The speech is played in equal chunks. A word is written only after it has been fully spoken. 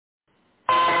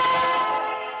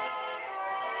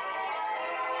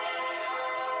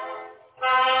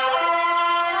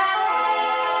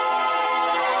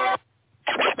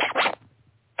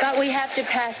have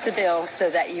to pass the bill so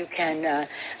that you can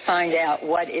find out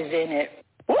what is in it.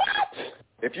 What?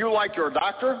 If you like your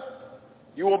doctor,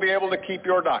 you will be able to keep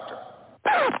your doctor.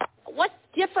 What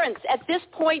difference at this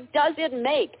point does it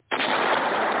make? Doesn't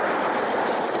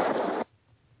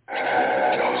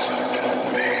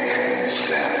make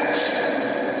sense.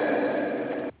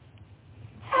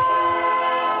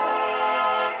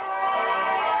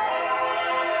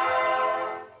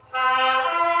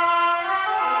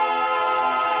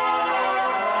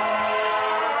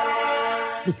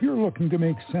 If you're looking to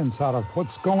make sense out of what's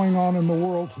going on in the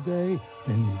world today,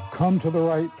 then you've come to the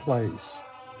right place.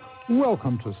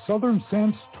 Welcome to Southern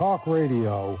Sense Talk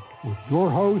Radio with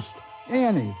your host,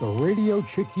 Annie, the Radio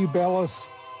Chick Ubellis,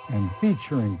 and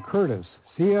featuring Curtis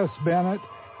C.S. Bennett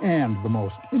and the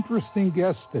most interesting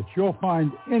guests that you'll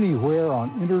find anywhere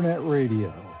on Internet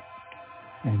radio.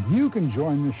 And you can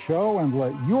join the show and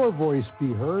let your voice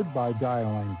be heard by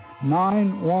dialing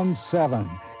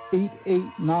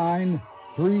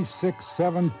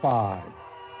 917-889-3675.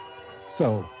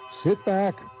 So sit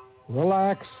back,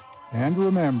 relax, and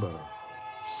remember,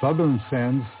 Southern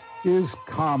Sense is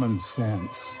common sense.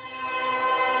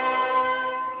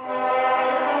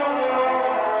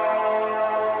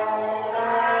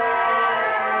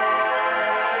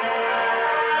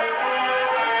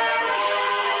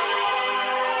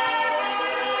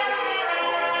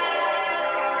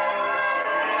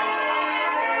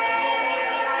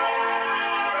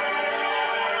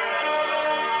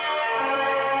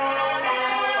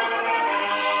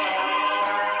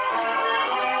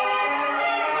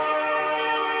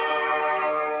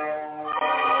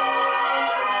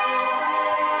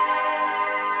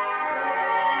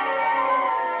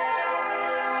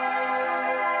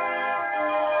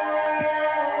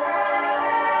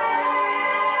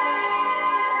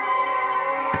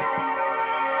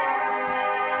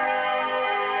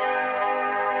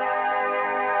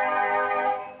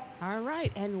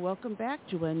 Welcome back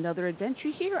to another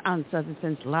adventure here on Southern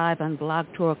Sense Live on Blog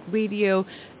Talk Radio,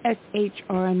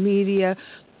 SHR Media.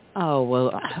 Oh,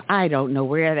 well, I don't know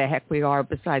where the heck we are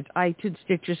besides iTunes,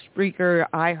 Stitcher, Spreaker,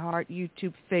 iHeart,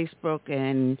 YouTube, Facebook,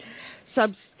 and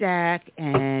Substack,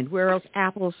 and where else?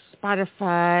 Apple,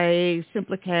 Spotify,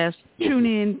 Simplecast,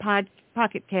 TuneIn,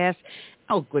 Pocket Cast.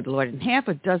 Oh, good Lord, and half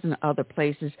a dozen other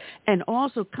places, and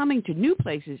also coming to new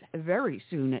places very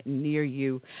soon near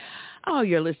you. Oh,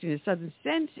 you're listening to Southern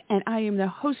Sense, and I am the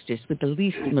hostess with the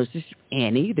least and mostest,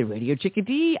 Annie, the Radio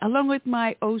Chickadee, along with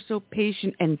my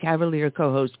oh-so-patient and cavalier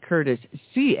co-host, Curtis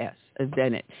C.S.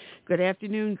 Bennett. Good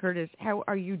afternoon, Curtis. How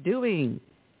are you doing?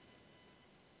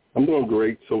 I'm doing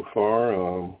great so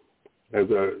far.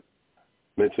 As I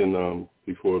mentioned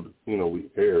before, we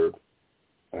aired,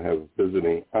 I have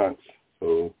visiting aunts,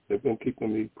 so they've been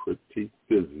keeping me pretty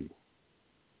busy.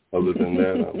 Other than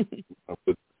that, I'm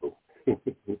good to go.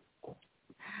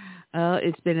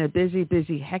 It's been a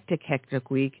busy, hectic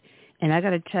week, and I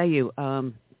got to tell you, by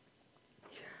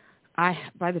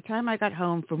the time I got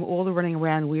home from all the running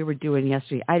around we were doing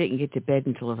yesterday, I didn't get to bed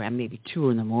until around maybe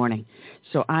 2 in the morning.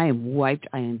 So I am wiped.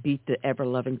 I am beat to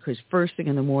ever-loving because first thing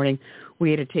in the morning, we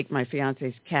had to take my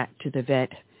fiance's cat to the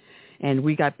vet, and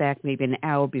we got back maybe an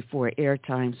hour before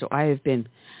airtime. So I have been,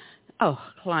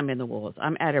 climbing the walls.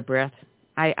 I'm out of breath.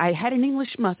 I had an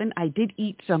English muffin. I did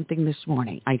eat something this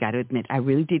morning. I got to admit, I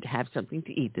really did have something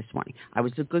to eat this morning. I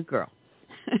was a good girl.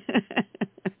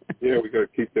 Yeah, we got to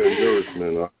keep that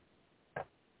nourishment up.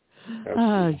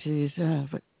 Oh, geez.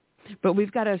 But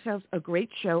we've got ourselves a great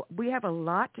show. We have a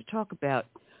lot to talk about.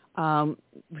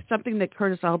 Something that,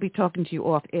 Curtis, I'll be talking to you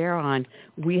off air on.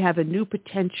 We have a new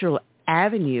potential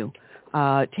avenue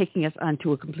taking us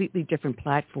onto a completely different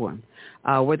platform.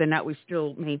 Whether or not we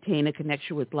still maintain a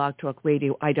connection with Blog Talk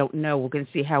Radio, I don't know. We're going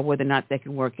to see whether or not that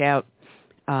can work out.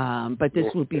 But this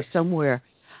will be somewhere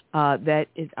that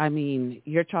is,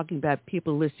 you're talking about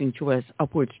people listening to us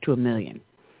upwards to 1 million.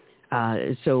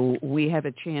 So we have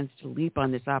a chance to leap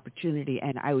on this opportunity,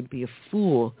 and I would be a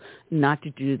fool not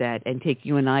to do that and take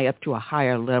you and I up to a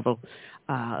higher level.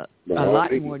 A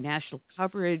lot more national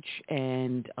coverage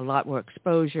and a lot more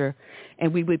exposure.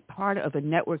 And we would be part of a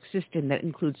network system that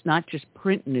includes not just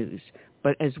print news,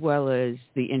 but as well as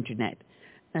the Internet.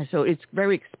 So it's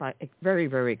very,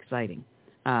 very exciting.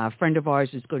 A friend of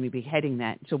ours is going to be heading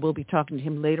that. So we'll be talking to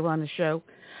him later on the show.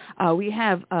 We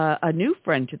have a new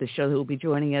friend to the show who will be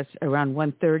joining us around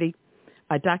 1:30,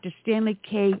 Dr. Stanley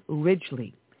K.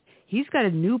 Ridgely. He's got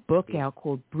a new book out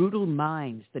called Brutal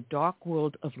Minds, The Dark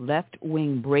World of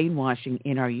Left-Wing Brainwashing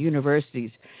in Our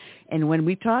Universities. And when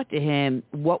we talk to him,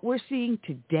 what we're seeing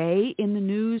today in the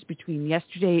news between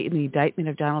yesterday in the indictment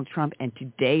of Donald Trump and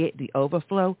today at the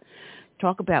overflow,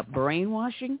 talk about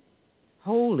brainwashing.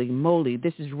 Holy moly,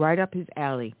 this is right up his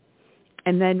alley.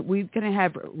 And then we're going to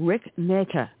have Rick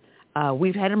Mehta.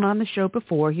 We've had him on the show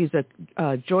before. He's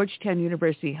a Georgetown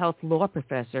University health law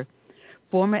professor,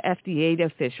 former FDA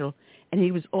official, and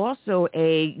he was also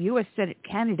a U.S. Senate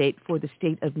candidate for the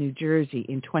state of New Jersey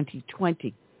in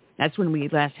 2020. That's when we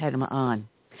last had him on.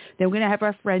 Then we're going to have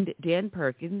our friend Dan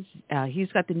Perkins.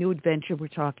 He's got the new adventure we're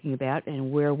talking about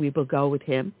and where we will go with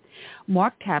him.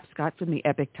 Mark Tapscott from the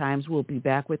Epic Times will be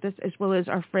back with us, as well as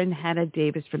our friend Hannah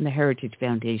Davis from the Heritage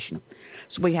Foundation.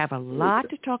 So we have a lot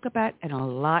to talk about and a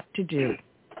lot to do.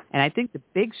 And I think the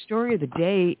big story of the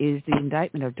day is the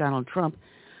indictment of Donald Trump,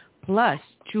 plus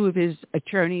two of his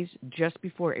attorneys just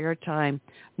before airtime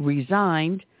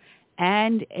resigned,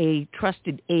 and a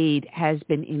trusted aide has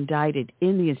been indicted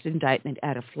in the indictment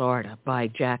out of Florida by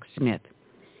Jack Smith.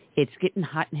 It's getting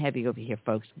hot and heavy over here,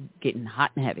 folks. Getting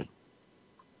hot and heavy.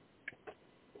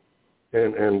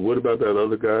 And what about that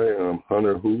other guy,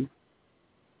 Hunter who?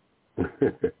 What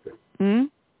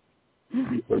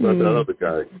about that other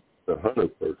guy, the Hunter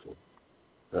person?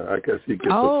 I guess he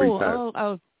gets a free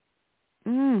pass.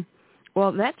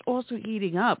 Well, that's also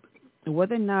heating up.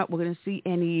 Whether or not we're going to see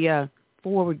any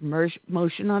forward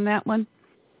motion on that one,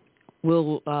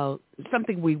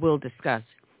 something we will discuss,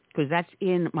 because that's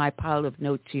in my pile of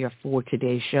notes here for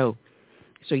today's show.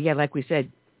 So, yeah, like we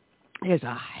said, there's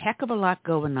a heck of a lot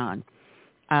going on.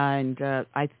 And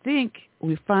I think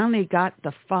we finally got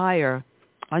the fire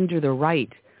under the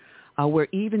right, where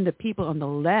even the people on the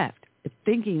left are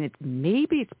thinking that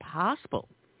maybe it's possible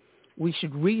we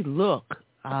should relook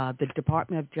the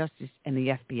Department of Justice and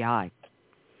the FBI.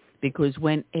 Because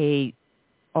when a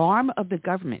arm of the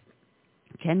government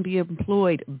can be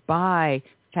employed by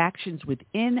factions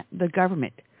within the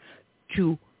government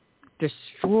to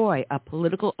destroy a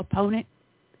political opponent,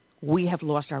 we have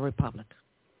lost our republic.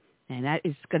 And that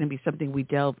is going to be something we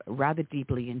delve rather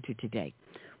deeply into today,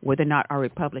 whether or not our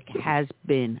republic has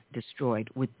been destroyed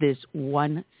with this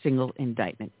one single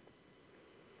indictment.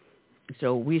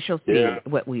 So we shall see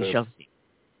what we shall see.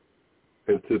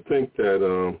 And to think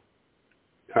that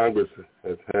Congress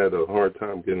has had a hard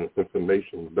time getting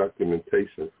information,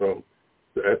 documentation from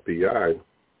the FBI,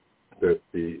 that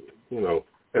the,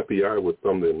 FBI would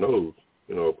thumb their nose,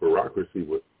 bureaucracy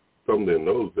would thumb their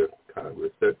nose at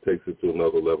Congress, that takes it to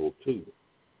another level too,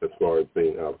 as far as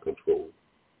being out of control.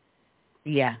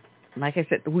 Yeah. Like I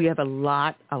said, we have a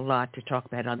lot to talk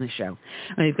about on the show.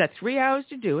 And we've got 3 hours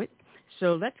to do it,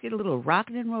 so let's get a little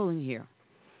rocking and rolling here.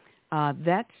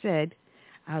 That said,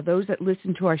 those that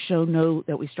listen to our show know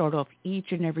that we start off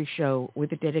each and every show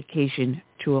with a dedication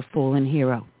to a fallen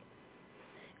hero.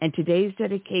 And today's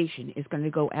dedication is going to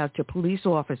go out to police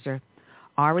officer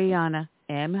Ariana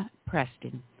M.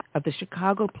 Preston of the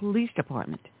Chicago Police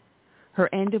Department. Her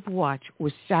end of watch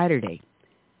was Saturday,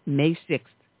 May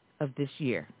 6th of this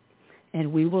year.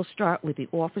 And we will start with the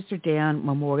Officer Down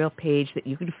Memorial page that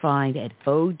you can find at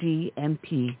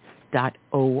odmp.org.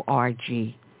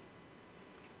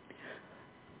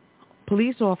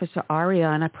 Police officer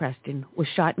Ariana Preston was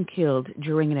shot and killed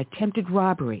during an attempted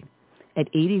robbery at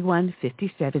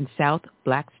 8157 South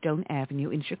Blackstone Avenue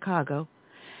in Chicago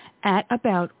at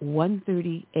about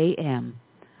 1:30 a.m.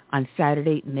 on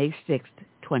Saturday, May 6th,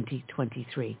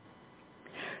 2023.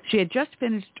 She had just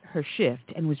finished her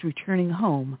shift and was returning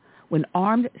home when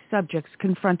armed subjects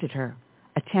confronted her,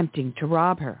 attempting to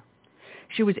rob her.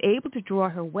 She was able to draw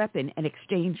her weapon and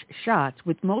exchange shots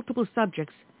with multiple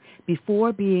subjects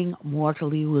before being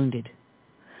mortally wounded.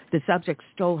 The subject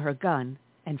stole her gun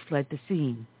and fled the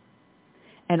scene.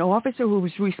 An officer who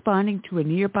was responding to a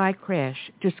nearby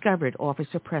crash discovered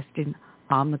Officer Preston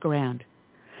on the ground.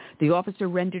 The officer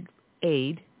rendered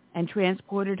aid and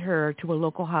transported her to a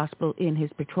local hospital in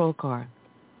his patrol car.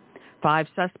 5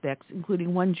 suspects,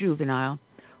 including 1 juvenile,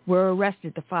 were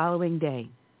arrested the following day.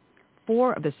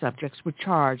 4 of the subjects were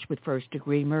charged with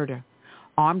first-degree murder,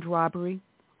 armed robbery,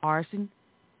 arson,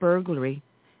 burglary,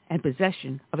 and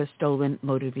possession of a stolen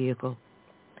motor vehicle.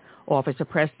 Officer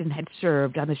Preston had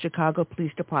served on the Chicago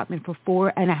Police Department for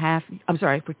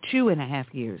 2.5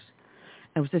 years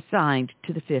and was assigned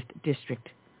to the 5th District.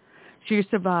 She is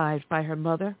survived by her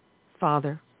mother,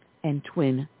 father, and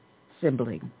twin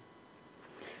sibling.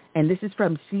 And this is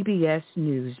from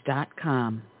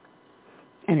CBSNews.com.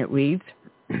 And it reads,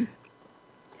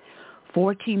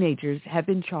 4 teenagers have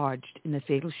been charged in the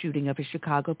fatal shooting of a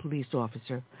Chicago police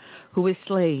officer who was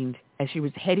slain as she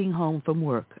was heading home from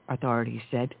work, authorities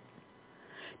said.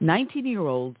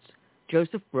 19-year-olds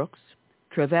Joseph Brooks,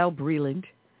 Travell Breland,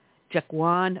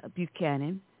 Jaquan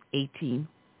Buchanan, 18,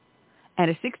 and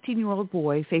a 16-year-old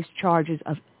boy faced charges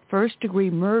of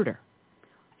first-degree murder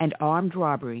and armed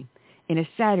robbery in a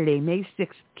Saturday, May 6th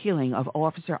killing of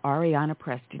Officer Ariana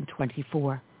Preston,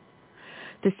 24.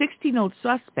 The 16-year-old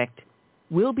suspect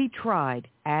will be tried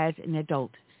as an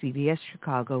adult, CBS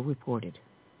Chicago reported.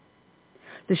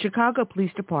 The Chicago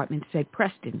Police Department said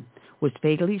Preston was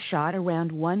fatally shot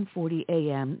around 1:40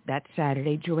 a.m. that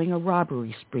Saturday during a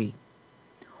robbery spree.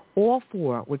 All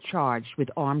four were charged with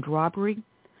armed robbery,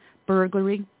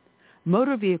 burglary,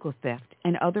 motor vehicle theft,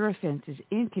 and other offenses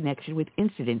in connection with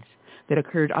incidents that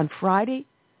occurred on Friday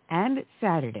and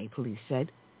Saturday, police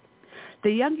said.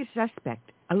 The youngest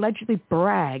suspect allegedly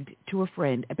bragged to a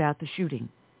friend about the shooting.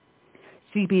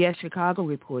 CBS Chicago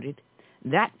reported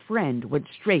that friend went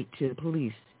straight to the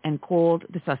police and called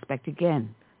the suspect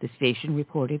again, the station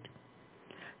reported.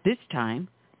 This time,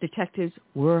 detectives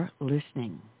were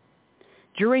listening.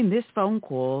 During this phone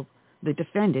call, the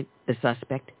defendant, the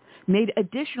suspect, made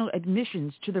additional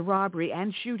admissions to the robbery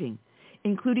and shooting,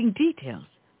 including details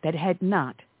that had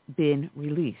not been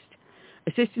released.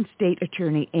 Assistant State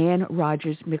Attorney Ann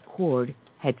Rogers McCord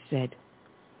had said.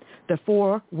 The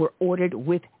four were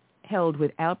held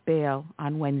without bail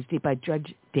on Wednesday by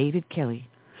Judge David Kelly,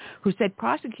 who said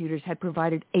prosecutors had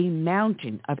provided a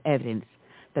mountain of evidence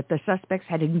that the suspects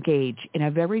had engaged in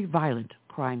a very violent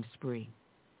crime spree.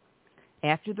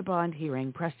 After the bond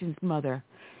hearing, Preston's mother,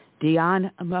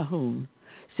 Deanne Mahone,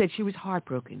 said she was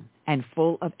heartbroken and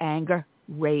full of anger,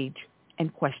 rage,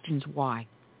 and questions why.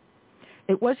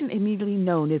 It wasn't immediately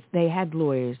known if they had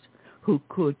lawyers who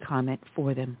could comment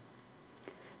for them.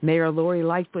 Mayor Lori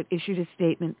Lightfoot issued a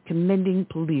statement commending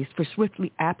police for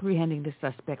swiftly apprehending the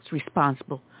suspects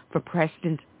responsible for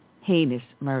Preston's heinous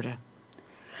murder.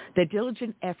 Their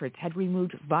diligent efforts had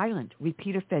removed violent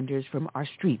repeat offenders from our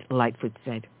street, Lightfoot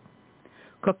said.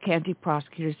 Cook County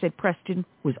prosecutors said Preston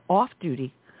was off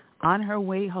duty on her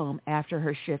way home after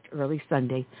her shift early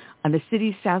Sunday on the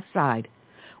city's south side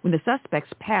when the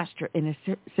suspects passed her in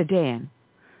a sedan,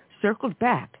 circled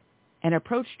back, and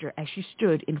approached her as she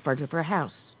stood in front of her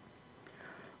house.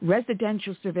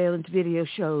 Residential surveillance video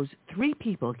shows three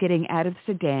people getting out of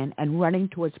the sedan and running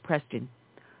towards Preston,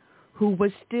 who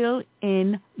was still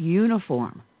in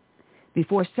uniform,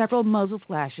 before several muzzle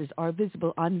flashes are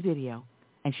visible on video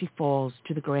and she falls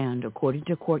to the ground, according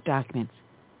to court documents.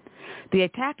 The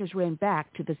attackers ran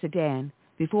back to the sedan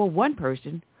before one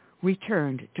person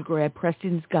returned to grab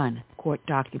Preston's gun, court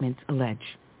documents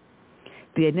allege.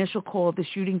 The initial call of the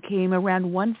shooting came around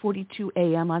 1:42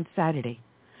 a.m. on Saturday,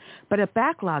 but a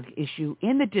backlog issue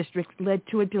in the district led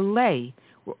to a delay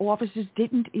where officers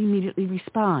didn't immediately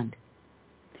respond.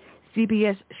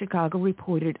 CBS Chicago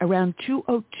reported around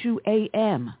 2:02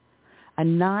 a.m. a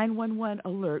 911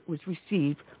 alert was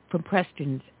received from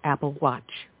Preston's Apple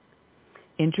Watch.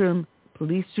 Interim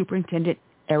Police Superintendent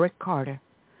Eric Carter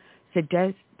said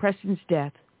Preston's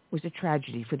death was a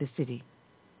tragedy for the city.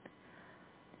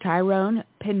 Tyrone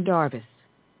Pendarvis,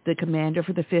 the commander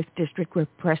for the 5th District where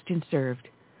Preston served,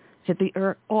 said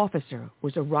the officer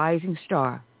was a rising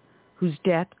star whose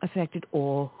death affected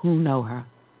all who know her.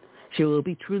 She will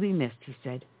be truly missed, he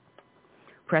said.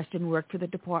 Preston worked for the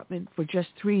department for just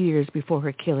 3 years before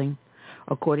her killing,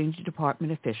 according to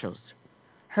department officials.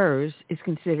 Hers is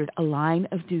considered a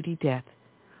line-of-duty death,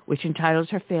 which entitles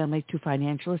her family to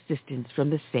financial assistance from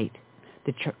the state,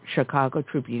 the Chicago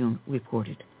Tribune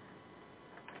reported.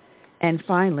 And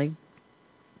finally,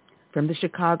 from the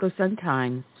Chicago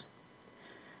Sun-Times,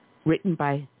 written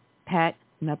by Pat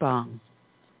Nabong,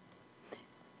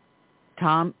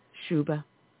 Tom Schuba,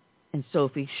 and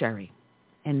Sophie Sherry.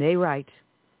 And they write,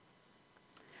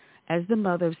 as the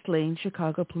mother of slain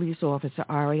Chicago police officer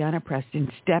Ariana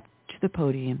Preston stepped to the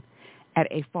podium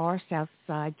at a far south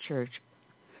side church,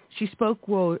 she spoke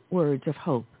words of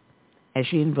hope as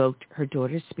she invoked her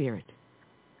daughter's spirit.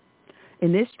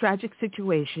 In this tragic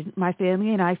situation, my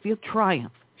family and I feel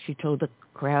triumph, she told the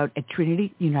crowd at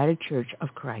Trinity United Church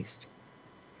of Christ.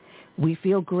 We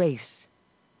feel grace.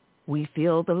 We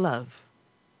feel the love.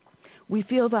 We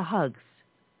feel the hugs.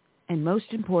 And most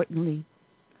importantly,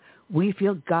 we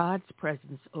feel God's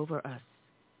presence over us.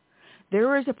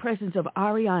 There is a presence of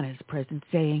Ariana's presence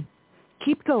saying,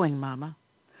 keep going, Mama.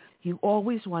 You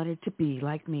always wanted to be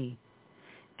like me.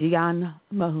 Deanne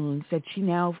Mahone said she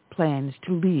now plans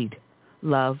to lead,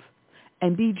 love,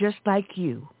 and be just like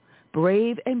you,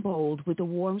 brave and bold with a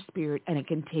warm spirit and a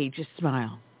contagious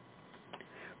smile.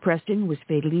 Preston was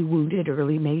fatally wounded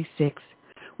early May 6th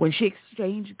when she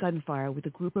exchanged gunfire with a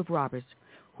group of robbers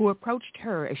who approached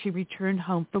her as she returned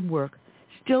home from work,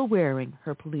 still wearing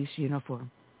her police uniform.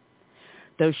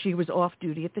 Though she was off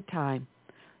duty at the time,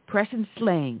 Preston's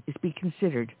slaying is being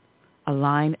considered a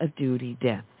line-of-duty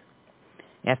death.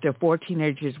 After 4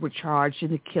 teenagers were charged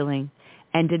in the killing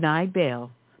and denied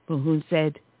bail Mulhoon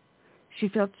said she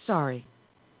felt sorry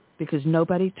because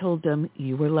nobody told them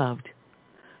you were loved.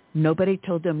 Nobody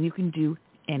told them you can do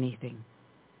anything.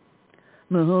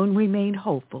 Mulhoon remained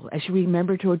hopeful as she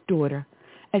remembered her daughter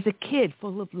as a kid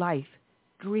full of life,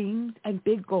 dreams, and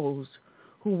big goals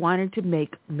who wanted to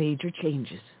make major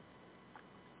changes.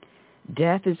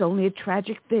 Death is only a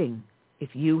tragic thing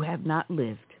if you have not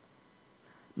lived.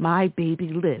 My baby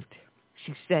lived,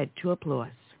 she said to applause.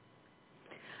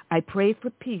 I pray for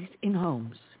peace in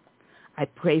homes. I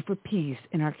pray for peace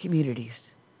in our communities.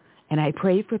 And I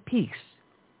pray for peace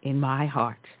in my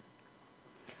heart.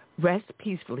 Rest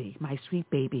peacefully, my sweet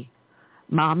baby.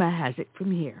 Mama has it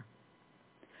from here.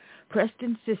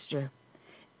 Preston's sister,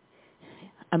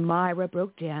 Amira,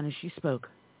 broke down as she spoke.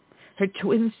 Her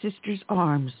twin sister's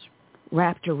arms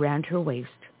wrapped around her waist.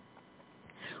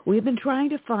 We have been trying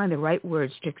to find the right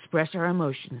words to express our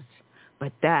emotions,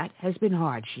 but that has been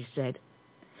hard, she said.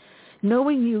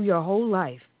 Knowing you your whole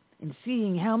life and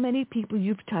seeing how many people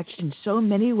you've touched in so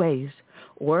many ways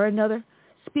or another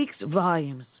speaks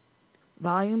volumes.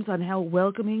 Volumes on how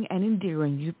welcoming and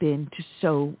endearing you've been to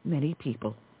so many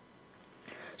people.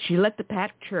 She let the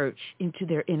packed church into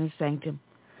their inner sanctum,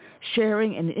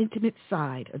 sharing an intimate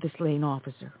side of the slain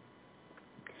officer.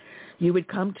 You would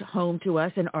come home to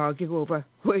us and argue over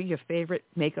where your favorite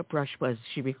makeup brush was,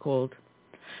 she recalled.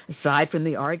 Aside from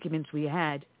the arguments we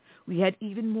had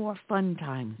even more fun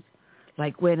times,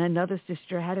 like when another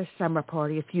sister had a summer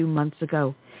party a few months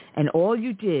ago, and all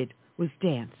you did was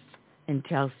dance and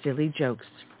tell silly jokes.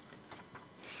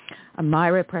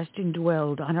 Amira Preston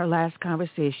dwelled on her last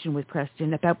conversation with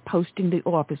Preston about posting the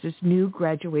officer's new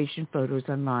graduation photos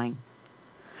online.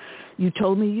 You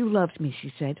told me you loved me,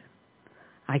 she said.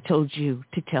 I told you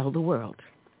to tell the world.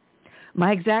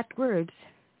 My exact words,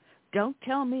 don't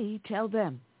tell me, tell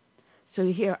them.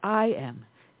 So here I am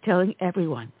telling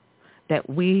everyone that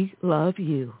we love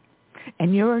you,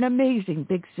 and you're an amazing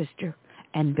big sister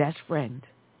and best friend.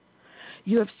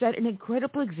 You have set an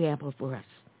incredible example for us.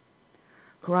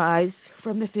 Cries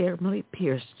from the family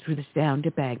pierced through the sound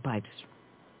of bagpipes.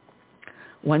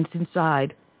 Once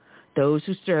inside, those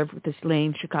who served with the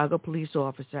slain Chicago police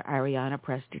officer, Ariana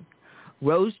Preston,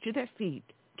 rose to their feet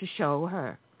to show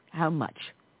her how much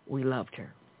we loved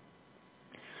her.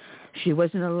 She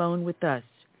wasn't alone with us,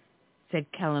 said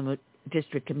Calumet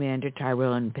District Commander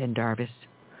Tyrone Pendarvis.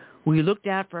 We looked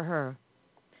out for her.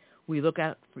 We look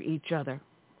out for each other.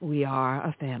 We are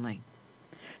a family.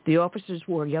 The officers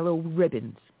wore yellow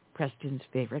ribbons, Preston's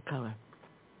favorite color.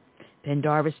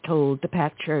 Pendarvis told the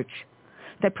packed church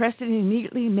that Preston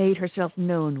immediately made herself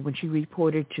known when she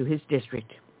reported to his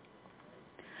district.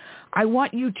 I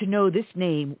want you to know this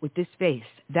name with this face.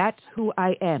 That's who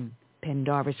I am,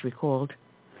 Pendarvis recalled.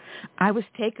 I was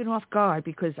taken off guard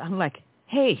because I'm like,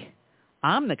 hey,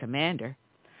 I'm the commander.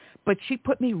 But she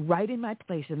put me right in my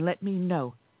place and let me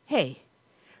know, hey,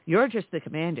 you're just the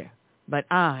commander, but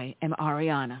I am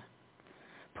Ariana.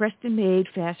 Preston made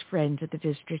fast friends at the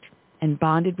district and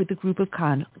bonded with a group of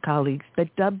colleagues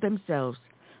that dubbed themselves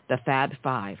the Fab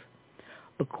Five,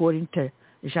 according to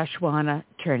Joshua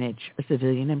Turnage, a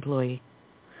civilian employee.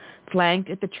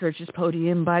 Flanked at the church's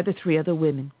podium by the three other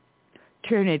women,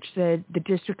 Turnage said the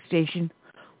district station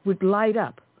would light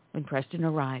up when Preston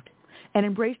arrived and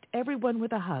embraced everyone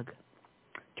with a hug.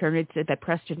 Turnage said that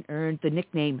Preston earned the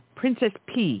nickname Princess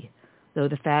P, though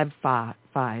the Fab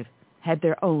Five had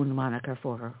their own moniker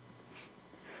for her.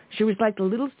 She was like the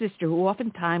little sister who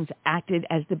oftentimes acted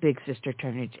as the big sister,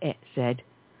 Turnage said.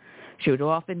 She would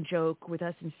often joke with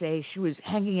us and say she was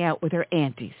hanging out with her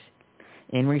aunties.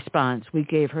 In response, we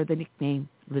gave her the nickname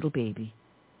Little Baby.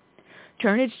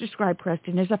 Turnage described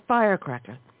Preston as a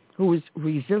firecracker who was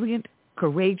resilient,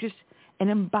 courageous, and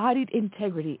embodied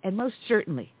integrity, and most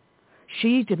certainly,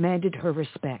 she demanded her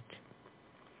respect.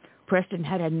 Preston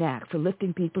had a knack for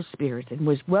lifting people's spirits and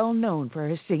was well known for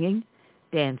her singing,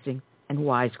 dancing, and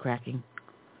wisecracking.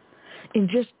 In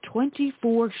just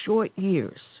 24 short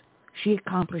years, she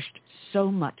accomplished so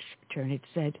much, Turnage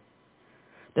said.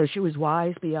 Though she was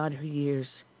wise beyond her years,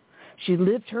 she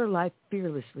lived her life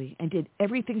fearlessly and did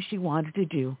everything she wanted to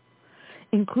do,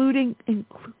 including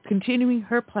continuing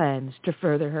her plans to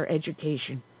further her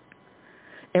education.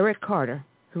 Eric Carter,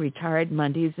 who retired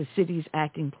Monday as the city's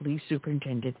acting police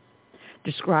superintendent,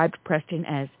 described Preston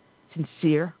as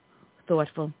sincere,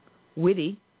 thoughtful,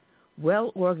 witty,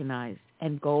 well-organized,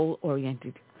 and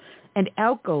goal-oriented, and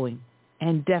outgoing,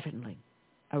 and definitely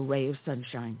a ray of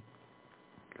sunshine.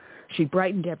 She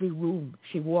brightened every room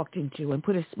she walked into and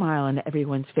put a smile on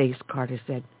everyone's face, Carter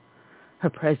said. Her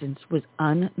presence was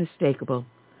unmistakable,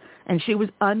 and she was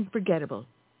unforgettable.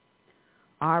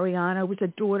 Ariana was a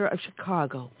daughter of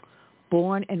Chicago,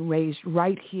 born and raised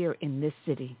right here in this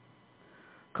city.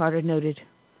 Carter noted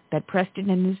that Preston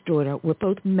and his daughter were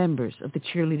both members of the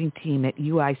cheerleading team at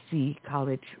UIC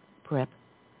College Prep,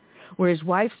 where his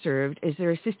wife served as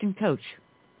their assistant coach.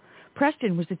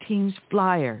 Preston was the team's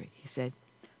flyer, he said,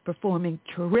 performing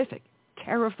terrific,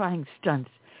 terrifying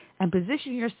stunts and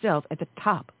positioning herself at the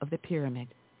top of the pyramid.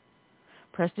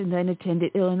 Preston then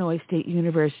attended Illinois State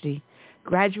University,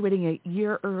 graduating a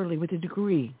year early with a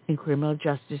degree in criminal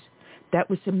justice that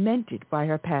was cemented by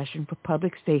her passion for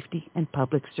public safety and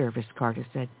public service, Carter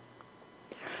said.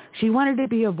 She wanted to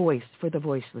be a voice for the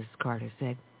voiceless, Carter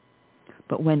said.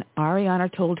 But when Ariana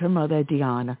told her mother,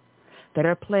 Deanna, that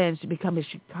her plans to become a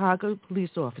Chicago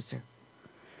police officer,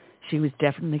 she was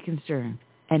definitely concerned,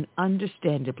 and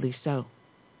understandably so.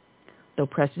 Though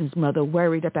Preston's mother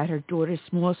worried about her daughter's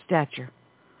small stature,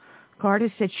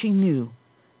 Carter said she knew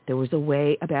there was a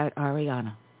way about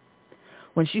Ariana.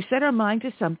 When she set her mind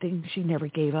to something, she never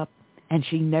gave up, and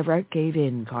she never gave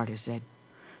in, Carter said.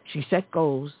 She set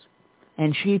goals,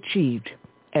 and she achieved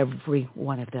every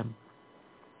one of them.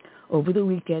 Over the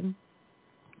weekend,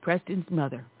 Preston's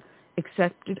mother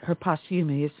accepted her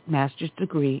posthumous master's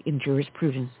degree in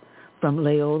jurisprudence from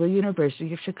Loyola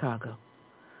University of Chicago.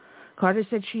 Carter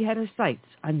said she had her sights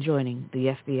on joining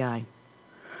the FBI.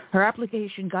 Her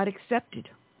application got accepted,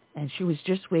 and she was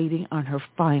just waiting on her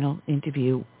final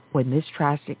interview when this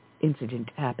tragic incident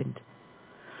happened.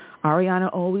 Ariana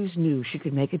always knew she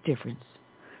could make a difference,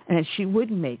 and that she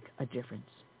would make a difference.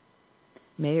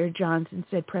 Mayor Johnson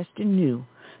said Preston knew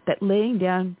that laying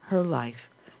down her life,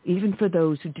 even for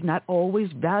those who did not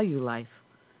always value life,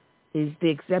 is the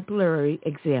exemplary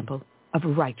example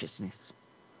of righteousness.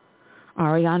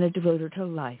 Ariana devoted her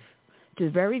life to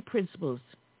the very principles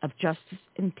of justice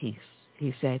and peace,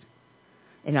 he said.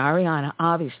 And Ariana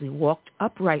obviously walked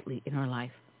uprightly in her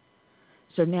life.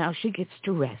 So now she gets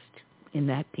to rest in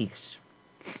that peace.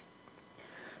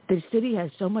 The city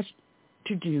has so much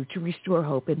to do to restore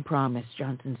hope and promise,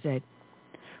 Johnson said.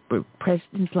 But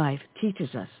Preston's life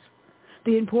teaches us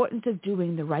the importance of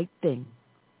doing the right thing,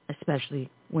 especially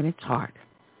when it's hard.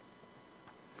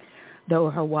 Though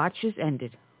her watch has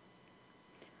ended,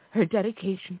 her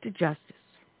dedication to justice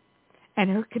and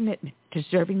her commitment to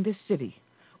serving the city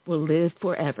will live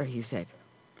forever, he said.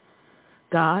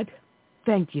 God,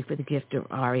 thank you for the gift of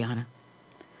Ariana.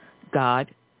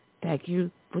 God, thank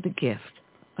you for the gift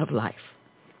of life.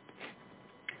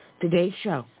 Today's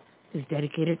show is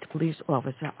dedicated to police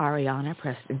officer Ariana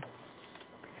Preston.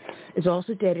 It's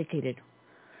also dedicated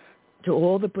to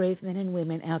all the brave men and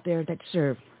women out there that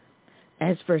serve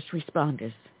as first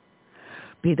responders,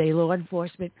 be they law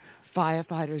enforcement,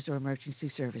 firefighters, or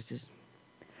emergency services.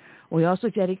 We also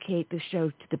dedicate this show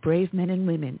to the brave men and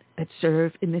women that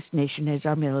serve in this nation as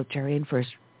our military and first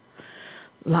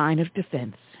line of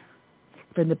defense,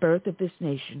 from the birth of this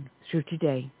nation through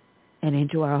today and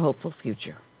into our hopeful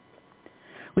future.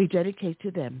 We dedicate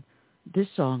to them this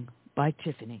song by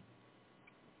Tiffany,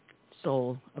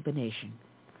 Soul of the Nation.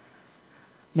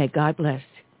 May God bless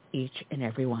each and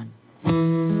every one.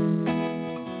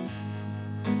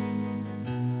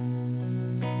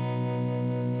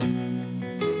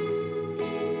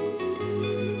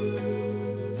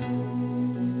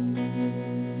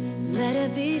 Let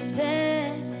it be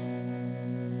said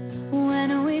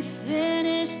when we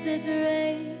finish this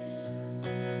race,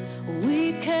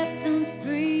 we kept them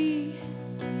free,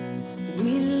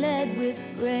 we led with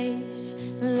grace.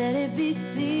 Let it be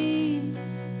seen,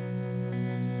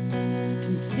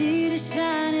 from sea to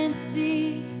shining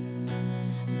sea,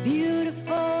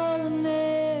 beautiful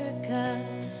America,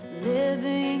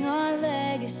 living our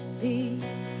legacy.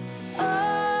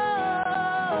 Oh,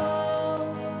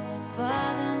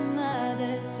 father,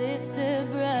 mother, sister,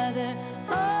 brother,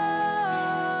 oh,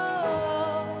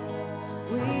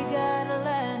 we gotta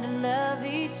learn to love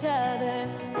each other.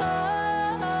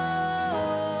 Oh,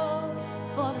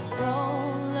 for the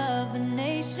soul of the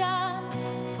nation.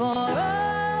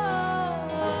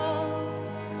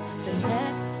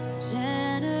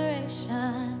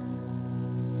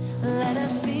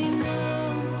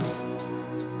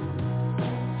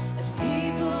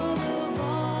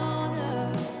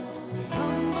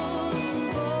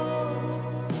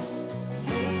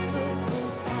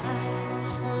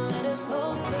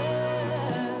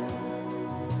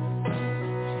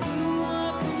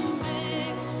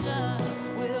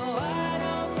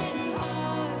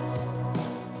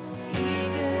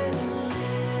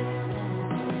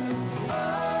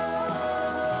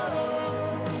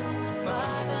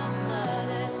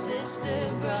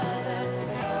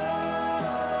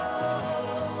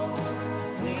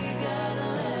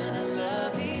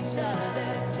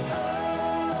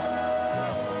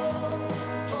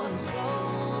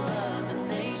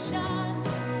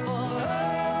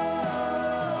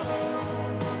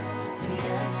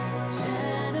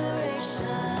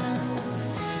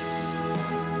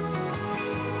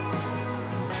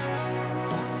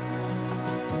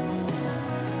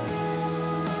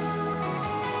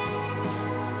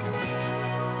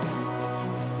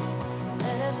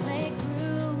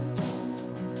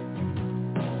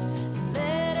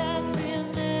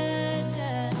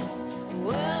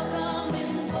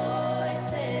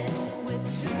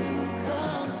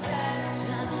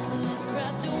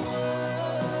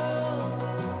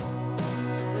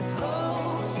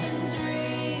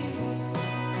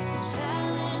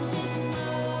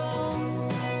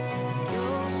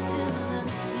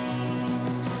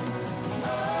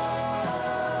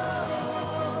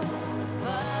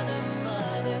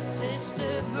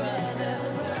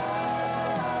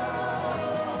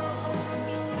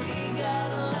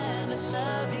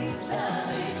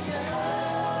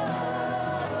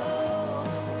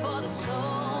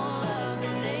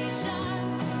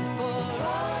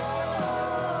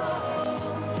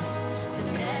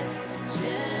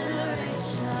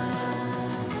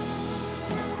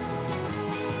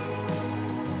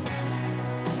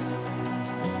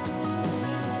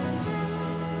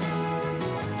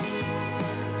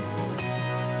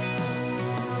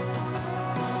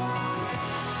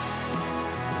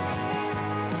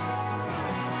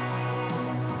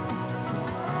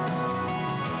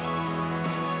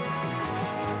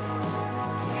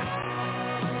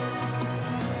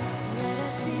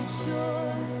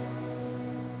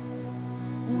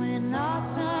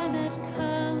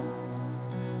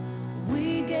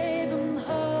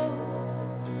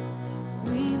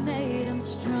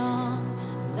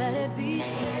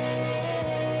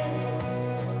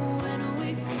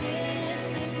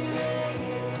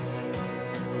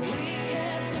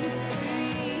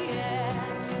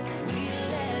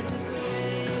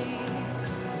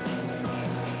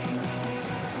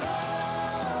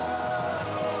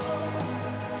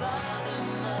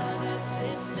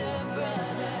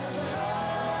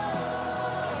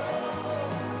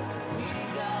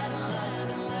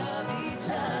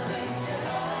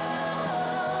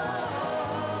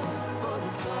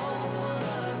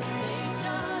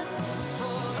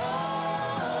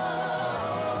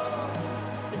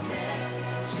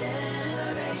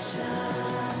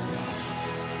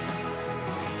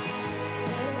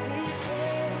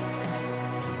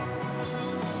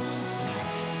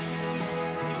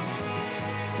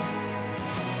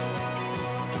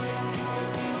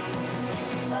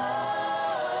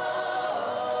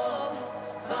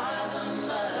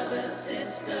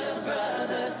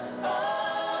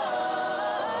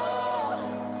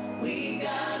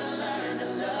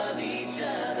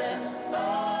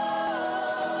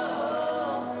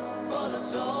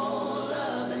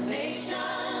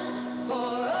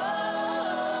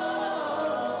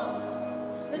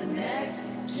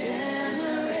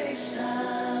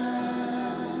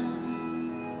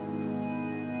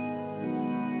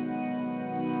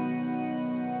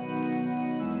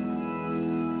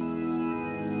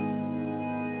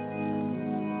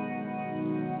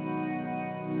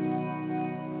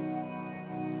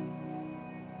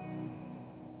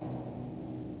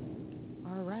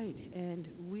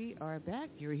 Back.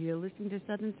 You're here listening to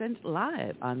Southern Sense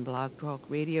live on Blog Talk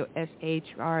Radio,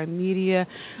 SHR Media,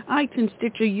 iTunes,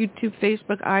 Stitcher, YouTube,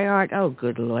 Facebook, iHeart. Oh,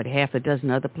 good Lord, half a dozen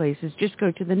other places. Just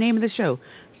go to the name of the show,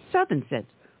 Southern Sense.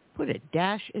 Put a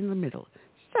dash in the middle.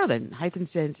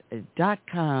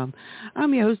 Southern-sense.com.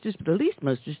 I'm your hostess, but the least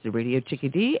mostest, the radio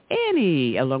chickadee,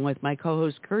 Annie, along with my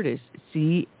co-host, Curtis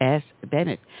C.S.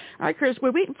 Bennett. All right, Curtis,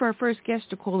 we're waiting for our first guest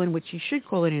to call in, which he should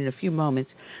call in a few moments.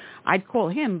 I'd call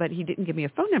him, but he didn't give me a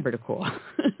phone number to call.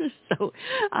 So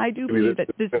I do believe that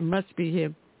this must be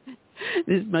him.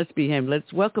 This must be him.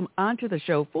 Let's welcome onto the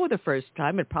show for the first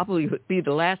time. It probably would be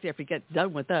the last after he gets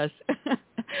done with us,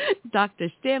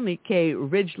 Dr. Stanley K.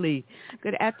 Ridgely.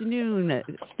 Good afternoon,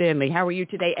 Stanley. How are you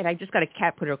today? And I just got a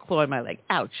cat put her claw in my leg.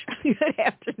 Ouch. Good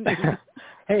afternoon.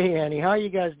 Hey, Annie. How are you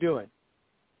guys doing?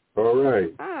 All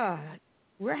right.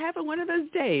 We're having one of those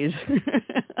days.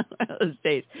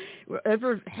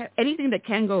 Anything that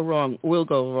can go wrong will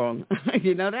go wrong.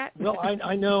 You know that? Well,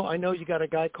 I know you got a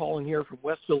guy calling here from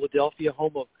West Philadelphia,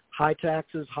 home of high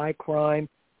taxes, high crime,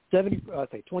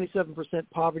 27%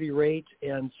 poverty rate,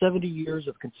 and 70 years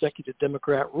of consecutive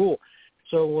Democrat rule.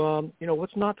 So,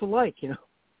 what's not to like,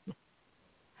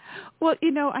 Well,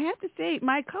 I have to say,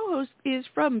 my co-host is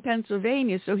from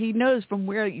Pennsylvania, so he knows from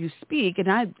where you speak,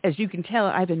 and as you can tell,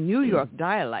 I have a New York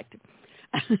dialect.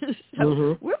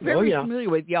 So we're very familiar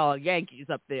with y'all Yankees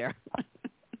up there.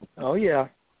 Oh, yeah.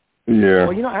 Yeah.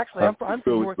 Well, actually, I'm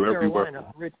from North Carolina.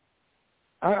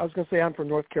 I was going to say I'm from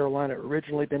North Carolina,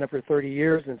 originally been up for 30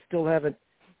 years, and still haven't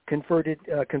converted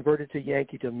to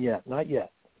Yankeedom yet. Not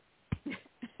yet.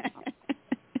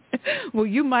 Well,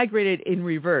 you migrated in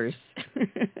reverse.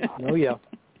 Oh, yeah.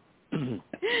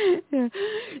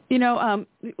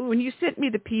 When you sent me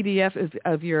the PDF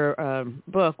of your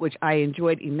book, which I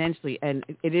enjoyed immensely, and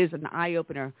it is an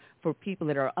eye-opener for people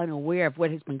that are unaware of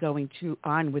what has been going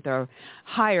on with our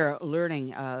higher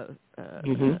learning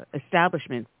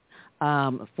establishment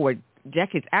for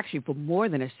decades, actually for more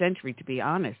than a century, to be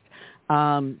honest.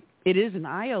 It is an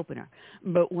eye-opener.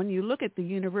 But when you look at the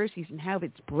universities and how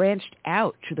it's branched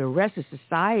out to the rest of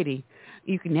society,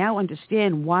 you can now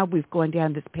understand why we've gone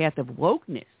down this path of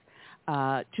wokeness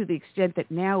to the extent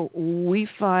that now we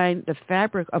find the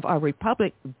fabric of our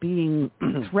republic being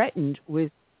threatened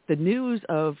with the news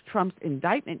of Trump's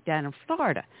indictment down in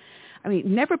Florida. I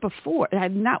mean, never before,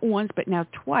 not once but now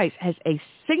twice, has a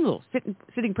single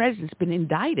sitting president been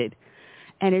indicted.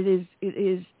 And it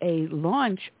is a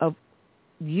launch of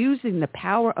using the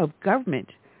power of government,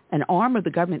 an arm of the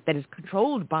government that is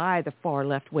controlled by the far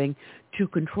left wing, to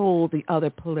control the other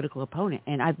political opponent.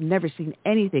 And I've never seen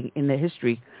anything in the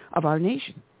history of our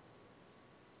nation.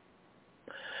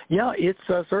 Yeah, it's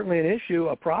certainly an issue,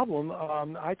 a problem.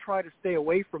 I try to stay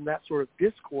away from that sort of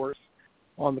discourse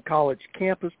on the college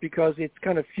campus because it's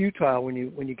kind of futile when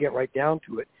you get right down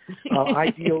to it.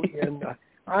 I deal in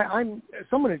I'm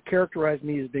someone had characterized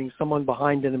me as being someone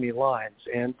behind enemy lines,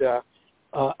 and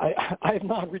I have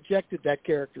not rejected that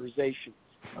characterization.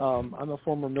 I'm a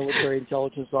former military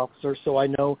intelligence officer, so I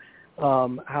know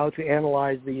how to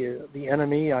analyze the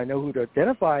enemy. I know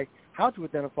how to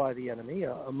identify the enemy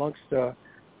amongst a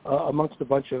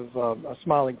bunch of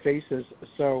smiling faces.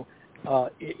 So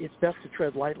it's best to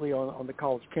tread lightly on the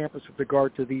college campus with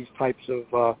regard to these types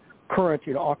of current,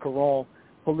 au courant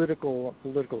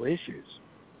political issues.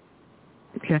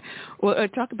 Okay. Well,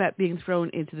 talk about being thrown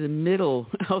into the middle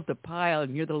of the pile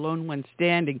and you're the lone one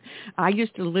standing. I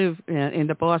used to live in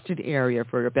the Boston area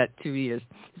for about 2 years,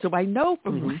 so I know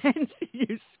from whence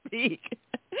you speak.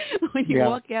 When you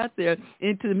walk out there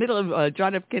into the middle of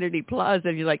John F. Kennedy Plaza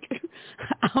and you're like,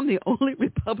 I'm the only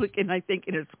Republican, I think,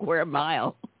 in a square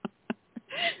mile.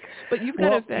 But you've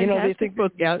got a fantastic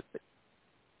book out.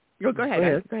 Go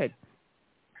ahead. Go ahead.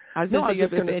 I was going to say you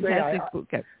have a fantastic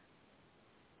book out.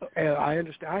 I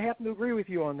understand. I happen to agree with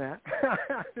you on that.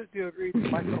 I do agree with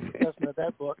my self-assessment of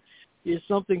that book is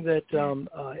something that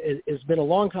has been a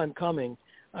long time coming.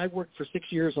 I worked for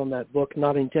 6 years on that book,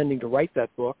 not intending to write that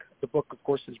book. The book, of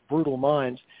course, is Brutal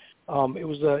Minds. It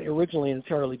was originally an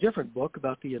entirely different book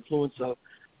about the influence of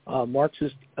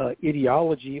Marxist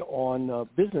ideology on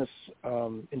business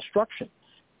instruction.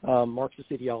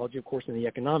 Marxist ideology, of course, in the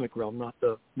economic realm, not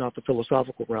the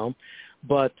philosophical realm,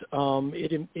 but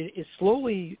it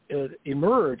slowly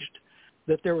emerged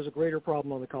that there was a greater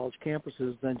problem on the college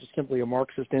campuses than just simply a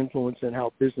Marxist influence in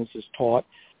how business is taught.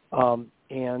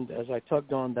 And as I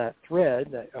tugged on that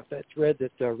thread,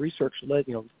 that research led,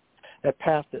 that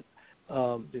path that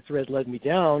the thread led me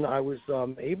down, I was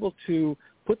able to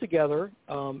put together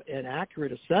an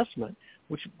accurate assessment,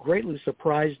 which greatly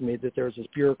surprised me that there's this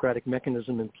bureaucratic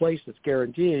mechanism in place that's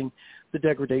guaranteeing the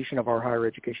degradation of our higher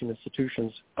education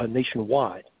institutions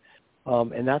nationwide.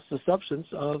 And that's the substance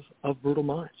of Brutal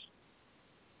Minds.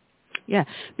 Yeah,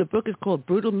 the book is called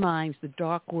Brutal Minds, The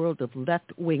Dark World of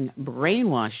Left-Wing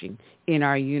Brainwashing in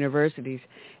Our Universities.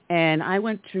 And I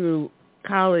went to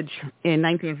college in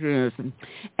 1950,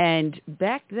 and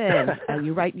back then,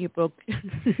 you write in your book,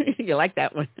 you like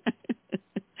that one.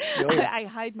 Oh, yeah. I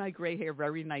hide my gray hair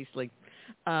very nicely.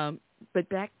 But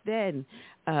back then,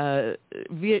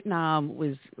 Vietnam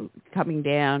was coming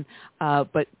down,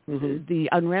 but the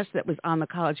unrest that was on the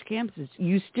college campuses,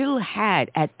 you still had,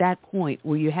 at that point,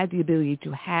 where you had the ability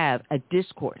to have a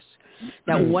discourse,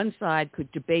 that one side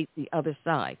could debate the other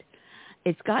side.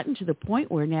 It's gotten to the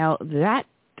point where now that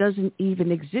doesn't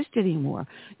even exist anymore.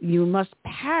 You must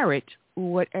parrot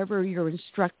whatever your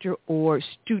instructor or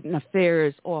student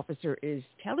affairs officer is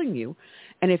telling you,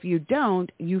 and if you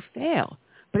don't, you fail.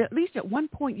 But at least at one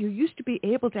point, you used to be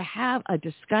able to have a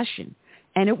discussion,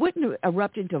 and it wouldn't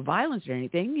erupt into violence or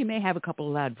anything. You may have a couple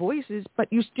of loud voices,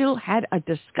 but you still had a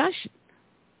discussion.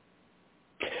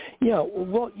 Yeah,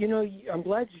 well, I'm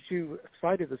glad that you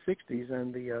cited the 60s,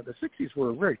 and the 60s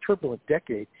were a very turbulent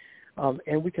decade.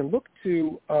 And we can look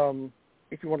to,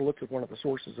 if you want to look at one of the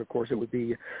sources, of course, it would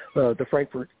be the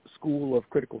Frankfurt School of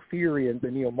Critical Theory and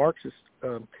the neo-Marxist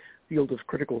field of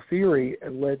critical theory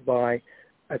led by,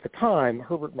 at the time,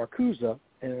 Herbert Marcuse,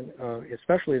 and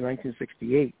especially in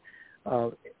 1968.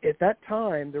 At that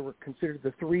time, there were considered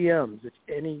the 3 M's that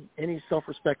any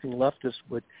self-respecting leftist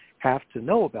would have to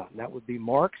know about, and that would be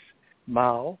Marx,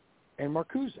 Mao, and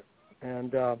Marcuse.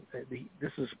 And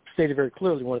this is stated very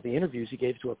clearly in one of the interviews he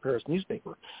gave to a Paris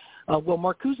newspaper. Well,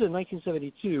 Marcuse in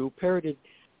 1972 parroted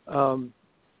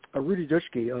Rudi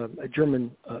Dutschke, a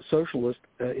German socialist,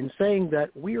 in saying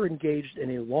that we are engaged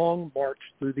in a long march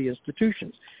through the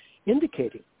institutions,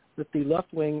 indicating that the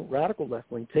left-wing, radical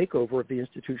left-wing takeover of the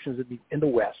institutions in the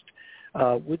West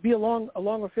would be a long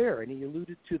affair. And he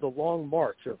alluded to the long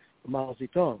march of Mao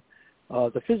Zedong.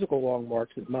 The physical long march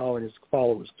that Mao and his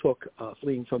followers took,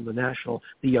 fleeing from the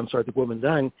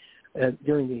Kuomintang,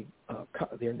 during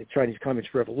the Chinese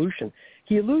Communist Revolution.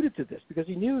 He alluded to this because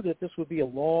he knew that this would be a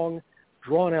long,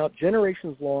 drawn-out,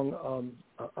 generations-long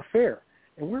affair,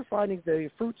 and we're finding the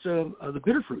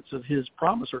bitter fruits of his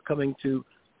promise are coming to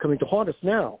haunt us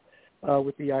now,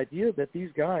 with the idea that these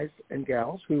guys and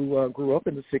gals who grew up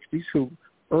in the '60s, who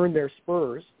earned their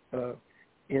spurs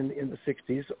in the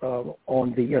 '60s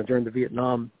during the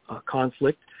Vietnam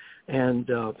conflict, and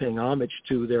paying homage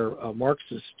to their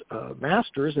Marxist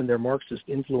masters and their Marxist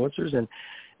influencers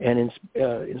and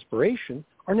inspiration,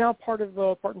 are now part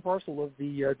and parcel of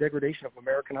the degradation of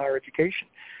American higher education.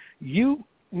 You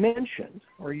mentioned,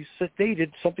 or you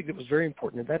stated something that was very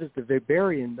important, and that is the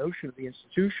Weberian notion of the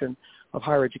institution of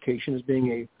higher education as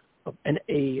being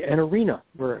an arena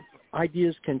where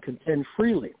ideas can contend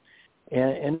freely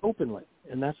and openly.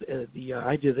 And that's the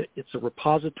idea that it's a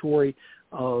repository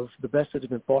of the best that has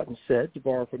been thought and said, to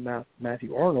borrow from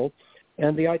Matthew Arnold,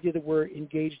 and the idea that we're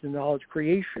engaged in knowledge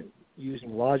creation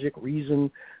using logic, reason,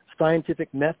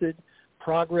 scientific method,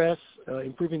 progress,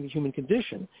 improving the human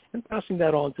condition, and passing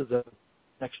that on to the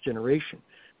next generation.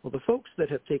 Well, the folks that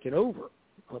have taken over,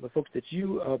 the folks that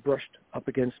you brushed up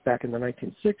against back in the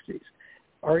 1960s,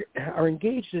 are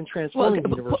engaged in transforming the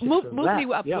university. Move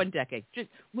me up one decade. Just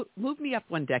move me up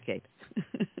one decade.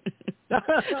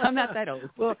 I'm not that old.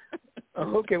 Well,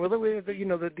 okay. Well,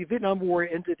 the Vietnam War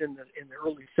ended in the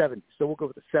early 70s, so we'll go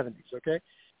with the 70s, okay?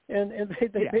 And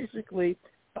they basically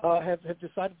have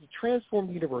decided to transform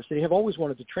the university. Have always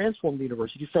wanted to transform the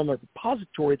university from a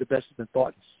repository of the best has been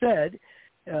thought and said,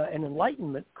 an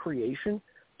Enlightenment creation,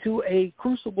 to a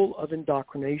crucible of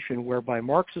indoctrination whereby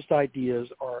Marxist ideas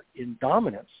are in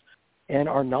dominance and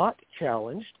are not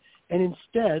challenged, and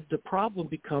instead the problem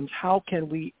becomes how can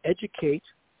we educate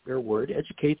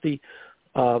the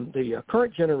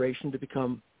current generation to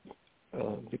become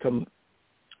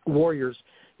warriors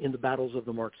in the battles of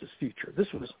the Marxist future.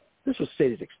 This was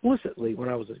stated explicitly when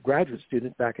I was a graduate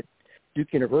student back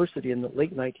Duke University in the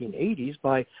late 1980s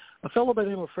by a fellow by the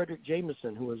name of Frederick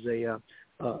Jameson, who was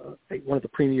one of the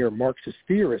premier Marxist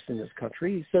theorists in this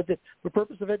country. He said that the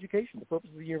purpose of education, the purpose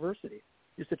of the university,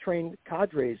 is to train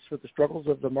cadres for the struggles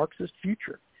of the Marxist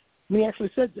future. And he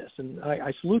actually said this, and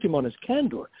I salute him on his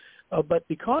candor. But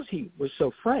because he was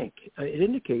so frank, it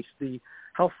indicates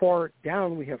how far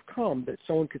down we have come that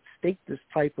someone could state this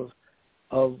type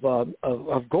of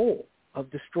goal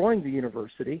of destroying the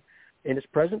university in its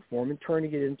present form and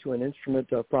turning it into an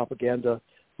instrument of propaganda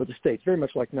for the states, very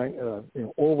much like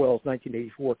Orwell's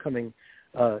 1984 coming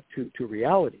to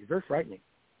reality. Very frightening.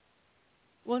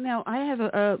 Well, now, I have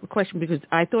a question because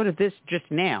I thought of this just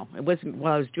now. It wasn't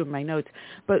while I was doing my notes.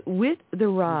 But with the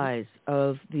rise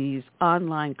of these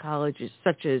online colleges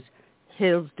such as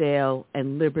Hillsdale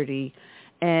and Liberty,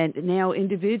 and now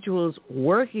individuals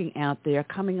working out there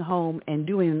coming home and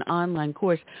doing an online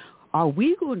course, are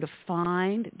we going to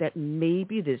find that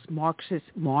maybe this Marxist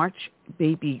march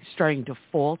may be starting to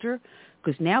falter?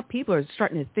 Because now people are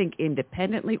starting to think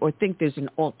independently or think there's an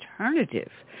alternative.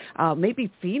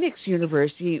 Maybe Phoenix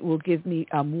University will give me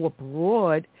a more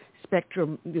broad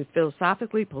spectrum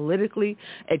philosophically, politically,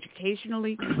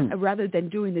 educationally, rather than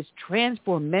doing this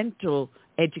transformental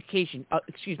education,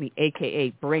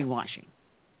 a.k.a. brainwashing.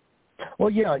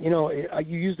 Well, yeah,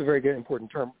 you used a very good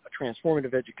important term,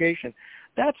 transformative education.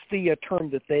 That's the term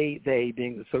that they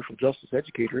being the social justice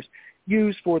educators,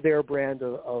 use for their brand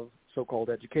of so-called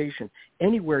education.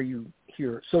 Anywhere you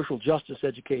hear social justice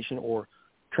education or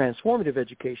transformative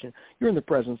education, you're in the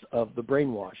presence of the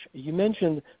brainwash. You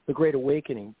mentioned the Great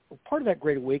Awakening. Part of that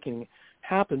Great Awakening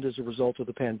happened as a result of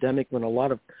the pandemic when a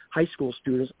lot of high school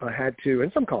students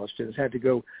and some college students had to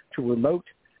go to remote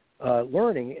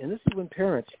learning. And this is when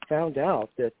parents found out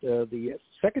that the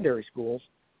secondary schools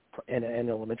and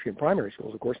elementary and primary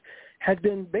schools, of course, had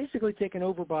been basically taken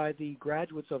over by the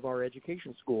graduates of our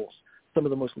education schools, some of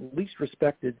the most least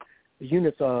respected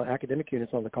units, academic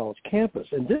units on the college campus.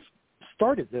 And this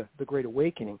started the Great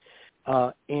Awakening.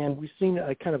 And we've seen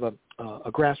a kind of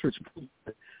a grassroots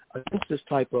movement against this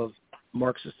type of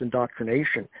Marxist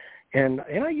indoctrination. And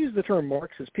I use the term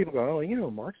Marxist. People go,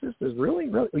 Marxist is really?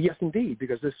 Well, yes, indeed,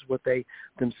 because this is what they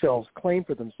themselves claim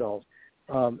for themselves.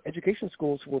 Education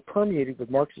schools were permeated with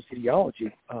Marxist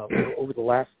ideology over the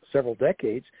last several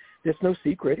decades. It's no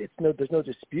secret. There's no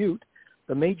dispute.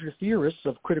 The major theorists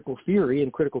of critical theory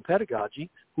and critical pedagogy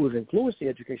who have influenced the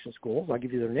education schools, I'll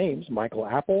give you their names, Michael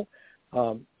Apple,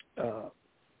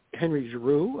 Henry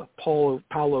Giroux,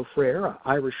 Paulo Freire,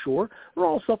 Ira Shor, are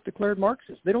all self-declared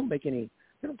Marxists. They don't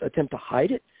attempt to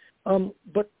hide it.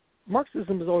 But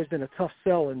Marxism has always been a tough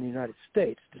sell in the United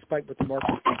States, despite what the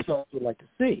Marxists themselves would like to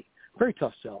see. Very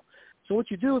tough sell. So what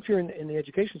you do if you're in the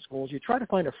education schools, you try to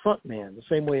find a front man, the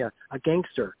same way a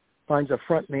gangster finds a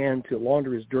front man to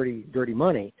launder his dirty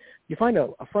money. You find a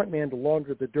front man to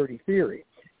launder the dirty theory.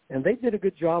 And they did a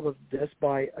good job of this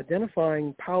by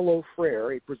identifying Paulo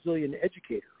Freire, a Brazilian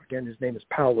educator. Again, his name is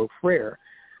Paulo Freire,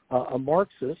 a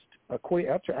Marxist,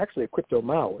 actually a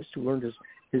crypto-Maoist who learned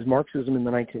his Marxism in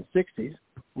the 1960s,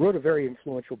 wrote a very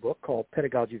influential book called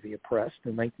Pedagogy of the Oppressed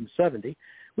in 1970,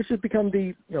 which has become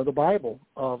the Bible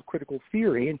of critical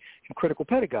theory and critical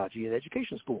pedagogy in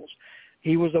education schools.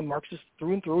 He was a Marxist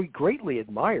through and through. He greatly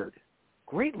admired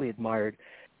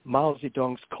Mao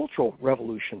Zedong's Cultural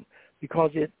Revolution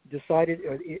because it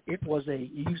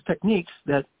used techniques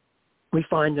that we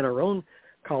find in our own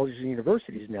colleges and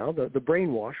universities now, the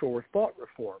brainwash or thought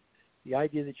reform. The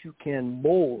idea that you can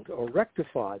mold or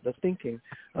rectify the thinking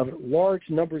of large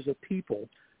numbers of people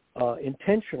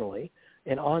intentionally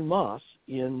and en masse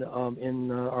in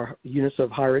our units of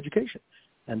higher education.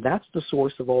 And that's the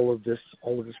source of all of this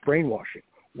brainwashing.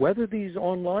 Whether these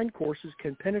online courses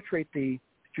can penetrate the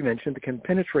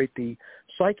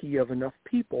psyche of enough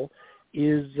people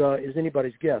is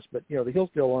anybody's guess. But the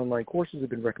Hillsdale online courses have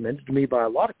been recommended to me by a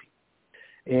lot of people.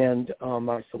 And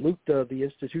I salute the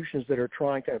institutions that are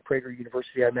trying to, Prager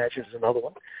University, I imagine, is another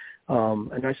one.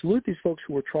 And I salute these folks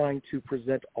who are trying to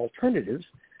present alternatives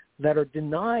that are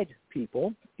denied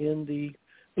people in the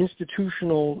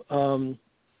institutional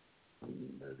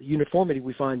uniformity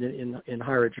we find in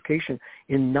higher education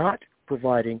in not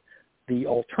providing the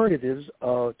alternatives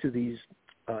to these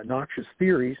noxious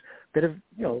theories that have,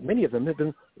 many of them have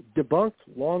been debunked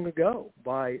long ago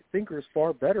by thinkers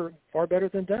far better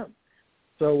than them.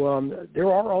 So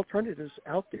there are alternatives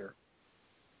out there.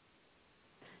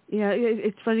 Yeah,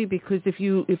 it's funny because if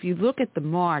you look at the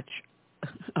march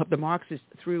of the Marxists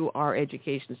through our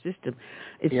education system.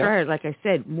 It started, like I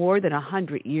said, more than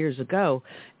 100 years ago.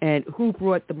 And who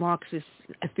brought the Marxist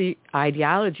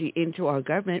ideology into our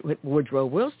government? With Woodrow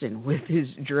Wilson, with his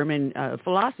German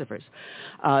philosophers.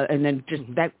 And then just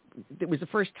that, it was the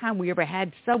first time we ever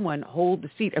had someone hold the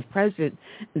seat of president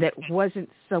that wasn't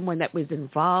someone that was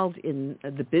involved in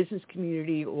the business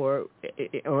community or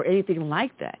anything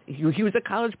like that. He was a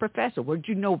college professor. What did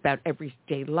you know about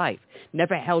everyday life?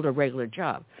 Never held a regular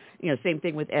job. Same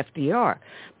thing with FDR.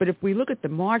 But if we look at the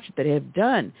march that they have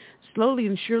done, slowly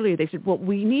and surely they said, well,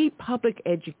 we need public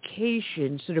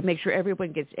education so to make sure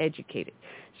everyone gets educated.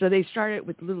 So they started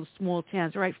with little small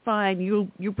towns. All right, fine,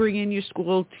 you bring in your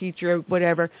school teacher,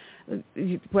 whatever.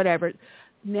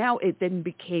 Now it then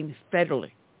became federal.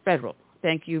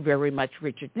 Thank you very much,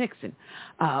 Richard Nixon.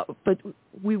 But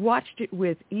we watched it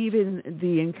with even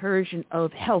the incursion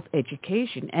of health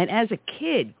education. And as a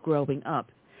kid growing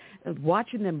up,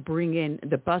 watching them bring in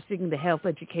the busing, the health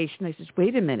education, I said,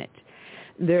 wait a minute.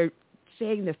 They're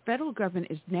saying the federal government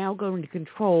is now going to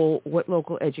control what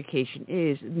local education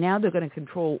is. Now they're going to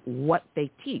control what they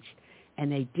teach.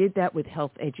 And they did that with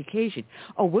health education.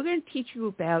 Oh, we're going to teach you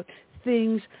about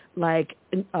things like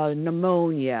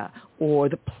pneumonia or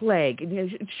the plague,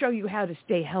 and show you how to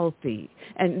stay healthy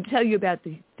and tell you about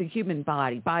the human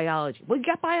body, biology. Well, you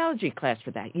got biology class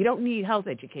for that. You don't need health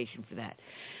education for that.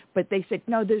 But they said,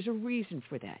 no, there's a reason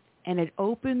for that. And it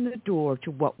opened the door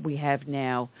to what we have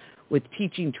now with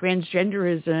teaching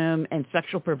transgenderism and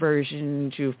sexual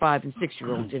perversion to 5- and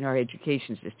 6-year-olds in our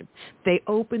education system. They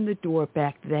opened the door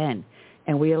back then,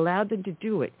 and we allowed them to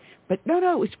do it. But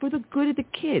no, it's for the good of the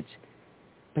kids.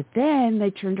 But then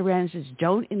they turned around and says,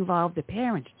 don't involve the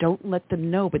parents. Don't let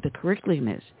them know what the curriculum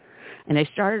is. And they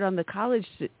started on the college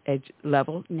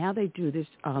level. Now they do this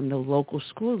on the local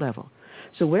school level.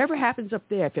 So whatever happens up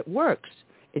there, if it works,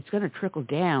 it's going to trickle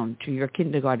down to your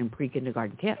kindergarten,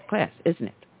 pre-kindergarten class, isn't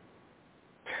it?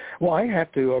 Well, I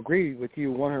have to agree with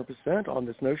you 100% on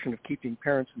this notion of keeping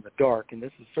parents in the dark, and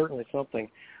this is certainly something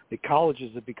that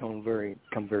colleges have become very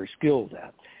skilled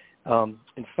at.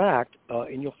 In fact,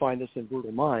 and you'll find this in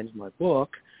Brutal Minds, my book,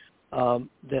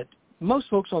 that most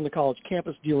folks on the college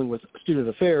campus dealing with student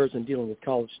affairs and dealing with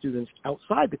college students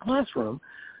outside the classroom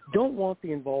don't want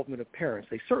the involvement of parents.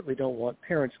 They certainly don't want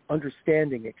parents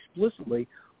understanding explicitly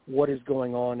what is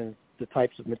going on and the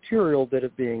types of material that are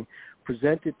being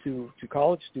presented to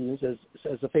college students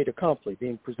as a fait accompli,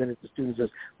 being presented to students as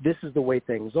this is the way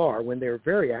things are when they're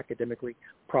very academically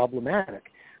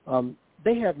problematic.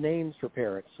 They have names for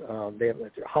parents. They have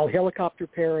helicopter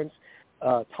parents,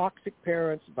 toxic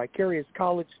parents, vicarious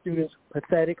college students,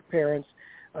 pathetic parents.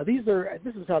 This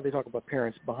is how they talk about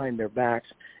parents behind their backs,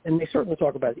 and they certainly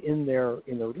talk about it in their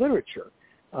literature,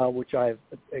 which I've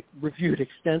reviewed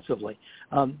extensively.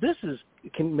 This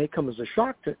may come as a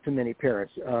shock to many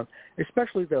parents,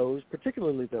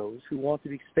 particularly those who want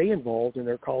to stay involved in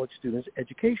their college students'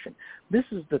 education. This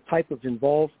is the type of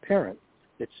involved parent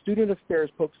that student affairs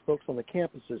folks on the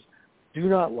campuses do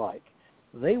not like.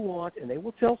 They want, and they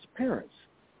will tell parents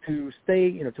to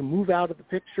stay, to move out of the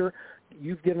picture.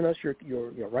 You've given us your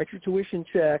write your tuition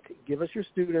check, give us your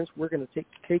students, we're going to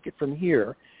take it from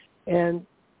here. And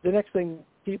the next thing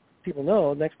people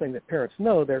know, next thing that parents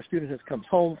know, their student has come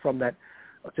home from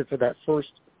for that first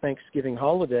Thanksgiving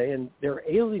holiday, and they're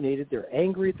alienated, they're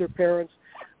angry at their parents.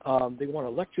 They want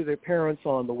to lecture their parents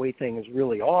on the way things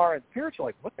really are, and parents are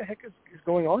like, what the heck is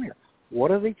going on here? What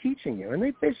are they teaching you?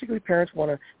 And parents want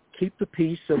to keep the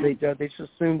peace, so they just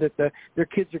assume that their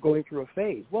kids are going through a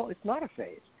phase. Well, it's not a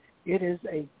phase.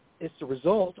 It's the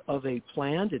result of a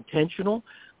planned, intentional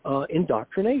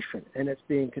indoctrination, and it's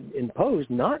being imposed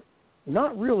not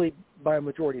really by a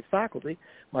majority of faculty.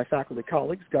 My faculty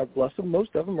colleagues, God bless them,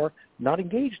 most of them are not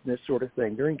engaged in this sort of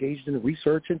thing. They're engaged in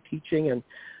research and teaching and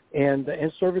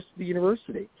service to the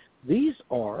university. These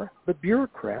are the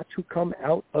bureaucrats who come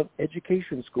out of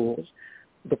education schools,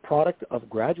 the product of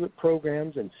graduate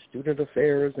programs and student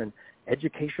affairs and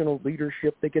educational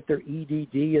leadership. They get their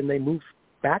EDD and they move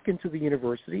back into the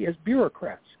university as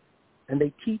bureaucrats. And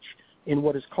they teach in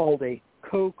what is called a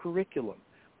co-curriculum,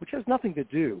 which has nothing to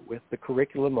do with the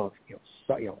curriculum of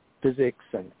physics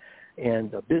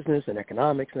and business and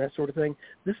economics and that sort of thing.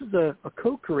 This is a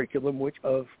co-curriculum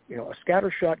of a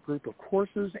scattershot group of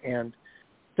courses and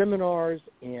seminars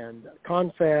and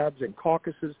confabs and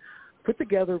caucuses put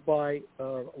together by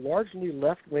largely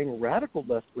left-wing, radical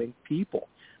left-wing people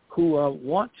who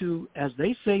want to, as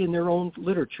they say in their own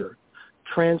literature,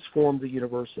 transform the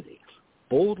university.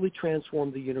 boldly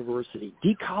transform the university,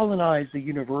 decolonize the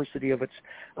university of its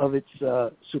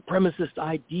supremacist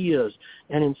ideas,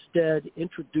 and instead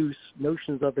introduce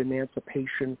notions of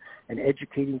emancipation and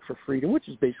educating for freedom, which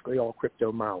is basically all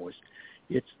crypto-Maoist.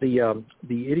 It's the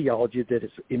ideology that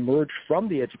has emerged from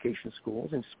the education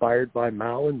schools, inspired by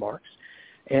Mao and Marx,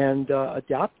 and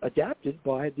adapted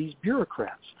by these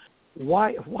bureaucrats. Why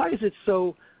is it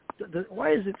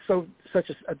such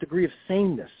a degree of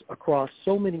sameness across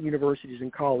so many universities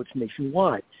and colleges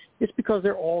nationwide? It's because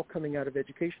they're all coming out of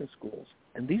education schools,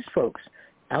 and these folks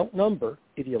outnumber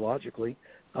ideologically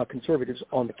conservatives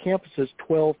on the campuses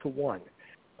 12-1.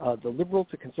 The liberal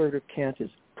to conservative cant is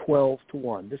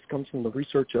 12-1. This comes from the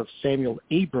research of Samuel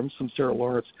Abrams from Sarah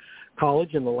Lawrence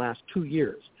College in the last 2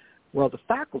 years. While the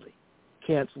faculty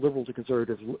cants liberal to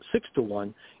conservative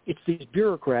 6-1, it's these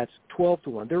bureaucrats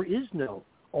 12-1. There is no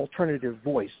alternative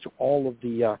voice to all of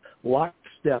the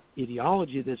lockstep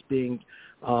ideology that's being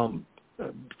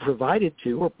provided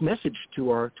to or messaged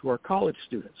to our college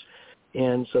students.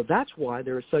 And so that's why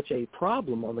there is such a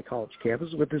problem on the college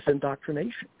campus with this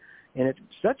indoctrination. And it's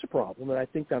such a problem that I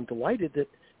think I'm delighted that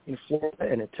in Florida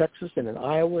and in Texas and in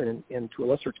Iowa and to a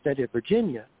lesser extent in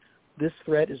Virginia, this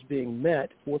threat is being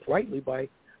met forthrightly by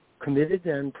committed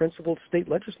and principled state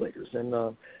legislators. And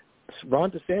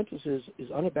Ron DeSantis is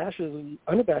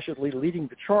unabashedly leading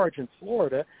the charge in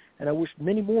Florida, and I wish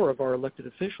many more of our elected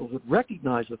officials would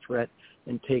recognize the threat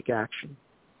and take action.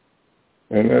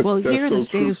 And that's, well, that's here in so the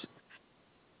state true. of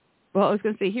Well, I was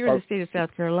going to say, here in the state of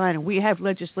South Carolina, we have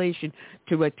legislation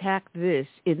to attack this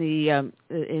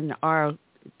in our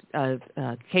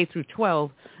K through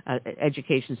 12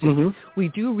 education system. Mm-hmm. We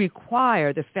do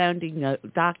require the founding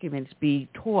documents be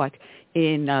taught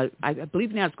in, I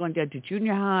believe now it's going down to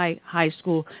junior high, high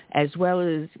school, as well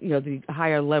as the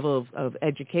higher level of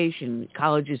education,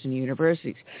 colleges and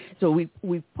universities. So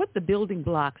we put the building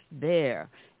blocks there.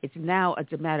 It's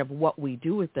a matter of what we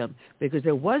do with them, because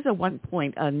there was at one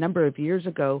point a number of years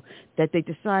ago that they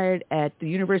decided at the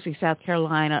University of South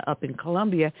Carolina up in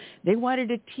Columbia, they wanted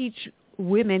to teach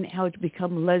women how to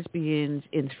become lesbians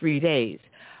in 3 days.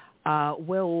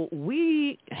 Well,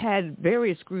 we had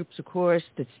various groups, of course,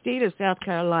 the state of South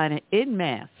Carolina en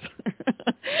masse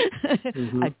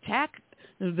attack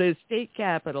the state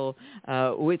capitol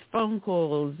with phone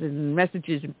calls and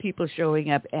messages and people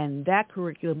showing up, and that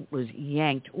curriculum was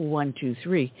yanked 1, 2,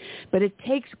 3. But it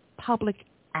takes public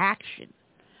action,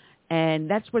 and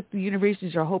that's what the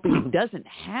universities are hoping doesn't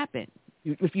happen.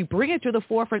 If you bring it to the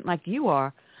forefront like you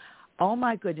are, oh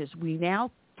my goodness, we now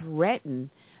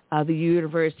threaten the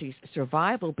university's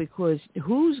survival, because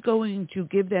who's going to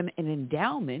give them an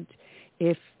endowment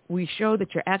if we show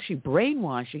that you're actually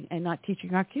brainwashing and not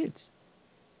teaching our kids?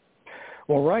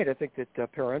 Well, right. I think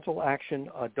that parental action,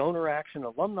 donor action,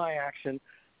 alumni action,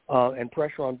 and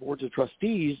pressure on boards of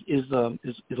trustees is a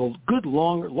good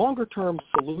longer-term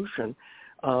solution.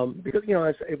 Because,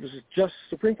 it was just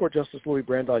Supreme Court Justice Louis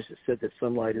Brandeis that said that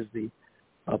sunlight is the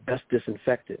best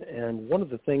disinfectant. And one of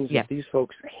the things that these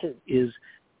folks hate is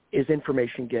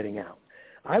information getting out.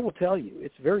 I will tell you,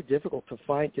 it's very difficult to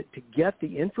get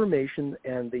the information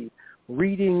and the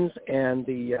readings and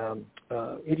the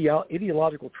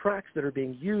ideological tracks that are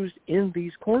being used in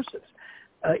these courses.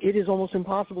 It is almost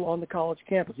impossible on the college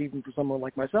campus, even for someone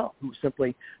like myself, who's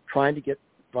simply trying to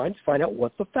find out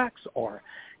what the facts are.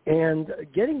 And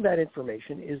getting that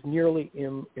information is nearly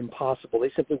impossible.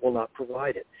 They simply will not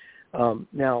provide it.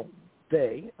 Now,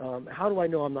 how do I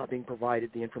know I'm not being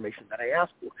provided the information that I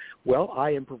asked for? Well,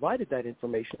 I am provided that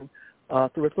information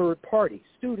through a third party.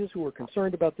 Students who are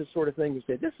concerned about this sort of thing who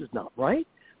say, this is not right.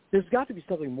 There's got to be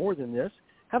something more than this.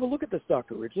 Have a look at this,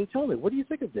 Dr. Ridgely. Tell me, what do you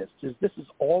think of this? This is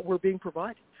all we're being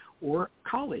provided? Or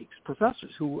colleagues,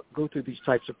 professors who go through these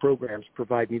types of programs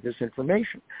provide me this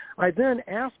information. I then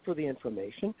ask for the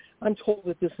information. I'm told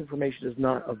that this information is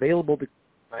not available because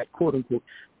I, quote-unquote,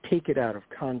 take it out of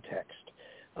context.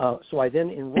 So I then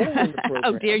enroll in the program.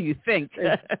 How dare you think?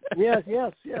 Yes.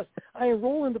 I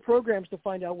enroll in the programs to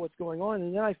find out what's going on,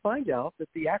 and then I find out that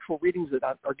the actual readings that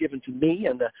are given to me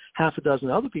and the half a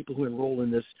dozen other people who enroll in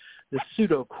this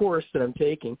pseudo course that I'm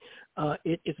taking,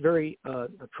 it's very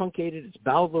truncated, it's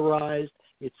bowdlerized,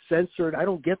 it's censored. I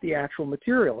don't get the actual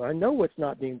material. I know what's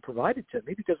not being provided to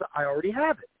me because I already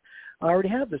have it. I already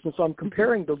have this, and so I'm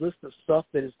comparing the list of stuff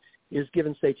that is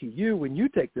given, say, to you when you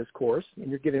take this course, and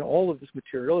you're getting all of this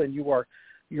material, and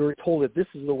you're told that this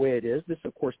is the way it is. This,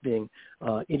 of course, being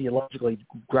ideologically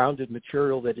grounded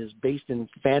material that is based in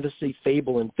fantasy,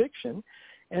 fable, and fiction.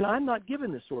 And I'm not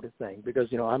given this sort of thing because,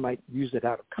 I might use it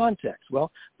out of context.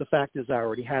 Well, the fact is I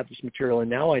already have this material, and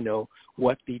now I know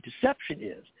what the deception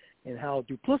is and how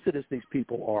duplicitous these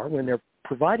people are when they're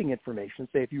providing information.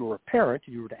 Say if you were a parent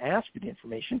and you were to ask for the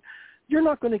information, you're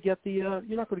not going to get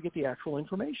the actual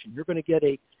information. You're going to get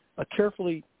a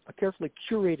carefully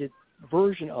curated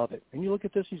version of it. And you look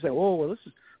at this and you say, oh, well,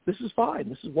 this is fine.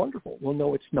 This is wonderful. Well,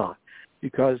 no, it's not,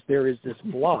 because there is this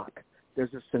block.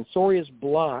 There's a censorious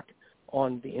block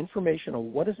on the information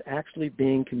on what is actually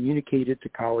being communicated to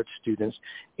college students.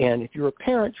 And if you're a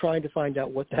parent trying to find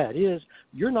out what that is,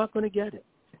 you're not going to get it.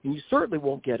 And you certainly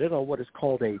won't get it on what is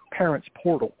called a parents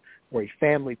portal or a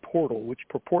family portal, which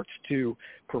purports to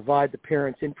provide the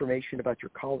parents information about your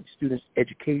college students'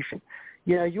 education.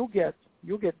 Yeah, you'll get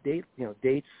dates,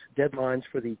 deadlines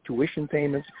for the tuition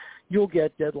payments. You'll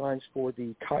get deadlines for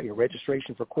the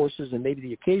registration for courses, and maybe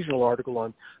the occasional article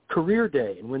on career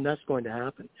day and when that's going to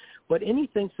happen. But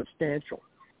anything substantial,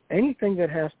 anything that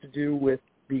has to do with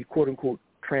the quote-unquote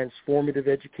transformative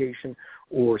education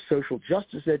or social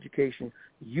justice education,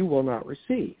 you will not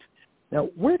receive. Now,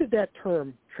 where did that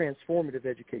term transformative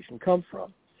education come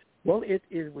from? Well, it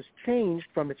was changed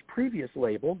from its previous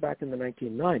label back in the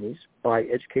 1990s by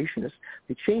educationists.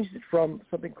 They changed it from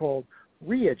something called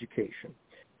re-education.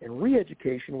 And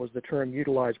re-education was the term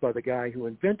utilized by the guy who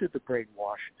invented the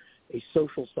brainwash, a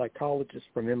social psychologist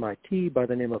from MIT by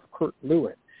the name of Kurt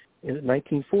Lewin. In the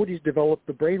 1940s, developed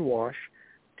the brainwash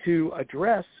to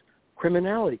address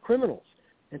criminals,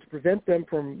 and to prevent them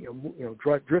from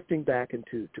drifting back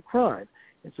into crime.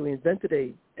 And so he invented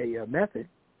a method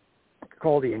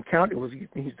called the Encounter.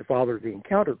 He's the father of the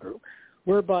Encounter group,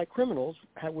 whereby criminals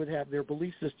would have their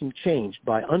belief system changed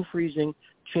by unfreezing,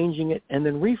 changing it, and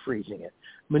then refreezing it,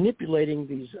 manipulating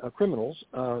these criminals,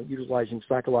 utilizing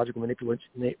psychological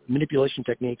manipulation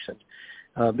techniques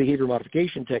and behavior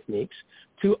modification techniques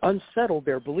to unsettle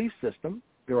their belief system,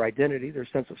 their identity, their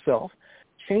sense of self,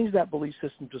 change that belief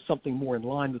system to something more in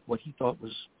line with what he thought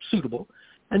was suitable,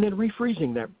 and then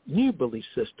refreezing that new belief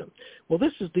system. Well,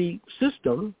 this is the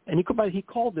system, and he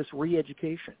called this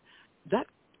re-education. That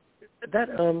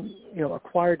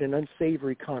acquired an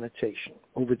unsavory connotation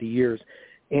over the years,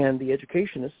 and the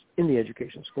educationists in the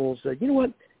education schools said, you know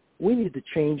what, we need to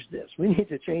change this. We need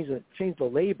to change the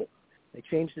label. They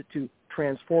changed it to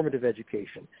transformative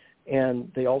education, and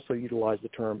they also utilized the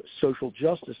term social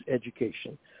justice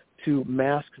education to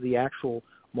mask the actual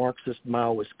Marxist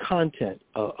Maoist content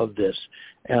of this,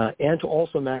 and to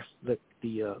also mask the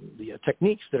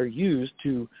techniques that are used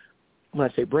to, when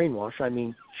I say brainwash, I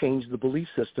mean change the belief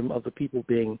system of the people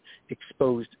being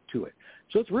exposed to it.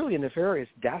 So it's really a nefarious,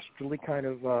 dastardly kind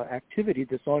of activity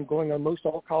that's ongoing on most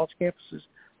all college campuses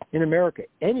in America.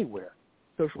 Anywhere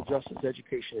social justice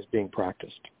education is being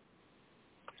practiced.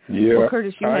 Yeah. Well,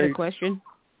 Curtis, you had a question?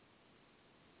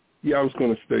 Yeah, I was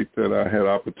going to state that I had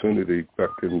opportunity back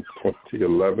in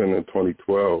 2011 and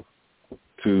 2012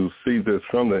 to see this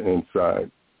from the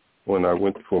inside when I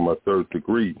went for my third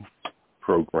degree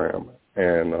program.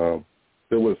 And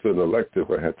there was an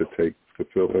elective I had to take to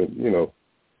fill in,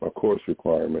 my course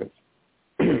requirements.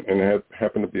 And it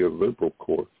happened to be a liberal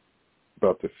course,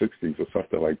 about the 60s or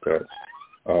something like that.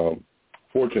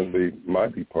 Fortunately, my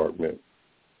department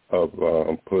of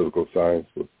political science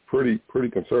was pretty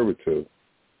conservative.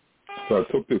 So I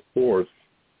took this course,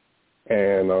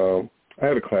 and I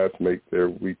had a classmate there.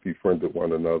 We befriended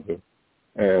one another,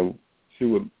 and she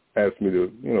would ask me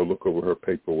to, look over her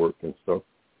paperwork and stuff.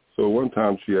 So one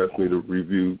time she asked me to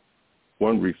review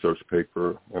one research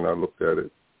paper, and I looked at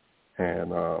it,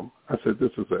 and I said,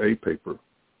 this is an A paper.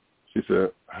 She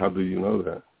said, how do you know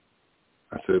that?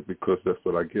 I said, because that's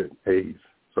what I get, A's.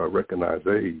 So I recognize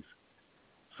A's.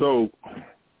 So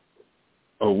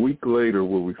a week later,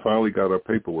 when we finally got our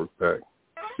paperwork back,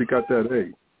 she got that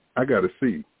A. I got a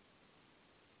C.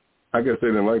 I guess they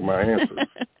didn't like my answers.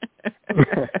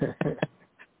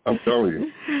 I'm telling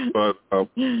you. But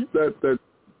that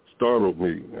startled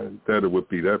me, that it would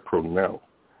be that pronounced.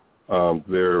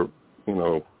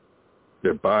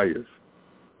 Their bias.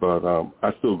 But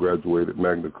I still graduated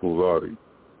magna cum laude.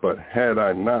 But had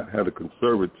I not had a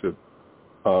conservative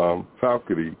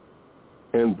faculty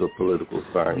in the political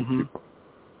science,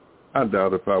 I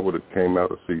doubt if I would have came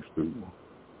out a C student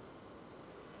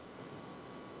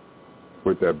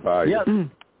with that bias. Yeah,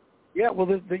 yeah. Well,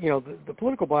 the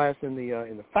political bias in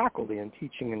the faculty and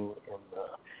teaching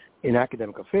in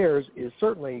academic affairs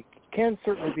can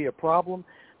certainly be a problem,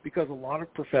 because a lot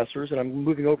of professors, and I'm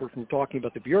moving over from talking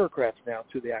about the bureaucrats now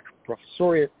to the actual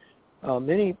professoriate.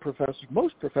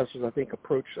 Most professors, I think,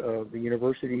 approach the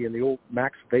university in the old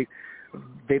Max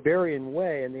Weberian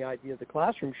way, and the idea of the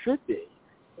classroom should be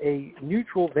a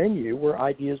neutral venue where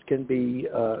ideas can be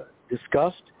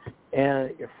discussed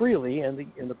and freely, and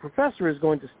the professor is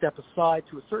going to step aside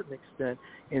to a certain extent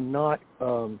and not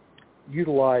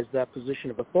utilize that position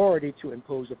of authority to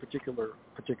impose a particular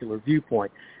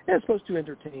viewpoint. And it's supposed to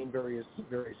entertain various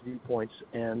viewpoints.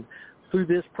 And through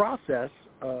this process,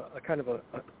 a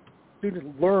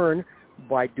student learn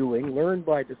by doing, learn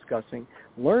by discussing,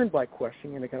 learn by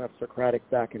questioning in a kind of Socratic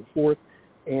back and forth.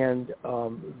 And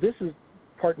this is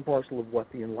part and parcel of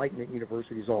what the Enlightenment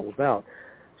University is all about.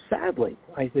 Sadly,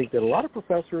 I think that a lot of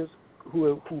professors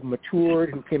who matured,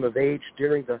 who came of age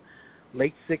during the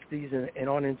late 60s and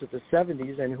on into the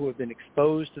 70s, and who have been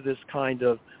exposed to this kind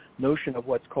of notion of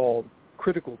what's called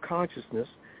critical consciousness.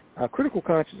 Critical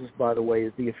consciousness, by the way,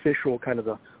 is the official kind of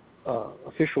the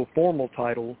official formal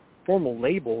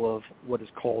label of what is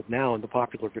called now in the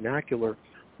popular vernacular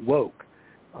woke.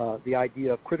 The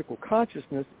idea of critical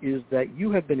consciousness is that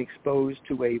you have been exposed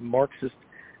to a Marxist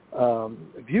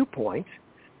viewpoint,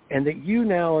 and that you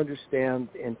now understand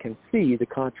and can see the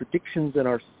contradictions in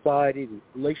our society, the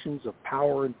relations of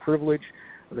power and privilege.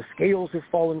 The scales have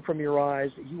fallen from your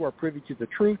eyes. You are privy to the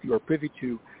truth. You are privy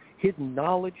to hidden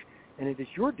knowledge, and it is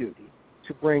your duty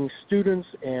to bring students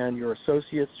and your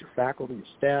associates, your faculty, your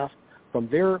staff, from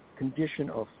their condition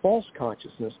of false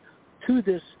consciousness to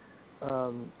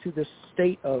this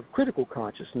state of critical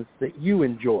consciousness that you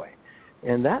enjoy.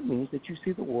 And that means that you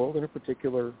see the world in a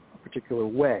particular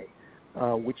way,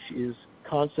 which is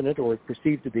consonant or is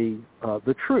perceived to be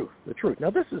the truth. Now,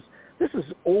 this is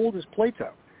old as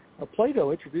Plato.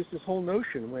 Plato introduced this whole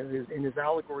notion in his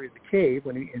allegory of the cave,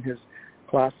 in his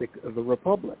classic of the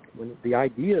Republic, when the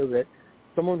idea that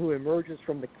someone who emerges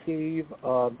from the cave,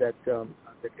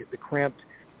 the cramped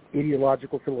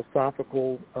ideological,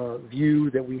 philosophical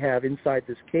view that we have inside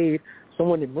this cave,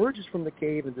 someone emerges from the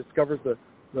cave and discovers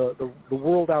the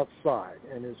world outside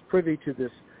and is privy to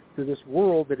this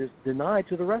world that is denied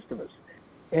to the rest of us.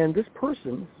 And this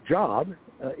person's job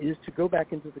is to go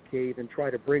back into the cave and try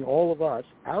to bring all of us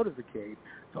out of the cave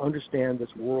to understand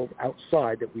this world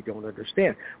outside that we don't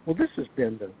understand. Well, this has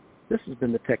been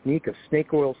the technique of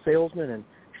snake oil salesmen and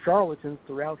charlatans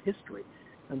throughout history.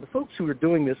 And the folks who are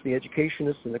doing this, the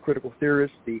educationists and the critical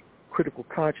theorists, the critical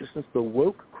consciousness, the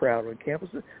woke crowd on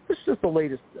campuses, this is just the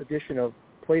latest edition of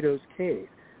Plato's cave.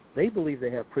 They believe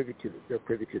they're privy to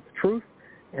the truth,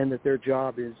 and that their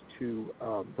job is to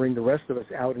bring the rest of us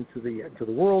out into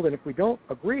the world. And if we don't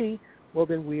agree, well,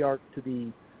 then we are to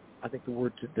be, I think the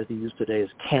word that he used today is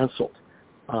canceled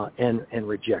and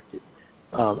rejected.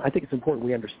 I think it's important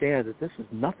we understand that this is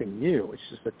nothing new. It's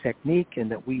just a technique, and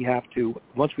that we have to,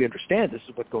 once we understand this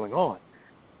is what's going on,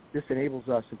 this enables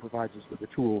us and provides us with the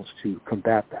tools to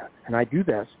combat that. And I do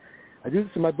this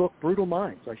in my book, Brutal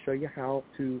Minds. I show you how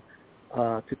to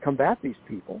combat these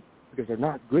people, because they're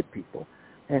not good people,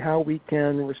 and how we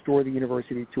can restore the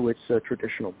university to its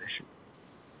traditional mission.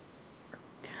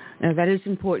 Now, that is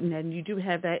important, and you do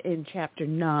have that in Chapter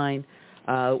 9,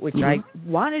 which I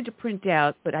wanted to print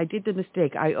out, but I did the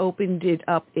mistake. I opened it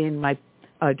up in my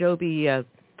Adobe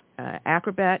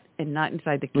Acrobat and not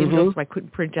inside the Kindle, so I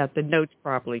couldn't print out the notes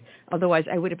properly. Otherwise,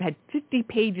 I would have had 50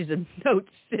 pages of notes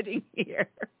sitting here.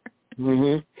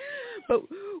 But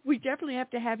we definitely have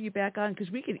to have you back on, because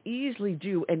we could easily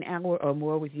do an hour or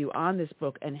more with you on this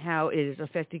book and how it is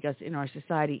affecting us in our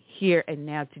society here and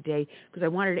now today, because I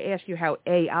wanted to ask you how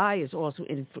AI is also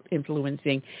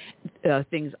influencing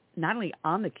things not only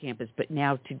on the campus but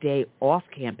now today off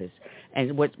campus.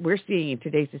 And what we're seeing in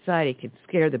today's society can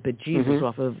scare the bejesus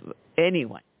off of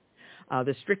anyone.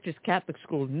 The strictest Catholic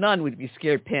school nun would be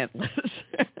scared pantless.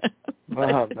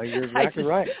 Wow, you're exactly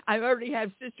right. I already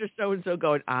have Sister So-and-so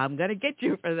going, I'm going to get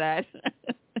you for that.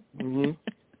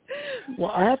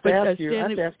 Well, I have to ask you,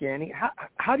 Annie,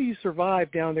 how do you survive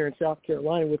down there in South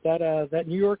Carolina with that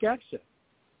New York accent?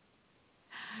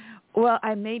 Well,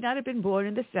 I may not have been born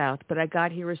in the South, but I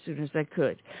got here as soon as I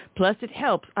could. Plus, it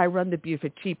helps. I run the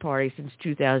Beaufort Tea Party since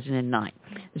 2009.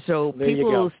 So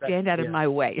people stand out of my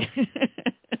way.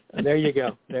 There you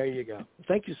go.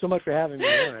 Thank you so much for having me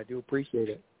on. I do appreciate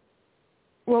it.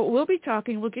 Well, we'll be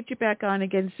talking. We'll get you back on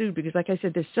again soon, because, like I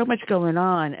said, there's so much going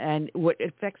on, and what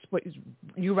affects what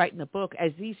you write in the book,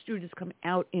 as these students come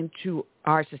out into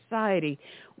our society,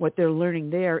 what they're learning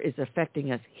there is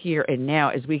affecting us here and now,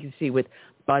 as we can see with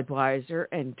Budweiser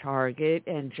and Target,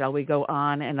 and shall we go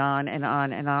on and on and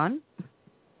on and on?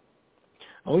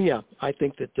 Oh, yeah. I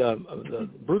think that the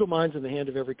Brutal Minds in the hand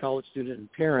of every college student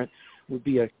and parent would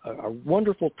be a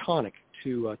wonderful tonic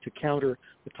to counter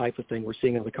the type of thing we're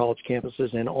seeing on the college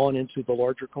campuses and on into the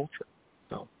larger culture.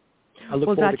 So I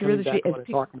look forward to coming back on and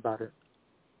talking about it.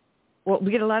 Well,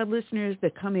 we get a lot of listeners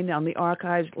that come in on the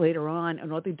archives later on,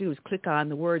 and all they do is click on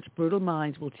the words Brutal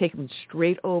Minds. We'll take them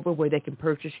straight over where they can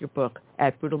purchase your book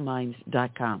at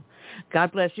brutalminds.com.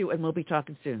 God bless you, and we'll be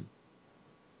talking soon.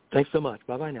 Thanks so much.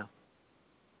 Bye-bye now.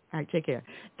 All right, take care.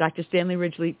 Dr. Stanley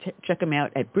Ridgely, check him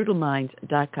out at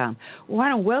brutalminds.com. We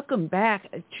want to welcome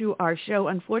back to our show.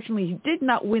 Unfortunately, he did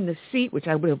not win the seat, which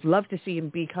I would have loved to see him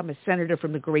become a senator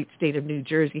from the great state of New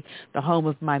Jersey, the home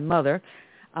of my mother,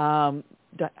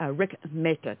 Rick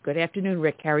Mehta. Good afternoon,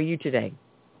 Rick. How are you today?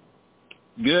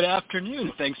 Good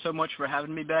afternoon. Thanks so much for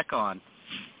having me back on.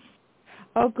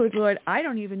 Oh, good Lord. I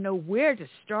don't even know where to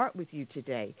start with you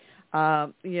today.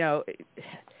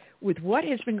 With what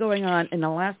has been going on in the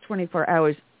last 24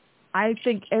 hours, I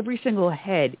think every single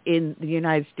head in the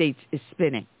United States is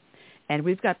spinning. And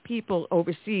we've got people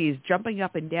overseas jumping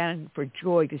up and down for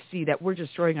joy to see that we're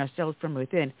destroying ourselves from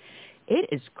within. It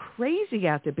is crazy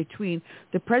out there between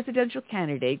the presidential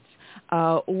candidates,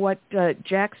 what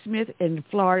Jack Smith in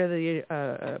Florida,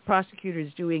 the prosecutor,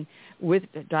 is doing with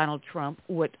Donald Trump,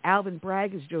 what Alvin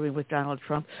Bragg is doing with Donald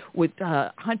Trump, with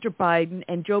Hunter Biden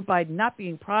and Joe Biden not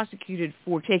being prosecuted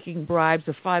for taking bribes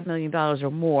of $5 million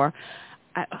or more.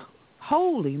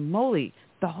 Holy moly,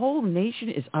 the whole nation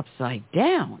is upside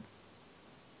down.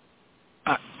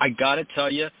 I got to tell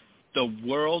you, the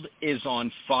world is on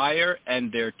fire,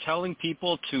 and they're telling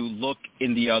people to look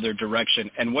in the other direction.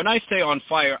 And when I say on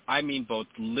fire, I mean both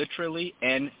literally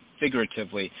and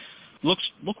figuratively. Look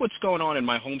what's going on in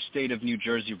my home state of New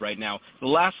Jersey right now. The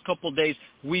last couple of days,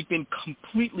 we've been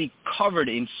completely covered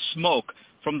in smoke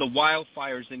from the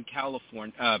wildfires in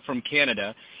California, from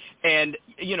Canada. And,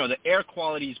 the air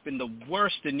quality has been the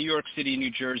worst in New York City,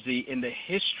 New Jersey in the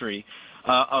history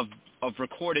of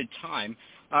recorded time.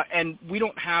 And we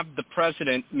don't have the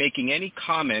president making any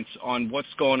comments on what's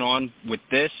going on with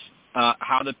this,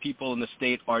 how the people in the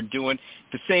state are doing.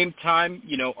 At the same time,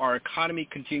 our economy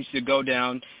continues to go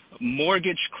down,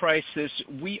 mortgage crisis.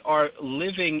 We are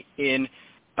living in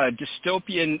a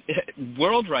dystopian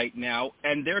world right now,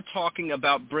 and they're talking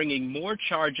about bringing more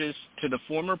charges to the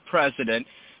former president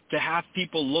to have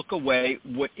people look away,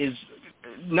 what is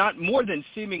not more than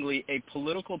seemingly a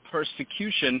political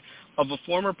persecution of a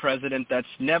former president that's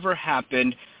never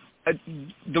happened.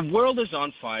 The world is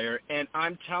on fire, and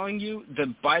I'm telling you,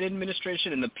 the Biden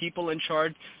administration and the people in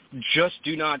charge just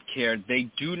do not care. They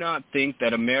do not think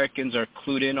that Americans are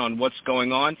clued in on what's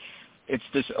going on. It's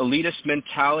this elitist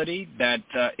mentality that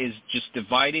is just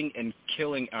dividing and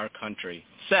killing our country.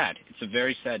 Sad. It's a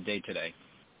very sad day today.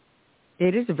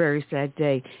 It is a very sad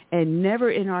day, and never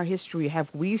in our history have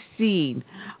we seen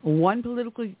one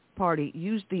political party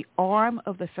use the arm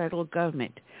of the federal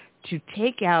government to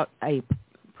take out a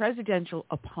presidential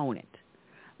opponent,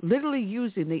 literally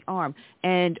using the arm.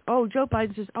 And, Joe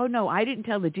Biden says, no, I didn't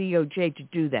tell the DOJ to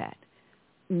do that.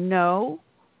 No.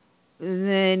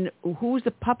 Then who's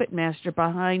the puppet master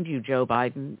behind you, Joe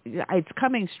Biden? It's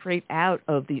coming straight out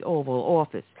of the Oval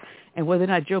Office. And whether or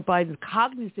not Joe Biden's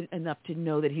cognizant enough to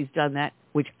know that he's done that,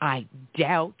 which I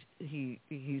doubt, he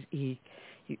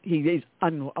is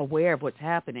unaware of what's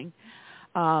happening,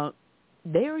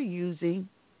 they're using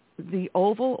the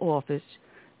Oval Office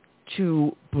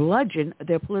to bludgeon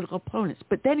their political opponents.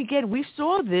 But then again, we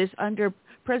saw this under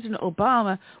President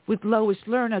Obama with Lois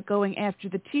Lerner going after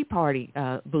the Tea Party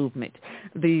movement,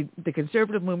 the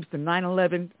conservative movements, the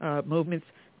 9/11 movements.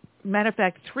 Matter of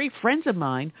fact, 3 friends of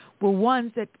mine were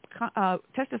ones that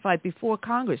testified before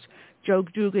Congress. Joe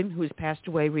Dugan, who has passed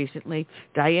away recently,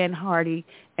 Diane Hardy,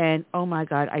 and, oh, my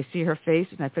God, I see her face,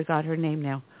 and I forgot her name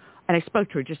now. And I spoke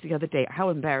to her just the other day. How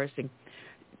embarrassing.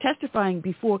 Testifying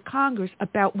before Congress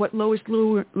about what Lois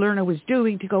Lerner was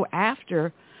doing to go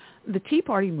after the Tea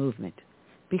Party movement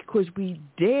because we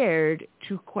dared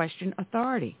to question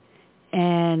authority.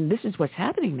 And this is what's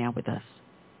happening now with us.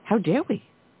 How dare we?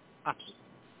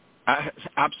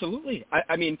 Absolutely.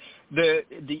 I mean,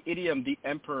 the idiom, the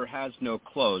emperor has no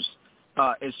clothes,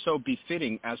 is so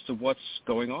befitting as to what's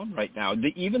going on right now.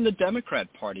 Even the Democrat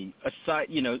Party,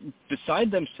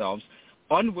 beside themselves,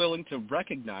 unwilling to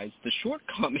recognize the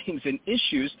shortcomings and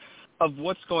issues of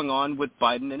what's going on with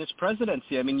Biden and his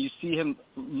presidency. I mean, you see him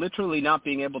literally not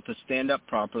being able to stand up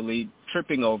properly,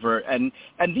 tripping over, and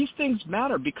these things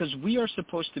matter because we are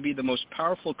supposed to be the most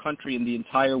powerful country in the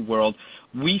entire world.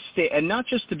 And not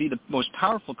just to be the most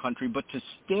powerful country, but to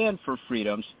stand for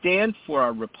freedom, stand for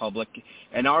our republic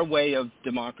and our way of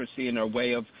democracy and our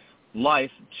way of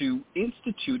life, to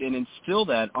institute and instill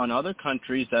that on other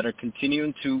countries that are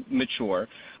continuing to mature.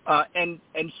 And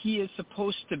he is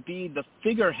supposed to be the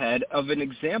figurehead of an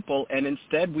example, and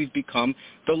instead we've become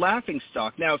the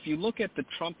laughingstock. Now, if you look at the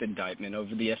Trump indictment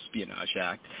over the Espionage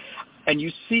Act, and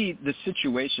you see the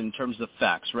situation in terms of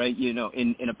facts, right?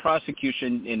 In a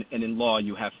prosecution and in law,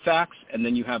 you have facts and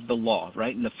then you have the law,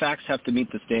 right? And the facts have to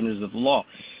meet the standards of the law.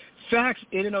 Facts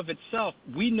in and of itself,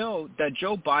 we know that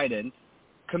Joe Biden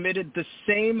committed the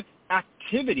same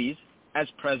activities as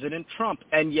President Trump,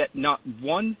 and yet not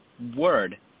one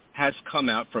word has come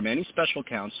out from any special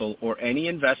counsel or any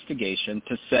investigation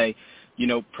to say, you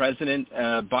know, President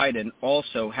Biden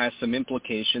also has some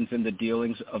implications in the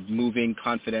dealings of moving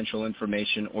confidential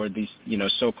information or these, you know,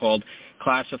 so-called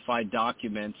classified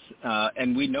documents.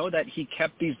 And we know that he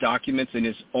kept these documents in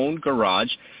his own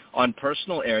garage on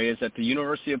personal areas at the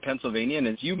University of Pennsylvania. And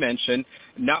as you mentioned,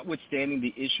 notwithstanding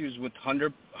the issues with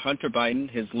Hunter Biden,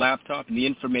 his laptop, and the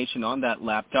information on that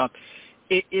laptop,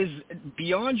 it is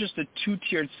beyond just a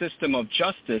two-tiered system of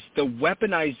justice, the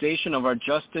weaponization of our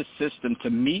justice system to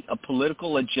meet a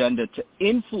political agenda, to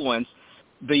influence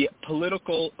the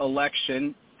political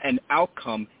election and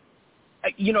outcome.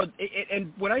 You know,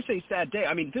 and when I say sad day,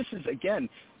 I mean, this is, again,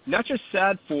 not just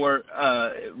sad for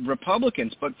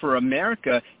Republicans, but for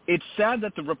America. It's sad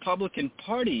that the Republican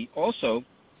Party also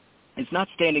is not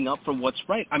standing up for what's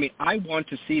right. I mean, I want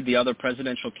to see the other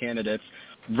presidential candidates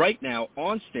right now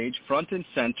on stage, front and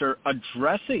center,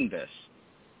 addressing this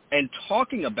and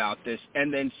talking about this,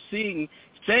 and then saying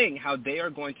how they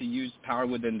are going to use power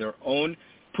within their own,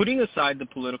 putting aside the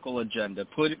political agenda,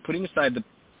 putting aside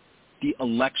the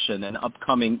election and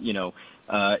upcoming, you know,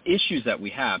 issues that we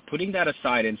have, putting that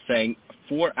aside and saying,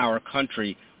 for our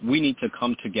country, we need to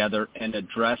come together and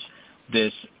address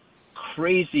this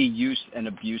crazy use and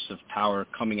abuse of power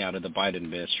coming out of the Biden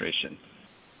administration.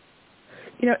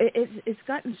 You know, it's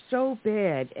gotten so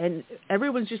bad, and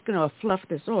everyone's just going to fluff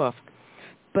this off.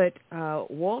 But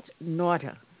Walt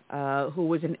Nauta, who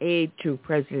was an aide to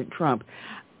President Trump,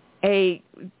 a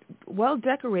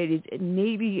well-decorated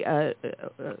Navy,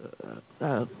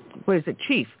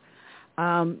 chief,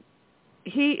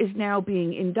 he is now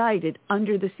being indicted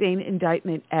under the same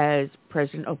indictment as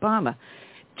President Obama.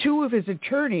 Two of his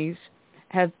attorneys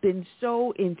have been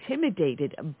so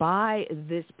intimidated by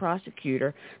this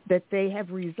prosecutor that they have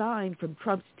resigned from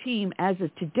Trump's team as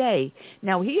of today.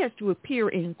 Now, he has to appear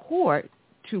in court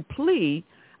to plea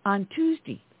on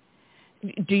Tuesday.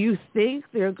 Do you think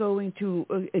they're going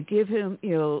to give him,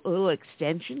 you know, a little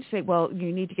extension, say, well,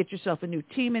 you need to get yourself a new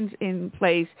team in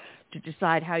place to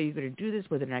decide how you're going to do this,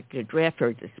 whether or not you're going to draft or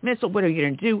a dismissal, what are you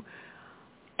going to do?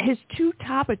 His two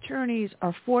top attorneys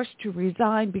are forced to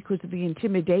resign because of the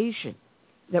intimidation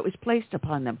that was placed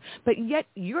upon them. But yet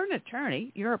you're an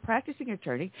attorney, you're a practicing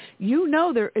attorney, you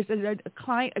know there is a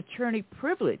client-attorney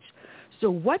privilege. So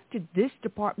what did this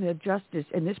Department of Justice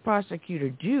and this prosecutor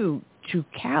do to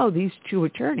cow these two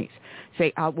attorneys?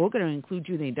 Say, we're going to include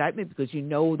you in the indictment because you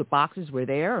know the boxes were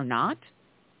there or not?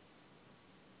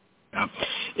 Yeah.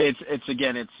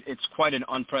 It's quite an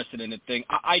unprecedented thing.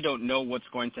 I don't know what's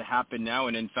going to happen now,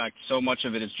 and in fact, so much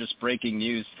of it is just breaking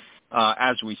news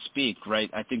as we speak, right?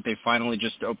 I think they finally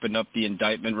just opened up the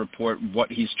indictment report,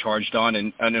 what he's charged on,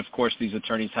 and of course these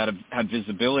attorneys had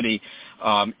visibility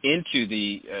into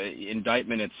the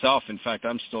indictment itself. In fact,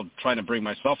 I'm still trying to bring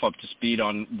myself up to speed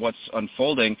on what's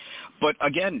unfolding. But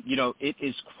again, you know, it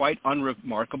is quite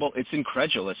unremarkable. It's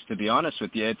incredulous, to be honest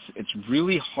with you. It's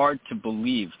really hard to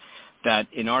believe that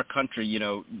in our country, you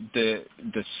know, the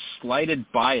slighted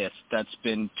bias that's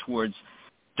been towards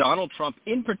Donald Trump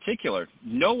in particular,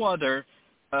 no other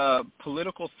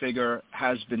political figure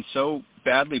has been so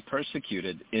badly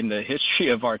persecuted in the history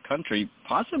of our country,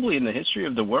 possibly in the history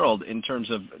of the world in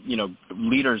terms of, you know,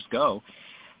 leaders go.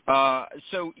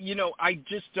 So, you know, I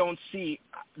just don't see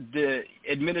the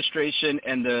administration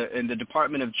and the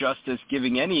Department of Justice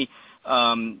giving any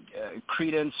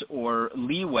credence or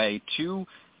leeway to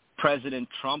President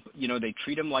Trump. You know, they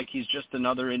treat him like he's just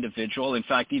another individual. In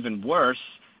fact, even worse,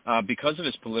 because of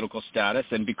his political status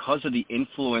and because of the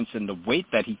influence and the weight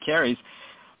that he carries,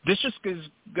 this just is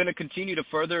going to continue to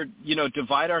further, you know,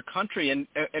 divide our country.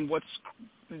 And what's,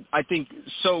 I think,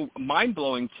 so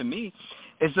mind-blowing to me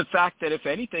is the fact that, if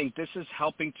anything, this is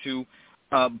helping to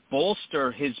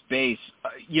bolster his base,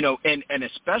 you know, and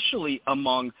especially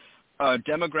among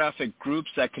demographic groups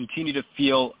that continue to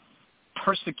feel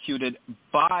persecuted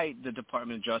by the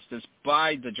Department of Justice,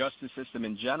 by the justice system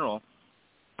in general,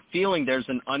 feeling there's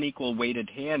an unequal weighted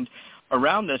hand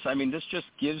around this. I mean, this just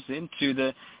gives into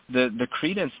the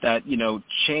credence that, you know,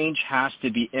 change has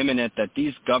to be imminent, that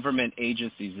these government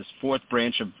agencies, this fourth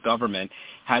branch of government,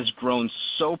 has grown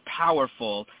so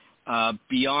powerful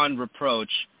beyond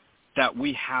reproach that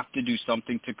we have to do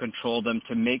something to control them,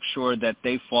 to make sure that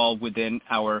they fall within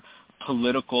our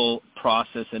political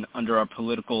process and under our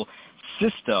political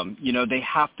system. You know, they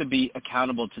have to be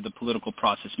accountable to the political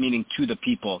process, meaning to the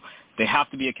people, They have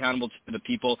to be accountable to the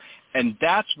people, and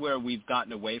that's where we've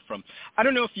gotten away from. I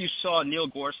don't know if you saw Neil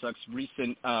Gorsuch's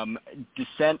recent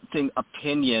dissenting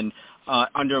opinion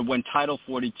under when Title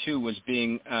 42 was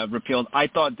being repealed. I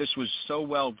thought this was so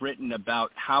well written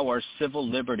about how our civil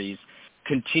liberties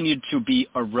continued to be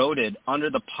eroded under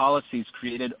the policies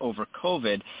created over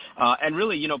COVID. And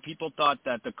really, people thought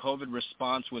that the COVID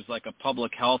response was like a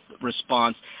public health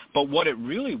response, but what it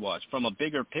really was, from a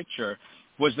bigger picture,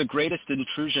 was the greatest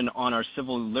intrusion on our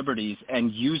civil liberties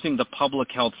and using the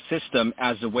public health system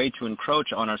as a way to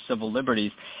encroach on our civil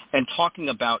liberties, and talking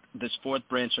about this fourth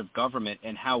branch of government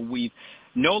and how we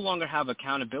no longer have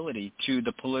accountability to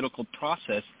the political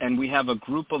process, and we have a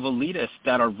group of elitists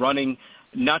that are running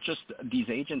not just these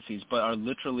agencies, but are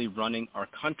literally running our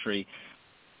country,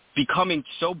 becoming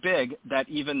so big that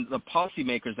even the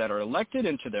policymakers that are elected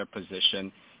into their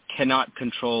position cannot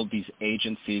control these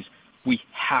agencies. We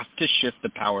have to shift the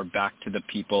power back to the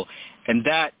people, and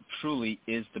that truly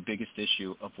is the biggest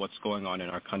issue of what's going on in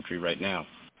our country right now.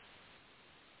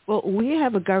 Well, we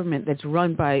have a government that's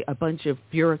run by a bunch of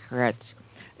bureaucrats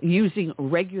using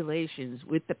regulations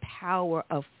with the power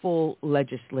of full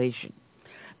legislation.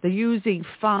 They're using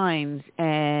fines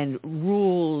and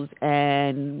rules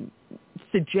and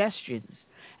suggestions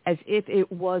as if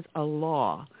it was a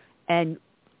law, and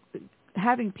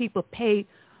having people pay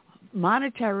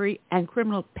monetary and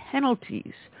criminal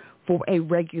penalties for a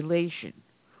regulation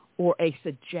or a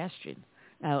suggestion.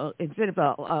 Now, instead of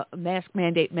a mask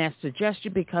mandate, mask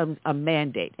suggestion becomes a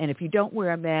mandate. And if you don't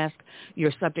wear a mask,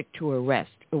 you're subject to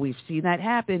arrest. We've seen that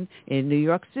happen in New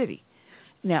York City.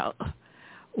 Now,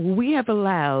 we have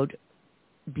allowed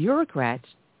bureaucrats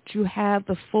to have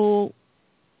the full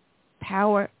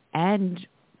power and,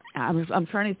 I'm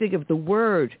trying to think of the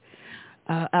word,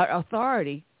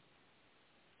 authority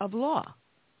of law.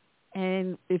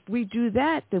 And if we do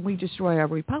that, then we destroy our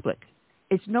republic.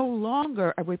 It's no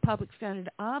longer a republic founded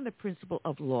on the principle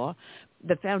of law,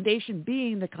 the foundation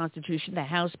being the Constitution, the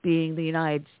House being the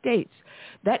United States.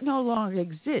 That no longer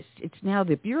exists. It's now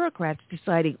the bureaucrats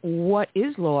deciding what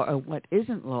is law or what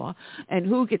isn't law, and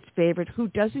who gets favored, who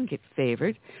doesn't get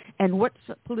favored, and what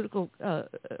political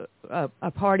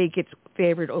a party gets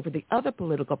favored over the other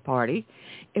political party.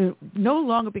 It no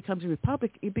longer becomes a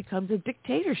republic. It becomes a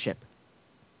dictatorship.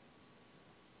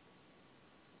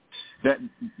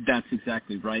 That's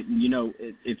exactly right. And,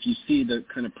 if you see the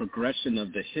kind of progression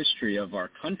of the history of our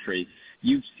country,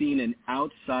 you've seen an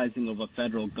outsizing of a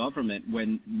federal government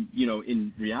when,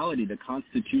 in reality, the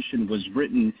Constitution was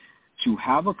written to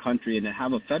have a country and to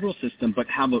have a federal system, but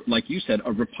have, like you said,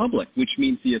 a republic, which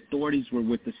means the authorities were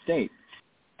with the state.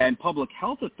 And public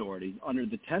health authorities under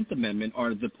the 10th Amendment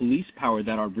are the police power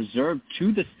that are reserved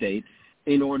to the state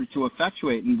in order to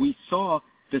effectuate. And we saw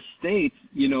the states,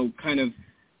 kind of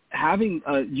having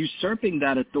usurping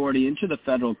that authority into the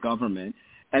federal government,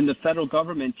 and the federal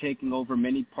government taking over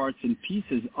many parts and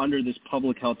pieces under this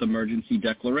public health emergency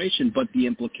declaration. But the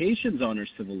implications on our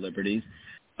civil liberties,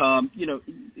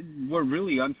 were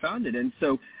really unfounded. And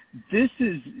so this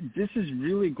is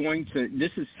really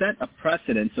this has set a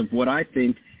precedence of what I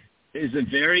think is a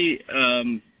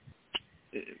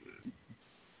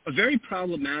very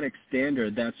problematic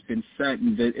standard that's been set,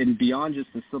 and beyond just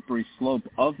the slippery slope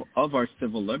of our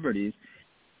civil liberties.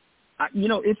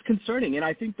 It's concerning, and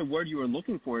I think the word you were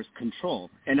looking for is control.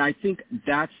 And I think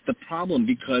that's the problem,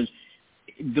 because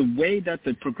the way that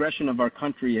the progression of our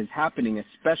country is happening,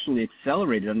 especially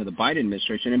accelerated under the Biden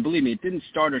administration, and believe me, it didn't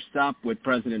start or stop with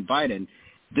President Biden.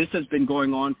 This has been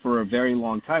going on for a very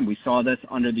long time. We saw this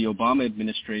under the Obama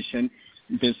administration,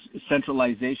 this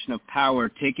centralization of power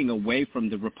taking away from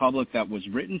the republic that was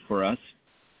written for us,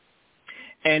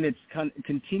 and it's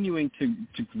continuing to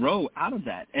grow out of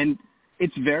that. And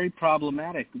it's very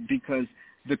problematic, because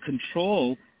the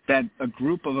control that a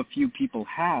group of a few people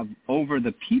have over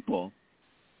the people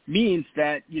means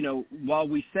that, while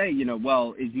we say,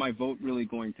 well, is my vote really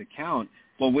going to count?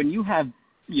 Well, when you have,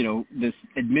 this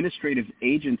administrative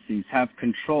agencies have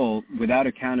control without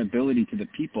accountability to the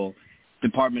people,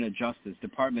 Department of Justice,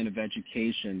 Department of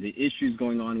Education, the issues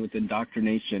going on with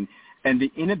indoctrination, and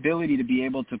the inability to be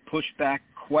able to push back,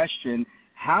 question,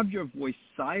 have your voice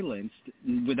silenced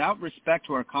without respect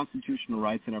to our constitutional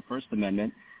rights and our First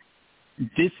Amendment,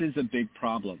 this is a big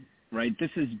problem, right?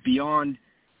 This is beyond,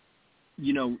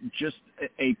 just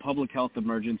a public health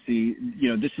emergency.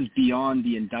 This is beyond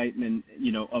the indictment,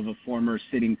 of a former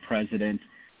sitting president.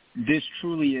 This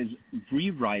truly is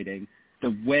rewriting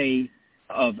the way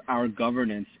of our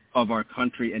governance of our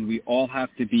country, and we all have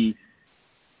to be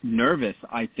nervous,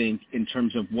 I think, in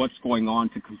terms of what's going on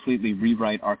to completely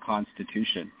rewrite our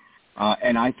Constitution.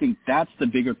 And I think that's the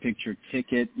bigger picture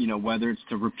ticket, whether it's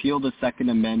to repeal the Second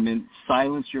Amendment,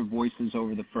 silence your voices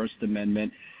over the First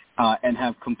Amendment, and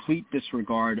have complete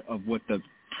disregard of what the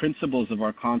principles of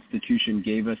our Constitution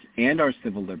gave us and our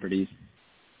civil liberties.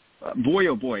 Boy,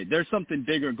 oh boy, there's something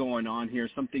bigger going on here,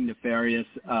 something nefarious,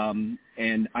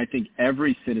 and I think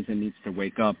every citizen needs to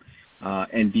wake up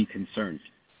and be concerned.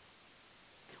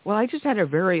 Well, I just had a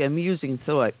very amusing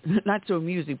thought. Not so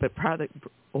amusing, but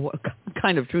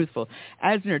kind of truthful.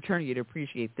 As an attorney, you'd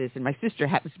appreciate this, and my sister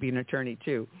happens to be an attorney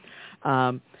too.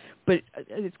 But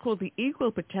it's called the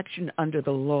equal protection under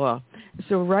the law.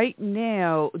 So right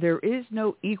now, there is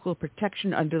no equal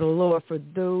protection under the law for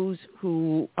those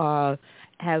who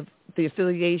have the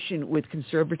affiliation with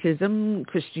conservatism,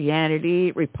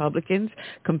 Christianity, Republicans,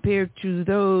 compared to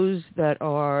those that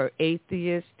are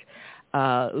atheist,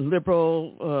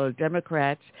 liberal,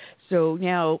 Democrats. So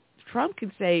now Trump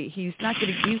can say he's not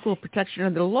getting equal protection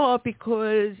under the law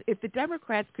because if the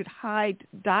Democrats could hide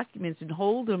documents and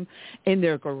hold them in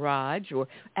their garage, or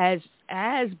as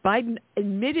Biden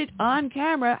admitted on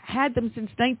camera, had them since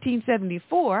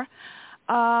 1974,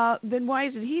 then why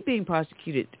isn't he being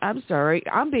prosecuted? I'm sorry.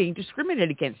 I'm being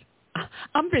discriminated against.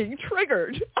 I'm being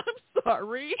triggered. I'm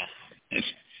sorry.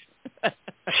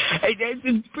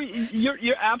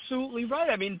 You're absolutely right.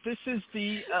 I mean, this is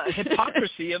the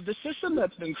hypocrisy of the system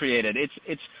that's been created.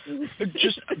 It's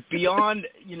just beyond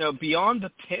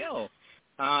the pale.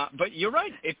 But you're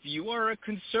right. If you are a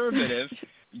conservative,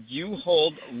 you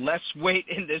hold less weight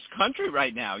in this country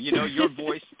right now. Your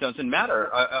voice doesn't matter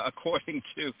according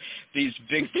to these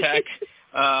big tech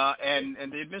and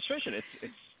the administration.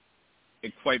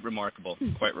 It's quite remarkable.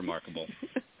 Quite remarkable.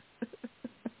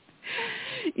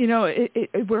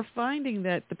 We're finding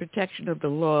that the protection of the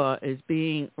law is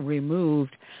being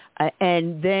removed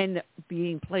and then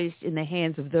being placed in the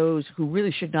hands of those who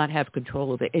really should not have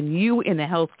control of it. And you in the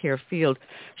healthcare field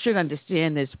should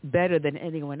understand this better than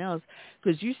anyone else,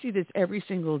 because you see this every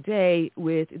single day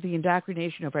with the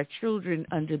indoctrination of our children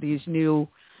under these new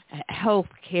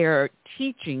healthcare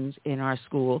teachings in our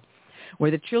school,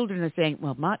 where the children are saying,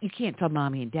 well, you can't tell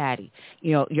mommy and daddy.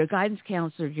 Your guidance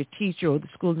counselor, your teacher, or the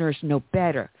school nurse know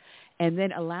better. And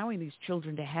then allowing these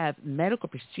children to have medical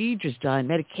procedures done,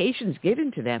 medications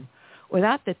given to them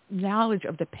without the knowledge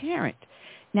of the parent.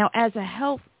 Now, as a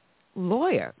health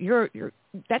lawyer,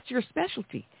 that's your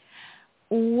specialty.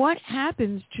 What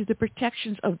happens to the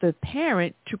protections of the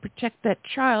parent to protect that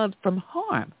child from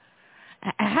harm?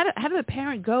 How does the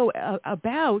parent go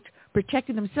about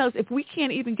protecting themselves if we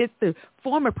can't even get the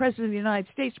former president of the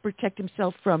United States to protect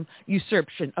himself from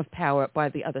usurpation of power by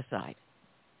the other side?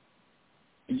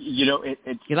 You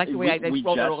like the way we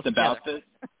rolled it all jest about together.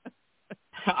 this.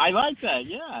 I like that,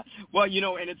 yeah. Well,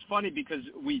 and it's funny because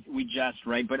we jest,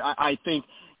 right? But I think,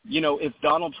 if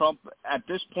Donald Trump at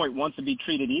this point wants to be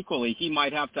treated equally, he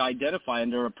might have to identify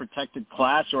under a protected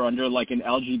class or under like an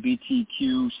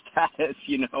LGBTQ status,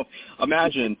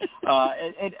 imagine.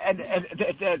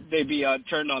 And they'd be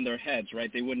turned on their heads,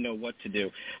 right? They wouldn't know what to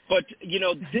do. But,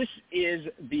 this is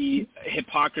the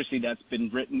hypocrisy that's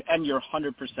been written, and you're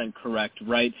 100% correct,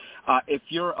 right? If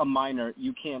you're a minor,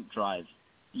 you can't drive.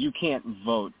 You can't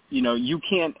vote. You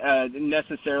can't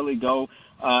necessarily go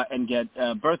and get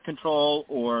birth control,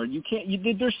 or you can't.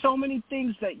 There's so many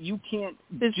things that you can't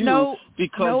do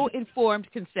because no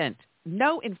informed consent.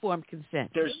 No informed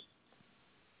consent.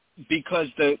 Because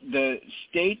the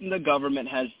state and the government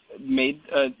has made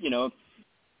a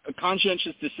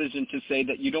conscientious decision to say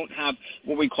that you don't have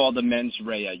what we call the mens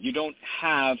rea. You don't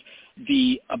have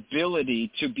the ability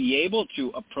to be able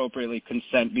to appropriately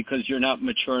consent because you're not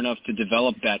mature enough to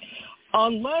develop that.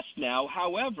 Unless now,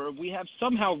 however, we have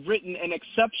somehow written an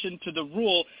exception to the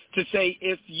rule to say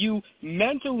if you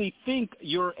mentally think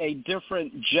you're a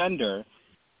different gender,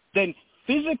 then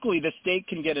physically the state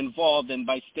can get involved, and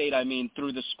by state I mean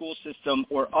through the school system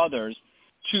or others,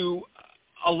 to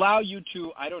allow you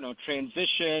to,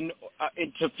 transition,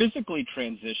 to physically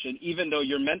transition, even though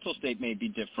your mental state may be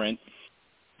different.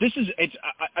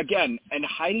 Again, and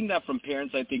hiding that from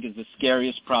parents I think is the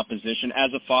scariest proposition.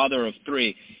 As a father of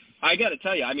 3, I got to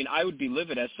tell you, I would be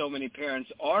livid, as so many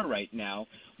parents are right now,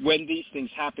 when these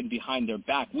things happen behind their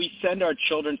back. We send our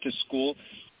children to school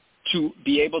to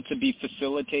be able to be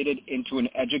facilitated into an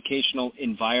educational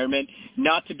environment,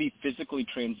 not to be physically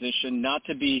transitioned, not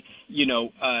to be,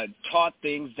 taught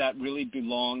things that really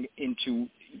belong into,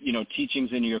 teachings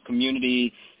in your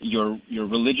community, your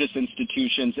religious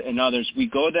institutions and others. We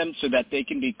go them so that they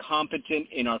can be competent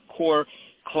in our core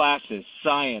classes,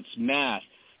 science, math,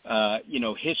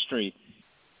 history.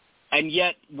 And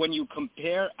yet when you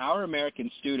compare our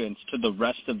American students to the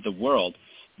rest of the world,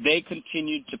 they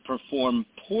continued to perform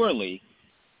poorly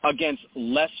against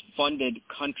less funded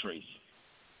countries.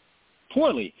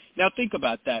 Poorly. Now think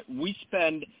about that. We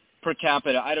spend per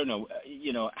capita, I don't know,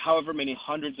 however many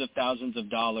hundreds of thousands of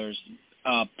dollars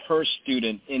per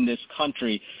student in this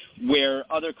country, where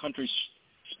other countries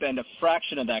spend a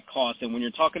fraction of that cost. And when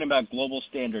you're talking about global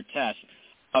standard tests,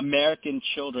 American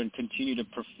children continue to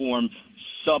perform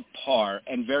subpar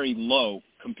and very low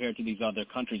compared to these other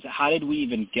countries. How did we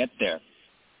even get there?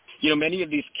 Many of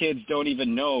these kids don't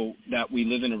even know that we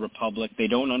live in a republic. They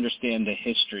don't understand the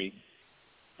history.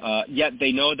 Yet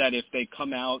they know that if they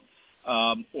come out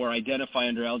or identify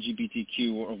under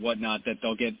LGBTQ or whatnot, that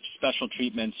they'll get special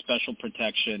treatment, special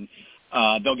protection.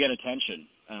 They'll get attention,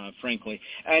 frankly.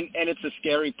 And it's a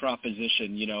scary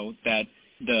proposition, that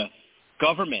the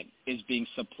government is being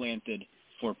supplanted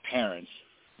for parents.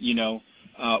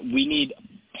 We need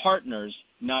partners,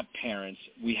 not parents.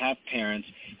 We have parents,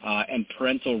 and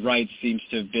parental rights seems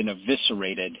to have been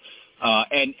eviscerated,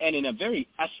 and in a very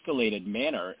escalated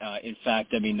manner. In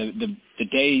fact, I mean, the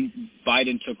day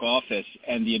Biden took office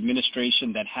and the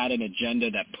administration that had an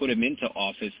agenda that put him into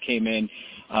office came in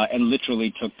and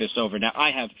literally took this over. Now,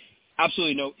 I have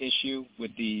absolutely no issue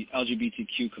with the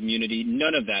LGBTQ community,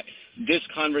 none of that. This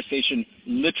conversation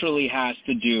literally has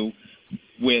to do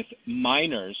with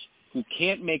minors who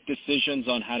can't make decisions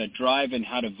on how to drive and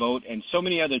how to vote and so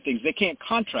many other things. They can't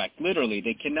contract, literally.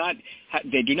 They do not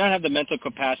have the mental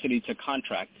capacity to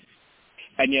contract,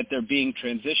 and yet they're being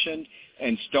transitioned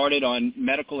and started on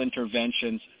medical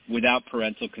interventions without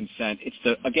parental consent.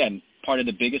 It's, again, part of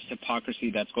the biggest hypocrisy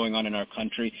that's going on in our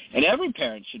country, and every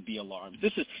parent should be alarmed.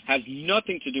 This has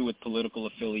nothing to do with political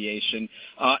affiliation.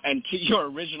 And to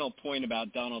your original point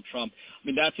about Donald Trump, I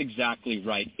mean, that's exactly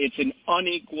right. It's an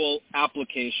unequal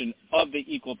application of the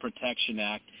Equal Protection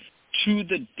Act to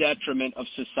the detriment of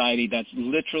society that's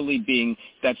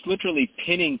literally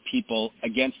pinning people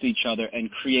against each other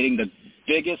and creating the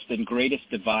biggest and greatest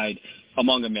divide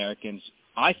among Americans,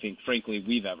 I think, frankly,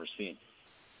 we've ever seen.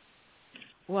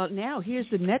 Well, now here's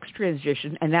the next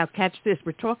transition, and now catch this.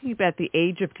 We're talking about the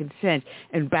age of consent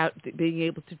and about being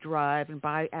able to drive and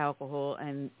buy alcohol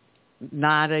and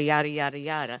nada, yada, yada,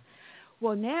 yada.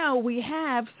 Well, now we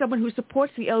have someone who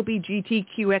supports the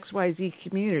LGBTQXYZ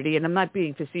community, and I'm not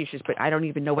being facetious, but I don't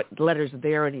even know what letters are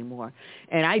there anymore.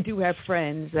 And I do have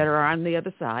friends that are on the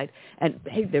other side, and,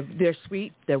 hey, they're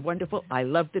sweet, they're wonderful, I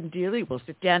love them dearly. We'll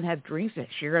sit down, have drinks, and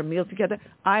share a meal together.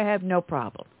 I have no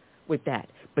problem with that,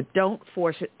 but don't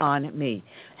force it on me.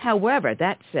 However,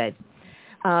 that said,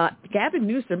 Gavin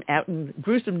Newsom out in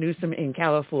Gruesome Newsom in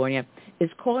California is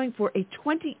calling for a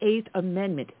 28th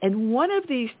Amendment, and one of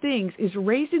these things is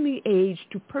raising the age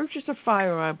to purchase a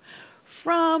firearm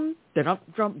from,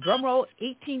 drum roll,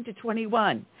 18 to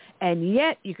 21, and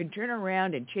yet you can turn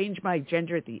around and change my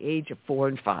gender at the age of 4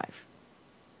 and 5.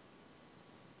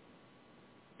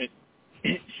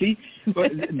 See,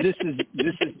 this is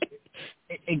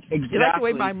exactly. You like the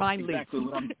way my mind exactly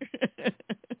leaks.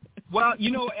 Well,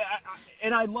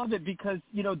 and I love it because,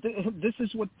 this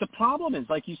is what the problem is.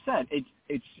 Like you said,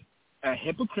 it's a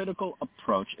hypocritical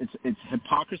approach. It's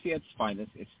hypocrisy at its finest.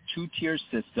 It's two-tier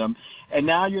system. And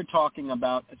now you're talking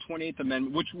about a 28th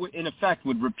Amendment, which in effect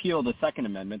would repeal the Second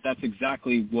Amendment. That's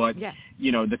exactly what,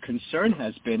 the concern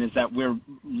has been, is that we're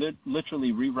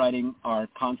literally rewriting our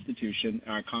Constitution,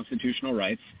 our constitutional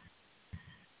rights.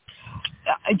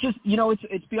 I just,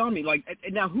 it's beyond me. Like,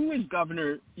 now, who is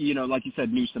Governor, like you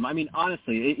said, Newsom? I mean,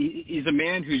 honestly, he's a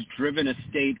man who's driven a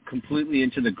state completely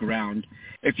into the ground.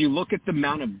 If you look at the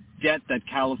amount of debt that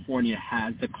California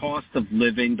has, the cost of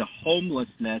living, the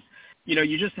homelessness,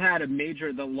 you just had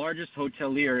the largest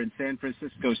hotelier in San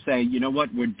Francisco say, you know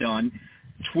what, we're done.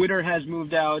 Twitter has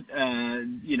moved out.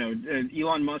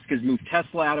 Elon Musk has moved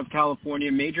Tesla out of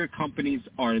California. Major companies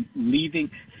are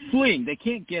fleeing. They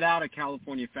can't get out of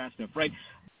California fast enough, right?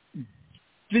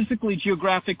 Physically,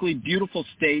 geographically, beautiful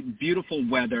state, beautiful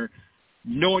weather.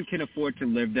 No one can afford to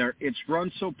live there. It's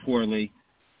run so poorly.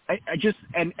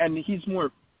 And he's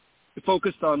more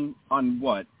focused on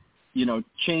what?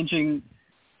 Changing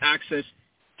access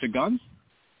to guns?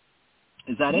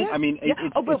 Is that it? I mean,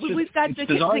 we've got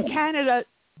the Canada.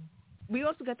 We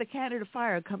also got the Canada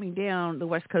Fire coming down the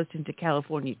West Coast into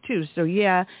California too. So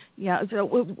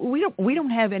So we don't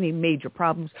have any major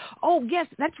problems. Oh yes,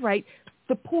 that's right.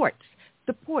 The ports.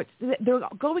 They're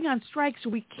going on strike, so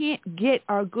we can't get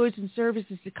our goods and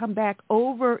services to come back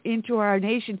over into our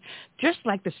nation, just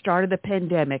like the start of the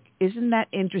pandemic. Isn't that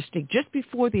interesting? Just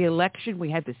before the election,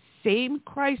 we had the same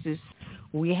crisis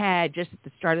we had just at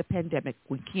the start of the pandemic.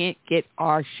 We can't get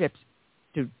our ships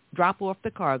to drop off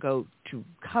the cargo to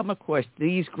come across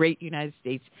these great United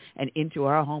States and into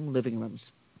our home living rooms.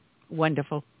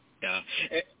 Wonderful. Yeah.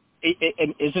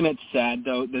 And isn't it sad,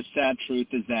 though? The sad truth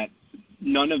is that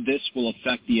none of this will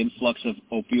affect the influx of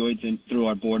opioids in through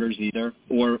our borders either,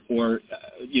 or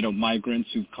migrants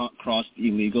who've crossed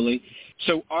illegally.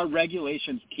 So our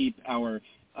regulations keep our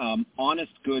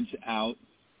honest goods out,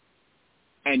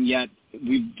 and yet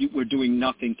we're doing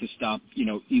nothing to stop,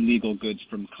 illegal goods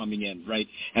from coming in, right?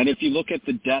 And if you look at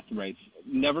the death rates,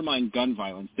 never mind gun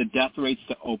violence, the death rates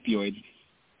to opioids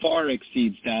far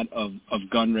exceeds that of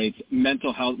gun rates.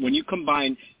 Mental health, when you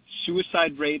combine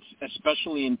suicide rates,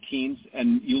 especially in teens,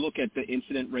 and you look at the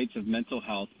incident rates of mental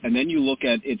health, and then you look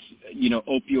at its,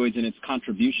 opioids and its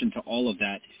contribution to all of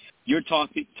that, you're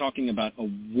talking about a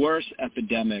worse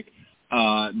epidemic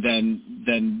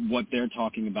than what they're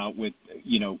talking about with,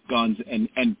 guns.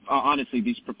 And honestly,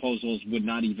 these proposals would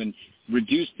not even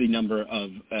reduce the number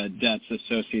of deaths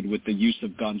associated with the use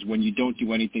of guns when you don't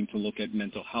do anything to look at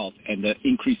mental health and the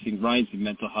increasing rise in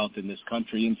mental health in this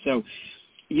country. And so,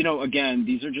 again,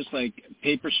 these are just like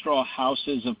paper straw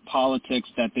houses of politics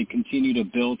that they continue to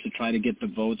build to try to get the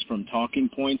votes from talking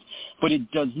points, but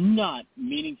it does not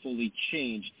meaningfully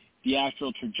change the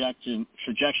actual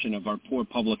trajectory of our poor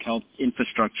public health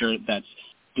infrastructure that's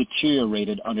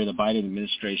deteriorated under the Biden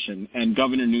administration. And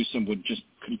Governor Newsom would just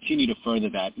continue to further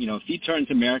that. If he turns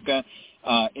America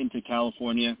into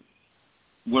California,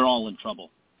 we're all in trouble.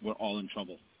 We're all in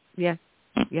trouble. Yeah.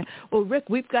 Yeah. Well, Rick,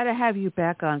 we've got to have you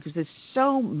back on because there's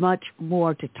so much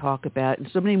more to talk about and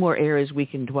so many more areas we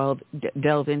can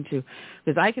delve into.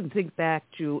 Because I can think back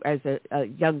to as a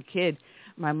young kid,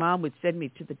 my mom would send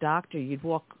me to the doctor. You'd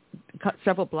walk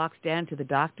several blocks down to the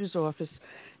doctor's office,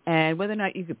 and whether or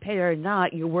not you could pay or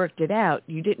not, you worked it out.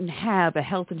 You didn't have a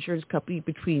health insurance company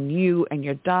between you and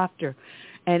your doctor.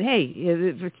 And, hey,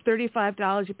 if it's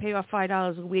 $35, you pay off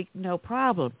 $5 a week, no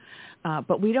problem.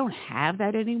 But we don't have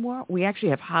that anymore. We actually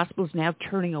have hospitals now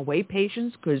turning away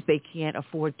patients because they can't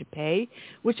afford to pay,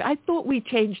 which I thought we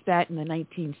changed that in the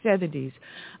 1970s.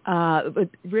 But,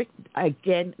 Rick,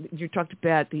 again, you talked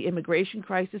about the immigration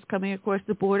crisis coming across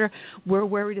the border. We're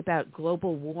worried about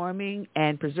global warming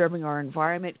and preserving our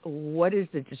environment. What is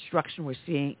the destruction we're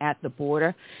seeing at the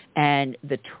border and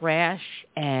the trash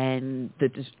and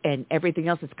everything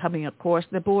else that's coming across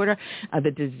the border, the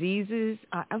diseases?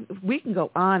 We can go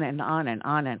on and on and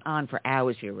on and on for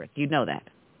hours here, Rick. You know that.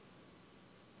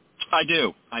 I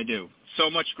do. So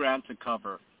much ground to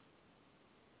cover.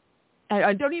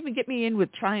 And don't even get me in with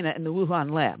China and the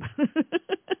Wuhan lab.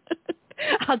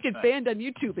 I'll get banned on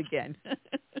YouTube again.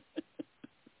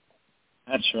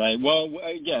 That's right. Well,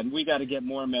 again, we got to get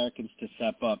more Americans to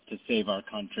step up to save our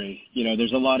country.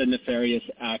 There's a lot of nefarious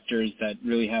actors that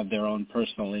really have their own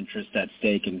personal interests at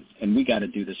stake, and we got to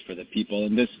do this for the people.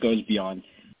 And this goes beyond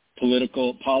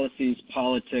political policies,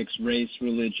 politics, race,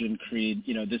 religion, creed.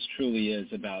 This truly is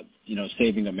about,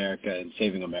 saving America and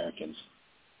saving Americans.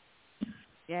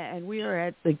 Yeah, and we are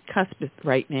at the cusp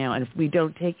right now, and if we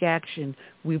don't take action,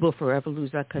 we will forever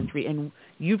lose our country. And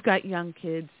you've got young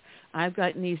kids. I've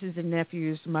got nieces and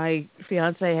nephews. My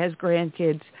fiance has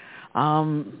grandkids.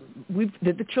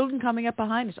 The children coming up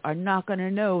behind us are not going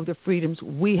to know the freedoms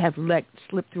we have let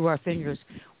slip through our fingers.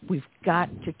 We've got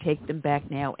to take them back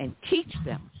now and teach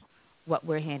them what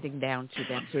we're handing down to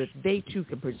them so that they too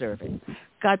can preserve it.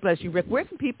 God bless you, Rick. Where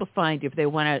can people find you if they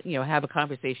want to, have a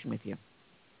conversation with you?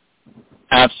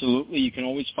 Absolutely. You can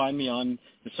always find me on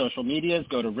the social medias.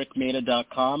 Go to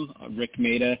rickmaida.com, Rick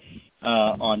Maida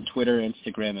on Twitter,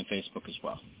 Instagram, and Facebook as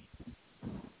well.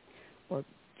 Well,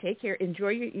 take care. Enjoy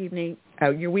your evening,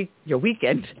 your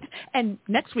weekend, and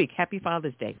next week, happy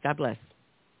Father's Day. God bless.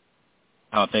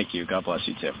 Oh, thank you. God bless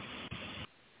you too.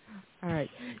 All right.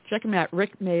 Check him out,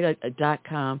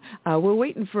 rickmaida.com. We're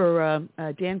waiting for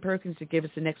Dan Perkins to give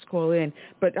us the next call in,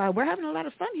 but we're having a lot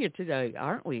of fun here today,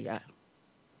 aren't we?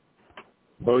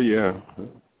 Oh, yeah.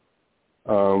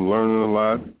 Learning a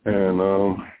lot,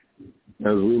 and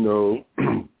as we know,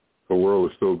 the world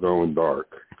is still going dark,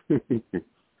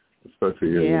 especially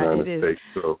here in the United States.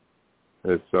 So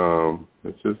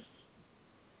it's just,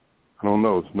 I don't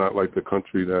know, it's not like the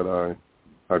country that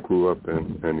I grew up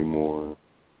in anymore.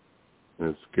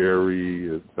 It's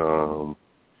scary. It's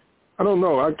I don't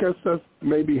know. I guess that's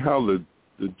maybe how the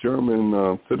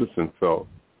German citizen felt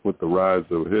with the rise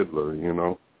of Hitler.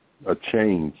 A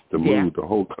change, the mood, the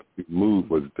whole country's mood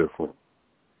was different.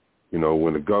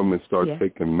 When the government starts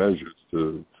taking measures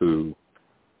to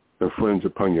infringe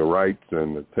upon your rights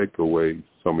and to take away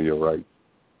some of your rights,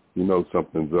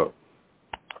 something's up.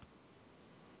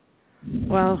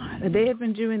 Well, they have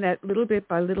been doing that little bit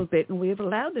by little bit, and we have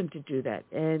allowed them to do that.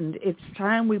 And it's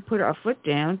time we put our foot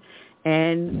down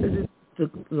And the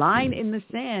line in the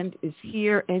sand is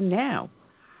here and now.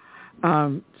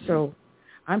 So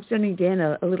I'm sending Dan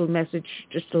a little message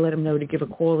just to let him know to give a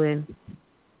call in,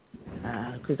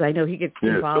 because I know he gets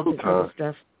involved in other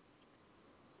stuff.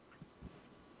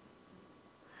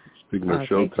 Speaking of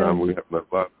showtime, we have a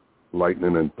lot of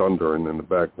lightning and thundering in the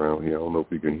background here. I don't know if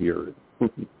you can hear it.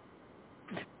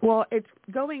 Well, it's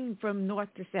going from north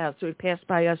to south, so it passed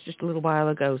by us just a little while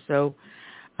ago. So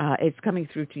it's coming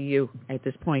through to you at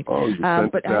this point. Oh, you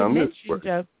sent but it down I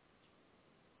mentioned,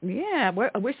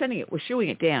 we're sending it. We're shooing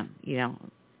it down. You know,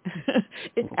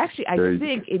 actually, I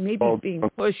think it may be being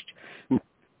pushed.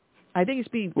 I think it's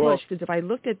being pushed because if I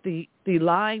looked at the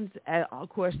lines, of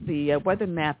course, the weather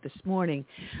map this morning,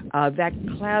 that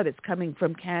cloud that's coming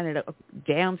from Canada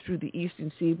down through the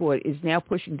eastern seaboard is now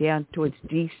pushing down towards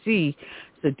D.C.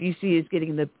 So D.C. is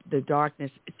getting the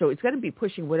darkness. So it's going to be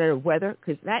pushing whatever weather,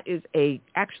 because that is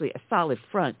actually a solid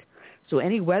front. So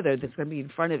any weather that's going to be in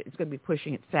front of it, it's going to be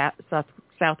pushing it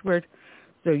southward.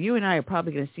 So you and I are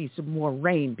probably going to see some more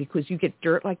rain, because you get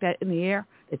dirt like that in the air,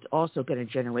 it's also going to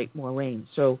generate more rain.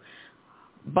 So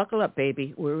buckle up,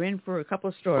 baby. We're in for a couple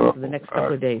of storms in the next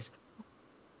couple of days.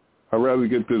 I'd rather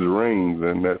get through the rain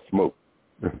than that smoke.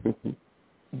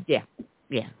 Yeah.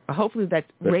 Hopefully that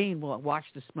rain will wash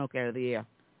the smoke out of the air.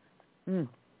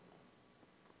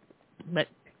 But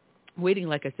waiting,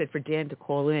 like I said, for Dan to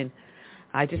call in.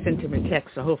 I just sent him a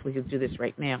text, so hopefully he'll do this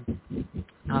right now.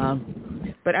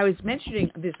 But I was mentioning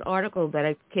this article that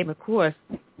I came across.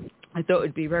 I thought it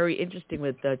would be very interesting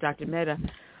with Dr. Mehta,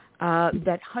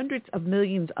 that hundreds of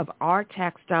millions of our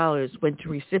tax dollars went to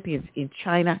recipients in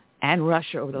China and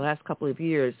Russia over the last couple of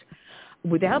years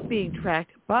without being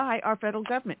tracked by our federal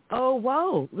government. Oh,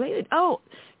 whoa. Wait,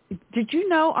 did you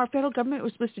know our federal government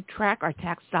was supposed to track our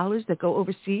tax dollars that go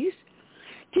overseas?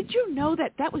 Did you know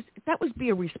that would be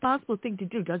a responsible thing to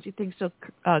do? Don't you think so,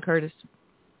 Curtis?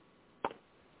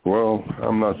 Well,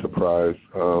 I'm not surprised.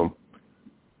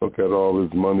 Look at all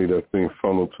this money that's being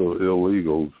funneled to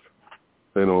illegals.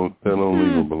 They don't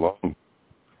even belong.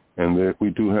 And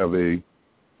we do have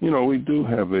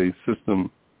a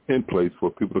system in place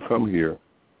for people to come here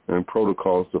and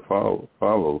protocols to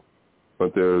follow.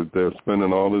 But they're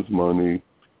spending all this money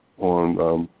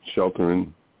on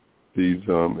sheltering these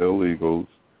illegals.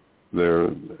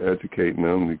 They're educating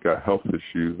them. We've got health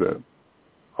issues that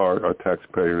our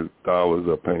taxpayers' dollars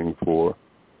are paying for.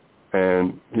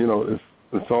 And,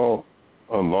 it's all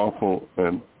unlawful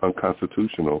and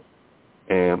unconstitutional.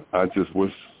 And I just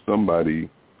wish somebody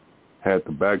had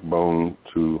the backbone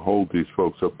to hold these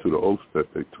folks up to the oath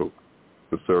that they took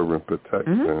to serve and protect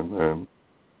and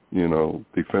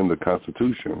defend the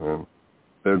Constitution. And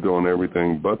they're doing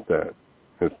everything but that.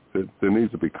 There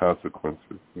needs to be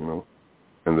consequences, and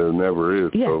there never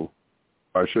is. Yeah. So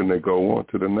why shouldn't they go on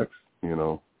to the next,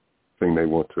 thing they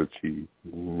want to achieve?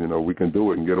 We can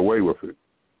do it and get away with it.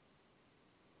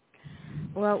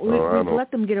 Well, we've let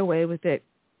them get away with it.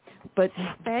 But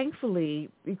thankfully,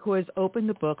 because Open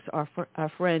the Books, our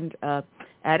friend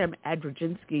Adam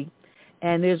Adroginski,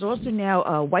 and there's also now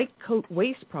a White Coat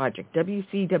Waste Project,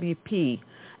 WCWP,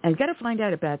 and got to find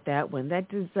out about that one. That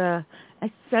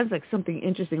sounds like something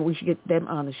interesting. We should get them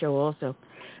on the show also.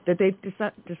 That they've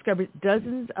discovered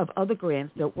dozens of other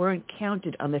grants that weren't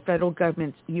counted on the federal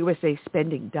government's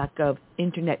USAspending.gov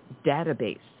internet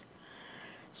database.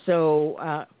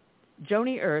 So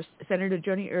Senator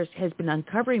Joni Ernst has been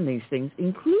uncovering these things,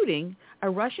 including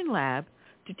a Russian lab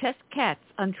to test cats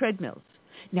on treadmills.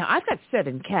 Now, I've got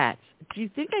 7 cats. Do you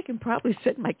think I can probably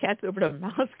send my cats over to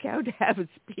Moscow to have a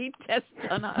speed test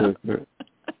done on them?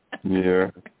 Yeah.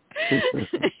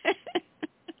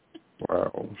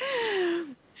 Wow.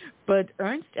 But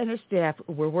Ernst and her staff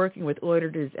were working with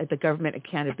auditors at the Government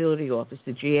Accountability Office,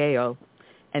 the GAO,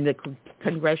 and the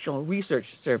Congressional Research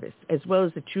Service, as well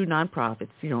as the 2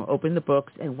 nonprofits, Open the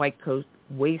Books and White Coat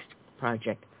Waste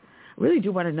Project. I really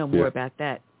do want to know more about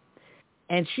that.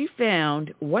 And she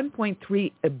found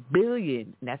 $1.3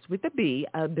 billion, and that's with a B,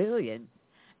 a billion,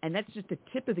 and that's just the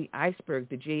tip of the iceberg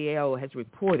the GAO has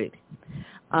reported.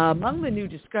 Among the new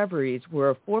discoveries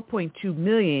were $4.2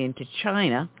 million to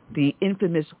China, the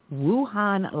infamous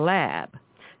Wuhan lab,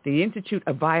 the Institute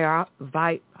of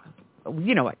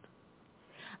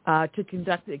to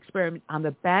conduct the experiment on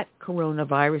the bat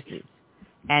coronaviruses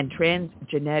and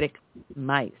transgenic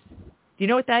mice. Do you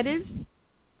know what that is?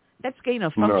 That's gain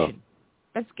of function. No.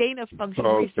 That's gain of function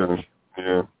research.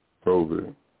 Yeah,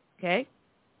 COVID. Okay.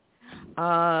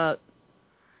 Right.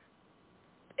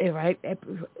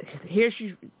 Here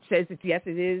she says that, yes,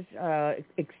 it is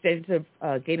extensive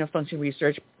gain of function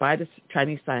research by the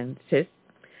Chinese scientists,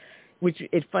 which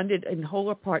it funded in whole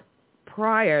or part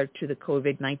prior to the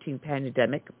COVID-19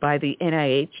 pandemic by the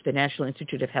NIH, the National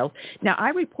Institute of Health. Now, I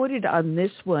reported on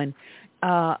this one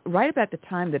right about the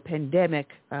time the pandemic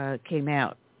came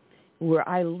out, where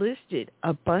I listed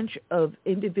a bunch of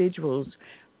individuals,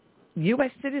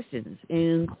 U.S. citizens,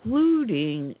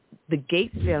 including the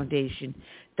Gates Foundation,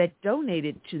 that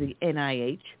donated to the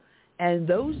NIH, and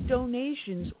those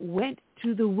donations went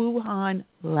to the Wuhan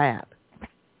lab.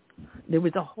 There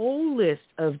was a whole list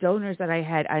of donors that I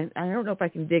had. I don't know if I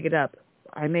can dig it up.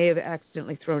 I may have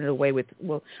accidentally thrown it away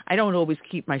I don't always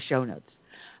keep my show notes.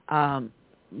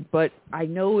 But I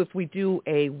know if we do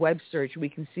a web search, we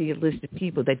can see a list of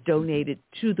people that donated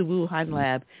to the Wuhan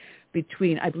lab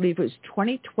between, I believe it was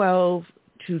 2012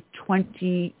 to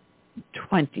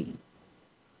 2020.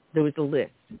 There was a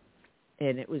list,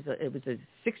 and it was a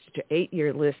 6 to 8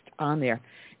 year list on there.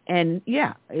 And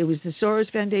yeah, it was the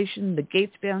Soros Foundation, the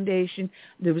Gates Foundation.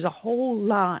 There was a whole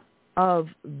lot of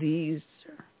these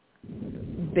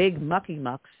big mucky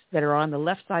mucks that are on the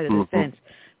left side of the fence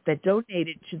that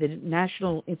donated to the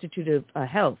National Institute of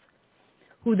Health,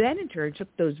 who then in turn took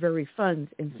those very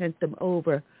funds and sent them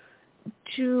over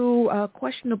to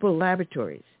questionable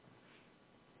laboratories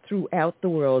throughout the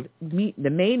world, the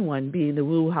main one being the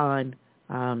Wuhan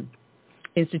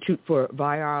Institute for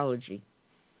Virology.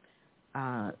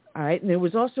 All right, and there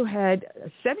was also had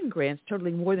 7 grants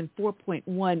totaling more than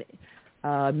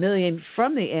 $4.1 million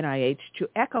from the NIH to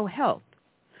Echo Health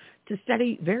to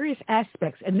study various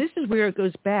aspects, and this is where it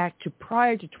goes back to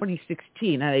prior to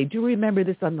 2016, and I do remember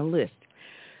this on the list,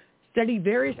 study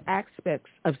various aspects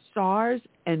of SARS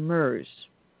and MERS.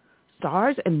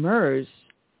 SARS and MERS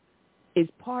is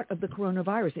part of the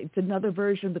coronavirus. It's another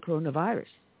version of the coronavirus.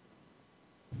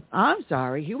 I'm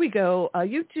sorry. Here we go.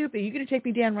 YouTube, are you going to take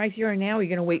me down right here and now, or are you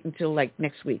going to wait until,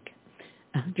 next week?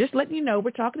 Just letting you know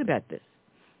we're talking about this.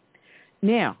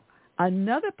 Now,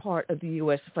 another part of the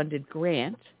U.S.-funded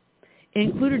grant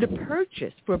included a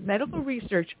purchase for medical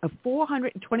research of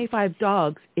 425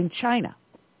 dogs in China.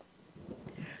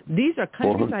 These are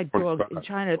countryside dogs in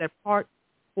China that are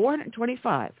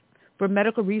 425 for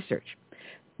medical research.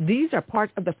 These are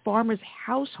part of the farmer's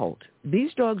household.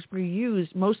 These dogs were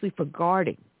used mostly for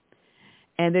guarding,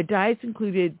 and their diets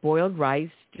included boiled rice,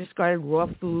 discarded raw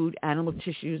food, animal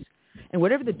tissues, and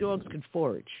whatever the dogs could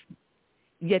forage.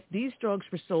 Yet these dogs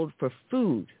were sold for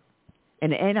food,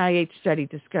 an NIH study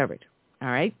discovered. All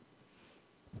right?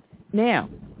 Now,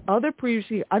 other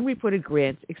previously unreported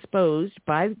grants exposed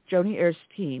by Joni Erd's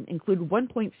team include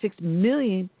 $1.6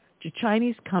 million to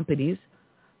Chinese companies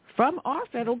from our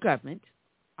federal government,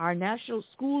 our National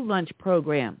School Lunch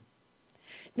Program.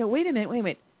 Now, wait a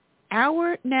minute.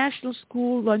 Our National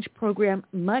School Lunch Program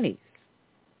monies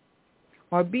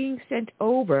are being sent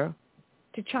over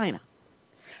to China.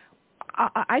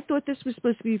 I thought this was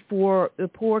supposed to be for the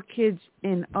poor kids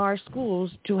in our schools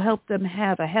to help them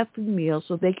have a healthy meal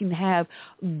so they can have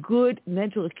good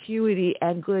mental acuity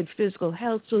and good physical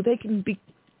health so they can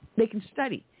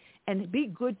study and be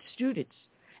good students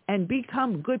and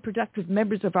become good, productive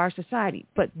members of our society.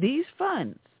 But these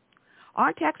funds,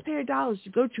 our taxpayer dollars to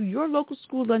go to your local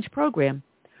school lunch program,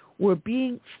 were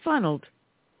being funneled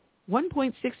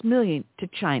 $1.6 million to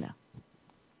China,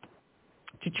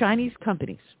 to Chinese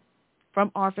companies from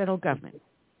our federal government.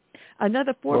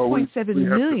 Another $4.7 million. We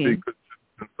have to be good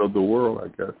citizens of the world, I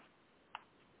guess.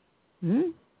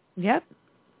 Yep.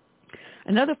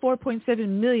 Another $4.7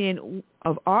 million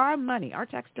of our money, our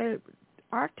tax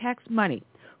money,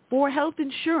 for health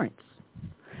insurance.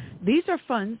 These are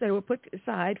funds that were put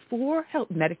aside for health,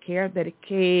 Medicare,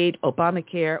 Medicaid,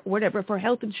 Obamacare, whatever, for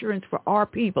health insurance for our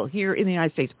people here in the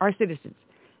United States, our citizens.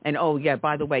 And, oh, yeah,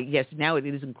 by the way, yes, now it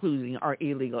is including our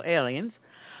illegal aliens.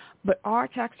 But our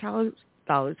tax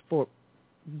dollars for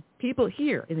people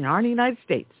here in the United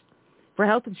States for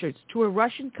health insurance to a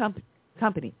Russian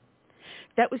company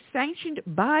that was sanctioned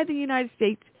by the United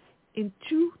States in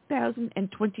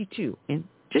 2022, in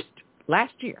just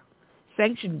last year,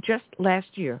 sanctioned just last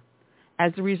year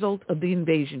as a result of the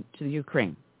invasion to the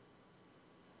Ukraine.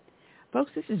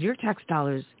 Folks, this is your tax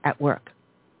dollars at work,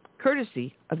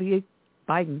 courtesy of the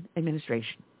Biden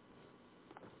administration.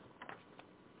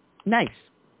 Nice.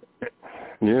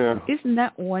 Yeah. Isn't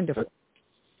that wonderful?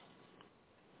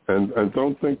 And I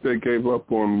don't think they gave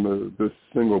up on this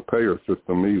single-payer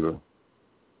system either.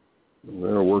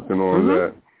 They're working on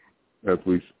that as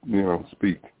we,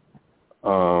 speak.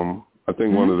 I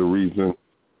think one of the reasons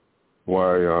why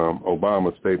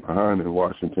Obama stayed behind in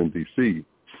Washington, D.C.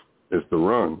 is to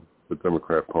run the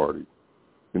Democrat Party.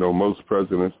 Most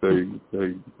presidents,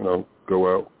 they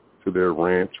go out to their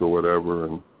ranch or whatever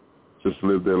and just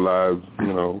live their lives,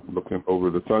 looking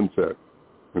over the sunset.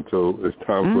 until it's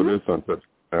time for this sunset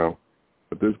now.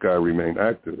 But this guy remained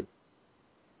active.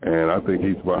 And I think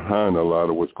he's behind a lot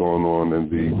of what's going on in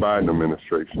the Biden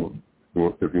administration,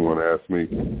 if you want to ask me,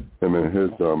 him and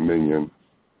his minion.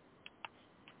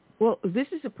 Well, this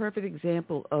is a perfect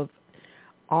example of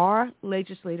our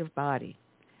legislative body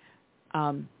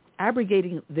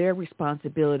abrogating their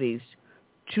responsibilities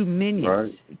to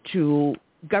minions, to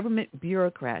government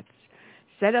bureaucrats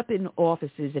set up in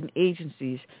offices and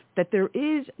agencies that there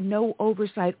is no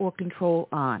oversight or control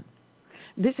on.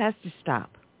 This has to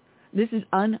stop. This is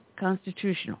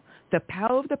unconstitutional. The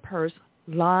power of the purse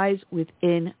lies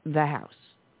within the House.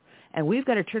 And we've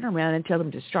got to turn around and tell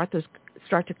them to start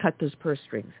to cut those purse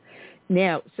strings.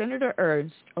 Now, Senator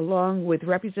Ernst, along with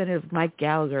Representative Mike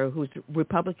Gallagher, who's a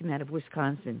Republican out of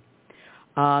Wisconsin,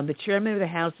 the chairman of the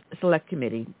House Select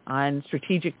Committee on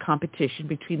Strategic Competition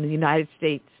between the United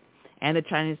States and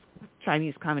the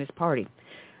Chinese Communist Party,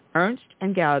 Ernst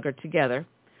and Gallagher together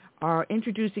are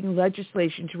introducing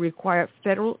legislation to require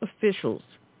federal officials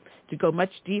to go much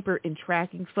deeper in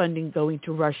tracking funding going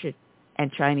to Russian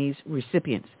and Chinese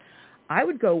recipients. I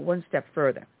would go one step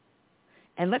further.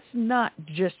 And let's not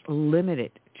just limit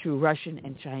it to Russian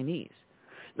and Chinese.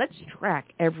 Let's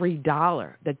track every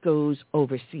dollar that goes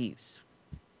overseas.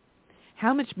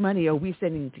 How much money are we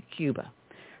sending to Cuba?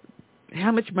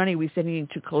 How much money are we sending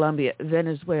to Colombia,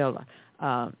 Venezuela,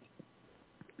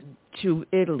 to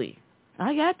Italy?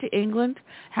 To England.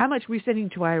 How much are we sending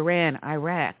to Iran,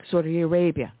 Iraq, Saudi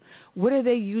Arabia? What are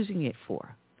they using it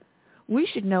for? We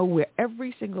should know where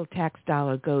every single tax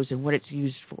dollar goes and what it's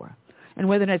used for, and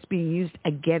whether that's being used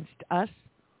against us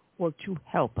or to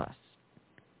help us.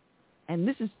 And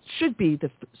this should be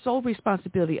the sole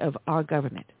responsibility of our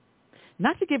government,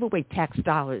 not to give away tax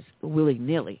dollars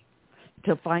willy-nilly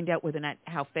to find out whether or not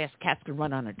how fast cats can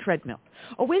run on a treadmill.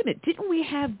 Oh, wait a minute. Didn't we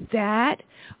have that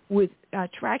with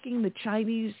tracking the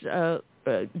Chinese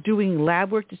doing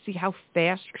lab work to see how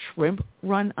fast shrimp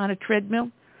run on a treadmill?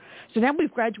 So now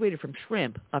we've graduated from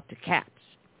shrimp up to cats.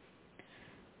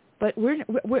 But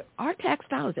we're our tax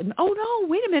dollars. And, oh, no,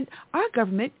 wait a minute. Our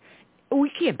government,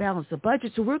 we can't balance the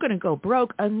budget, so we're going to go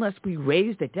broke unless we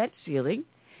raise the debt ceiling,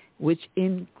 which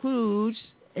includes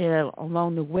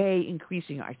along the way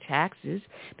increasing our taxes,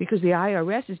 because the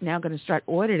IRS is now going to start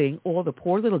auditing all the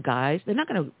poor little guys. They're not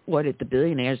going to audit the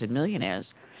billionaires and millionaires.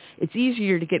 It's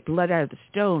easier to get blood out of the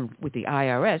stone with the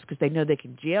IRS because they know they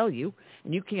can jail you,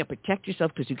 and you can't protect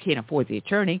yourself because you can't afford the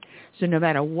attorney. So no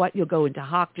matter what, you'll go into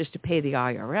hock just to pay the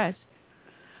IRS.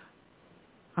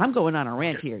 I'm going on a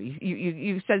rant here.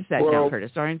 You sense that now,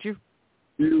 Curtis, aren't you?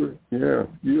 You're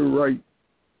right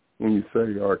when you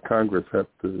say our Congress have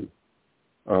to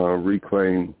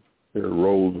reclaim their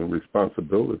roles and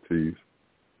responsibilities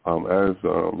as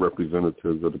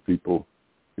representatives of the people,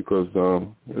 because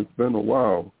it's been a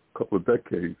while, a couple of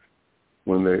decades,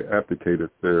 when they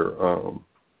abdicated their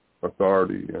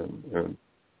authority and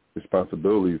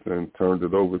responsibilities and turned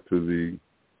it over to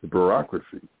the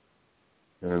bureaucracy.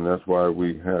 And that's why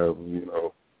we have,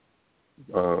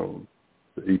 the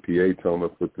EPA telling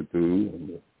us what to do, and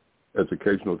the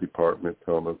educational department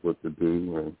telling us what to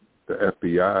do, and the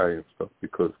FBI and stuff,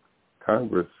 because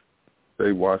Congress,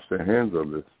 they wash their hands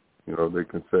of this. They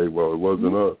can say, well, it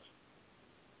wasn't us,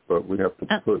 but we have to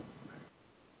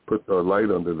put the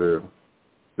light under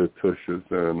their tushes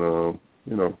and,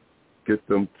 get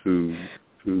them to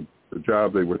the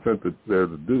job they were sent there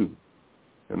to do,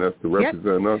 and that's to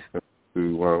represent us and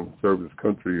to serve this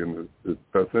country in its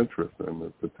best interest and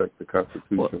to protect the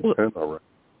Constitution and our rights.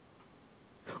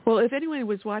 Well, if anyone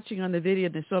was watching on the video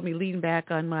and they saw me lean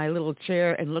back on my little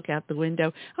chair and look out the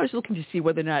window, I was looking to see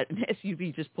whether or not an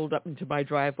SUV just pulled up into my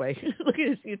driveway,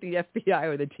 looking to see if the FBI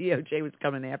or the DOJ was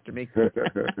coming after me.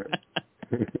 Either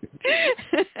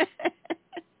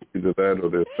that or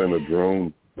they sent a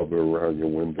drone over around your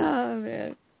window. Oh,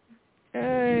 man.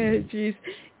 Jeez.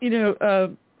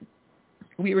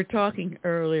 We were talking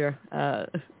earlier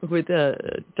with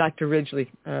Dr.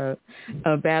 Ridgely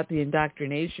about the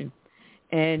indoctrination.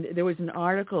 And there was an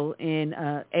article in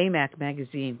AMAC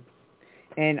magazine,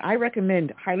 and I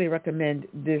highly recommend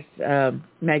this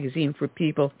magazine for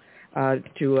people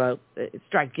to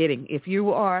start getting. If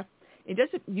you are,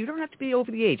 you don't have to be over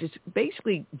the age. It's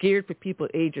basically geared for people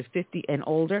age of 50 and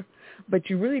older, but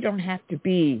you really don't have to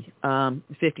be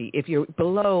 50. If you're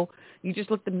below, you just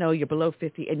let them know you're below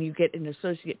 50, and you get an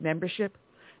associate membership,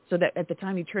 so that at the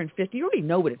time you turn 50, you already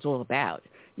know what it's all about.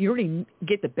 You already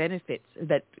get the benefits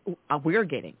that we're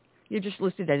getting. You're just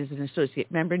listed as an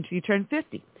associate member until you turn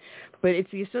 50. But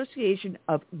it's the Association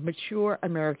of Mature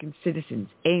American Citizens,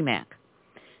 AMAC.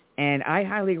 And I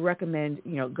highly recommend,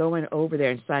 going over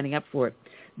there and signing up for it.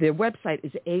 Their website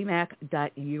is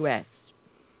amac.us,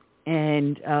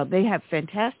 and they have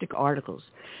fantastic articles.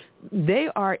 They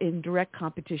are in direct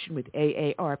competition with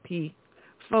AARP.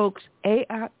 Folks,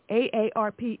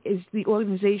 AARP is the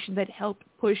organization that helped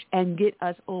push and get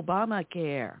us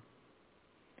Obamacare.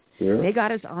 Yeah. They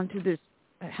got us onto this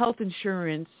health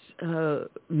insurance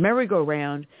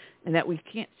merry-go-round, and that we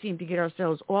can't seem to get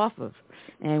ourselves off of.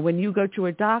 And when you go to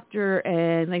a doctor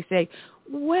and they say,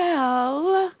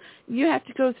 well, you have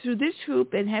to go through this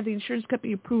hoop and have the insurance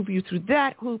company approve you through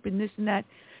that hoop and this and that.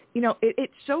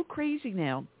 It's so crazy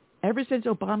now. Ever since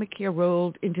Obamacare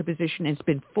rolled into position and it's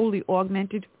been fully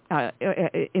augmented,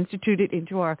 instituted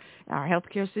into our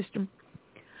healthcare system,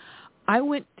 I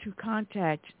went to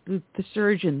contact the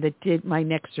surgeon that did my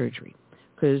neck surgery.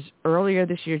 Because earlier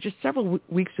this year, just several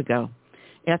weeks ago,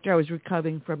 after I was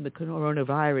recovering from the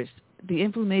coronavirus, the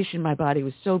inflammation in my body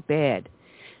was so bad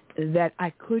that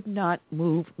I could not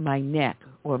move my neck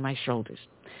or my shoulders.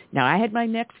 Now, I had my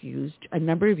neck fused a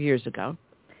number of years ago,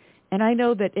 and I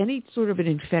know that any sort of an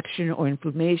infection or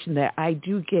inflammation that I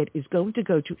do get is going to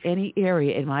go to any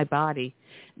area in my body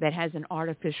that has an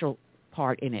artificial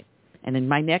part in it. And then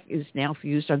my neck is now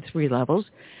fused on 3 levels.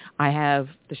 I have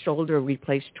the shoulder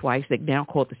replaced twice. They now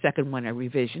call it the second one a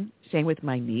revision. Same with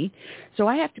my knee. So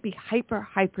I have to be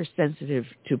hypersensitive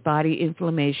to body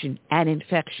inflammation and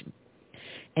infection.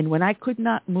 And when I could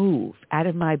not move out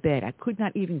of my bed, I could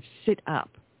not even sit up.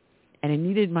 And I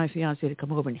needed my fiancé to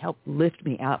come over and help lift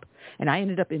me up. And I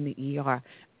ended up in the ER.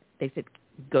 They said,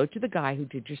 go to the guy who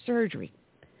did your surgery.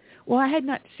 Well, I had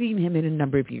not seen him in a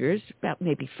number of years, about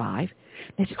maybe 5.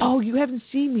 They said, oh, you haven't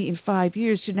seen me in 5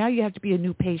 years, so now you have to be a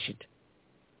new patient.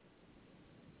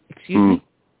 Excuse me?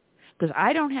 Because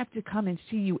I don't have to come and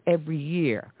see you every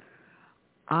year.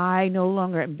 I no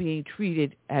longer am being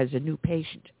treated as a new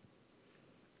patient.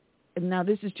 And now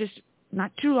this is just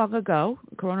not too long ago.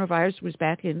 Coronavirus was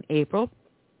back in April.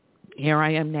 Here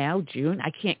I am now, June. I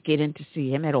can't get in to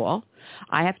see him at all.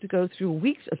 I have to go through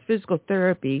weeks of physical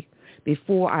therapy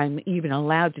before I'm even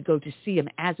allowed to go to see him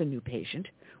as a new patient,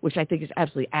 which I think is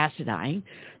absolutely asinine,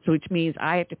 so which means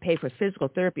I have to pay for physical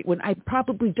therapy when I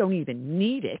probably don't even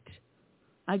need it.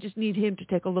 I just need him to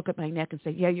take a look at my neck and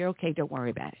say, yeah, you're okay, don't worry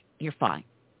about it. You're fine.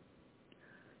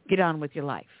 Get on with your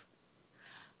life.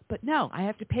 But no, I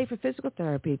have to pay for physical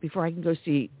therapy before I can go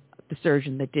see the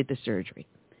surgeon that did the surgery.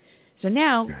 So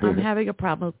now I'm having a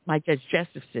problem with my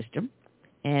digestive system.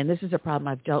 And this is a problem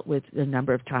I've dealt with a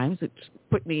number of times. It's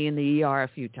put me in the ER a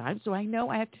few times, so I know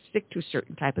I have to stick to a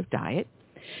certain type of diet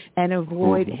and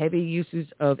avoid heavy uses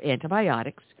of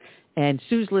antibiotics. And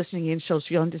Sue's listening in, so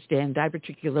she'll understand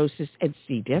diverticulosis and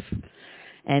C. diff.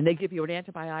 And they give you an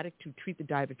antibiotic to treat the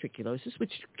diverticulosis,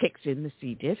 which kicks in the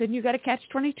C. diff, and you got a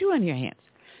catch-22 on your hands.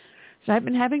 So I've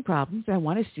been having problems. I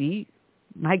want to see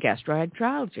my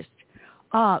gastroenterologist.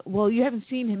 Well, you haven't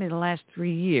seen him in the last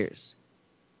 3 years.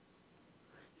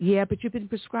 Yeah, but you've been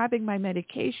prescribing my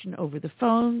medication over the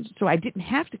phone, so I didn't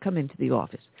have to come into the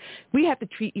office. We have to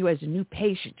treat you as a new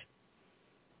patient.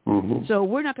 So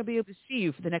we're not going to be able to see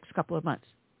you for the next couple of months.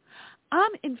 I'm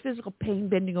in physical pain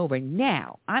bending over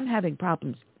now. I'm having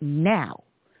problems now.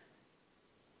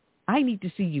 I need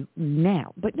to see you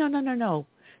now. But no.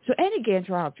 So any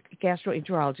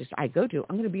gastroenterologist I go to,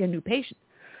 I'm going to be a new patient.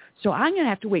 So I'm going to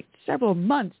have to wait several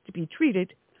months to be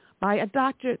treated by a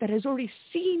doctor that has already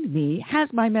seen me, has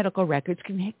my medical records,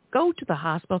 can go to the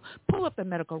hospital, pull up the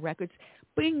medical records,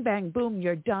 bing, bang, boom,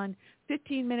 you're done.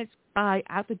 15 minutes, bye,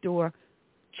 out the door.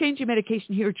 Change your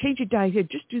medication here, change your diet here,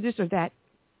 just do this or that,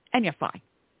 and you're fine.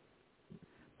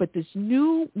 But this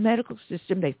new medical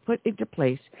system they put into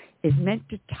place is meant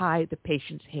to tie the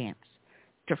patient's hands,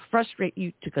 to frustrate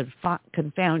you, to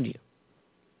confound you.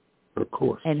 Of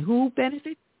course. And who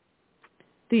benefits?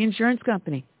 The insurance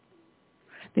company.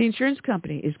 The insurance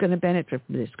company is going to benefit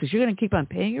from this because you're going to keep on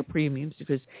paying your premiums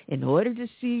because in order to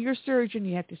see your surgeon,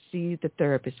 you have to see the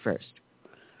therapist first.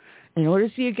 In order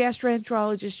to see a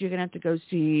gastroenterologist, you're going to have to go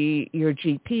see your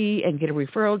GP and get a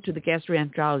referral to the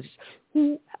gastroenterologist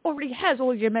who already has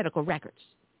all your medical records.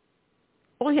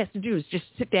 All he has to do is just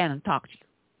sit down and talk to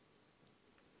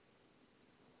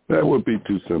you. That would be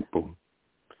too simple.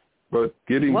 But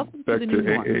getting back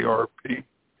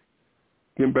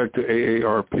to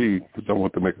AARP, because I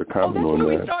want to make a comment on that. That's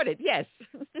where we started, yes.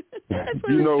 That's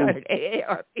where we started,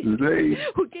 AARP.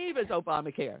 Who gave us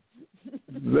Obamacare?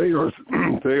 They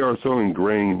are so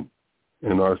ingrained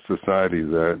in our society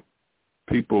that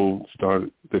people start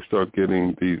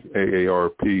getting these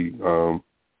AARP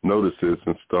notices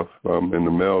and stuff in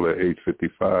the mail at age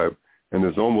 55, and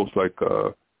it's almost like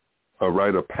a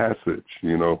rite of passage,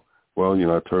 well,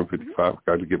 I turned 55,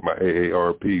 got to get my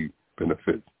AARP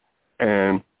benefits.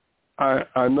 And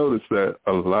I noticed that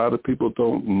a lot of people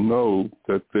don't know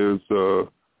that there's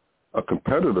a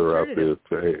competitor out there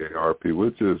to AARP,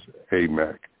 which is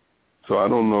AMAC. So I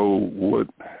don't know what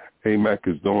AMAC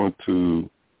is doing to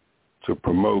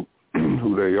promote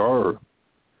who they are,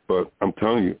 but I'm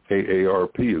telling you,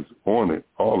 AARP is on it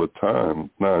all the time,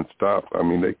 nonstop. I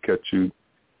mean, they catch you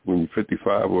when you're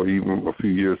 55 or even a few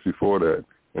years before that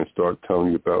and start telling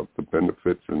you about the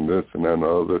benefits and this and that and the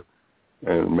other,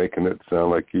 and making it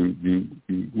sound like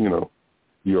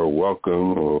you're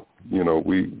welcome, or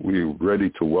we're ready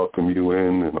to welcome you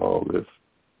in and all this.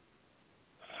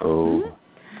 So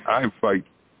I fight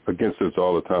against this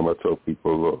all the time. I tell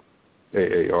people, look,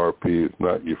 AARP is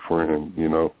not your friend.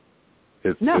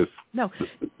 It's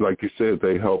like you said,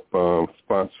 they help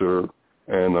sponsor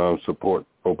and support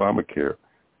Obamacare.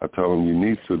 I tell them you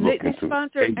need to look into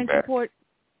sponsor AMAC. and support.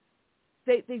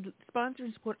 They sponsor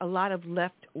and support a lot of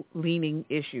left-leaning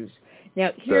issues.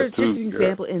 Now, here's just an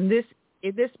example. In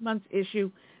this month's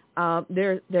issue,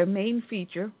 their main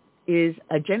feature is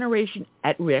A Generation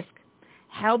at Risk,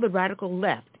 How the Radical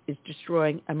Left is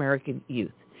Destroying American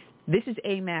Youth. This is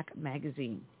AMAC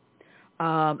magazine.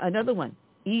 Another one,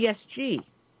 ESG,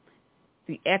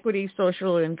 the equity,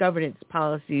 social, and governance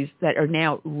policies that are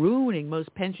now ruining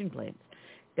most pension plans.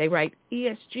 They write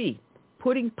ESG,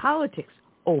 putting politics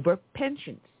over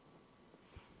pensions.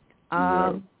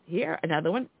 Here,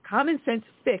 another one, Common Sense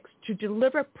Fix to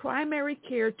deliver primary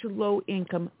care to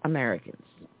low-income Americans.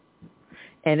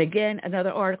 And again,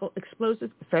 another article,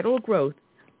 Explosive Federal Growth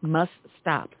Must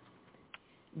Stop.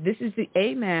 This is the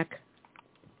AMAC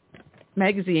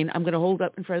magazine. I'm going to hold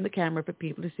up in front of the camera for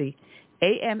people to see.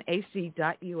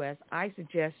 amac.us. I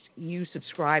suggest you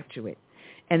subscribe to it.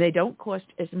 And they don't cost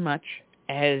as much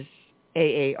as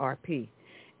AARP.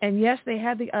 And yes, they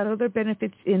have the other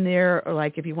benefits in there,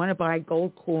 like if you want to buy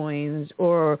gold coins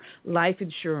or life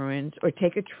insurance or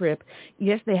take a trip.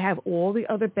 Yes, they have all the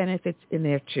other benefits in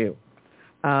there too.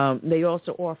 They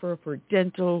also offer for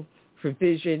dental, for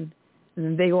vision,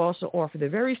 and they also offer the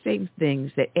very same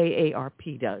things that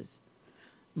AARP does,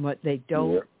 but they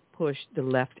don't push the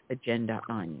left agenda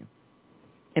on you.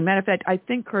 As a matter of fact, I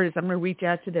think, Curtis, I'm going to reach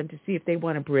out to them to see if they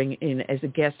want to bring in as a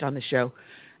guest on the show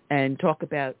and talk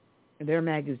about their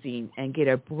magazine and get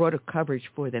a broader coverage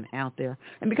for them out there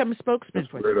and become a spokesman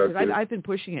for them. Because I've been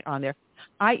pushing it on there.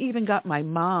 I even got my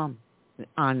mom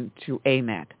on to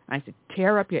AMAC. I said,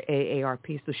 tear up your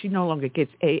AARP, so she no longer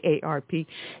gets AARP.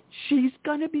 She's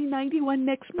going to be 91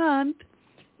 next month.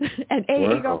 And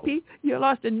AARP, you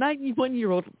lost a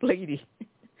 91-year-old lady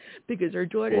because her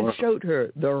daughter showed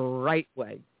her the right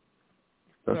way.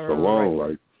 That's a long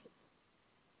life.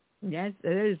 Yes,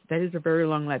 that is a very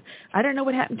long life. I don't know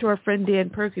what happened to our friend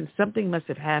Dan Perkins. Something must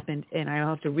have happened, and I'll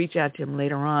have to reach out to him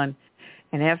later on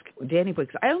and ask Danny,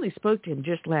 because I only spoke to him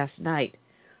just last night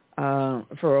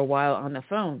for a while on the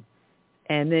phone,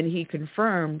 and then he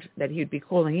confirmed that he'd be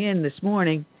calling in this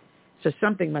morning, so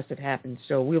something must have happened.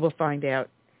 So we will find out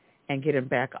and get him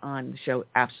back on the show,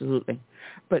 absolutely.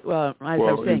 But as I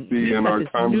was saying, he's got this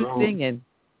new thing in.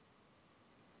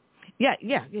 Yeah,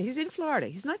 he's in Florida.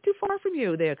 He's not too far from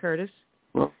you there, Curtis.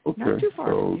 Well, okay. Not too far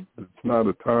from you. It's not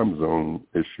a time zone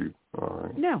issue. All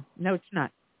right. No, it's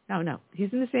not. No. He's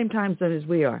in the same time zone as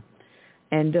we are.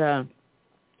 And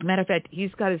matter of fact,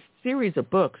 he's got a series of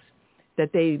books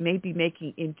that they may be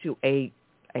making into a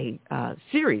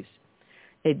series.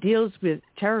 It deals with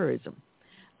terrorism,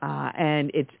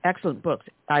 and it's excellent books.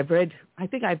 I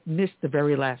think I've missed the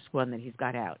very last one that he's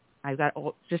got out. I've got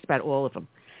just about all of them.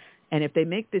 And if they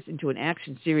make this into an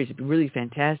action series, it'd be really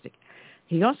fantastic.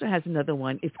 He also has another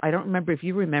one. I don't remember if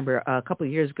you remember, a couple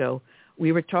of years ago,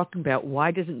 we were talking about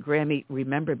why doesn't Grammy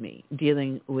remember me,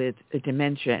 dealing with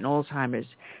dementia and Alzheimer's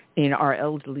in our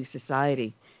elderly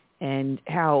society, and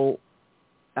how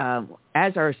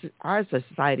as our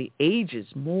society ages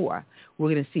more, we're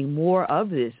going to see more of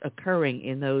this occurring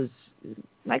in those,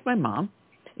 like my mom.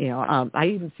 I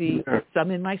even see some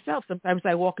in myself. Sometimes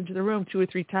I walk into the room 2 or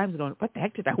 3 times going, what the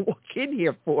heck did I walk in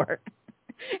here for?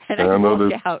 And I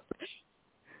walk out.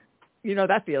 You know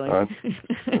that feeling.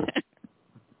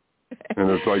 And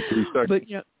it's like 3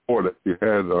 seconds before that you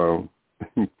had on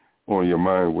your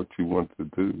mind what you want to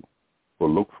do or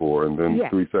look for, and then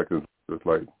 3 seconds it's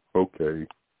like, okay,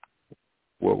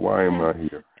 well, why am I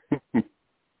here?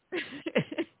 It's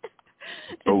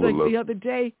like the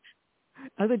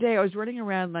other day I was running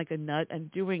around like a nut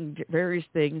and doing various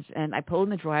things, and I pull in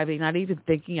the driveway, not even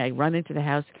thinking. I run into the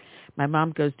house. My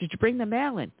mom goes, did you bring the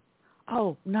mail in?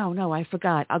 Oh, no, I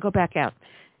forgot. I'll go back out.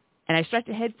 And I start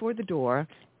to head for the door,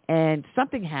 and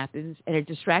something happens, and it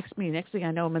distracts me. Next thing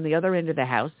I know, I'm on the other end of the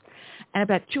house. And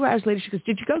about 2 hours later, she goes,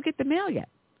 did you go get the mail yet?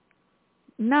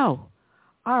 No.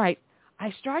 All right.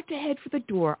 I start to head for the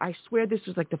door. I swear this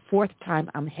was like the fourth time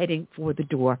I'm heading for the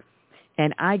door,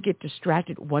 and I get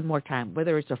distracted one more time,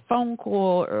 whether it's a phone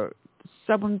call or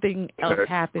something else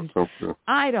happens.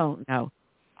 I don't know.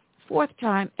 Fourth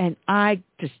time, and I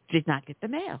just did not get the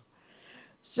mail.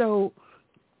 So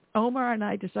Omar and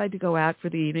I decided to go out for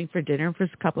the evening for dinner and for a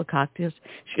couple of cocktails.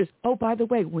 She goes, oh, by the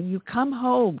way, when you come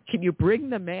home, can you bring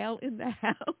the mail in the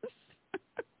house?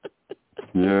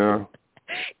 Yeah.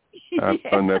 I've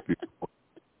done that before.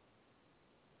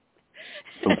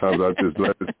 Sometimes I just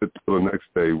let it sit till the next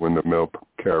day when the mail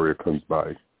carrier comes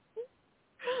by.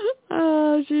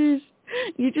 Oh, jeez.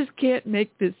 You just can't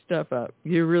make this stuff up.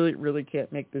 You really, really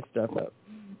can't make this stuff up.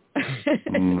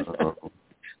 No.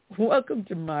 Welcome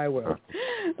to my world.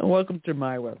 Welcome to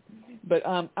my world. But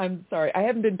I'm sorry. I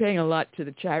haven't been paying a lot to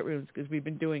the chat rooms because we've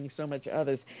been doing so much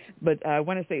others. But I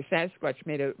want to say Sasquatch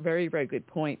made a very, very good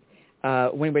point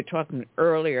when we were talking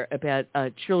earlier about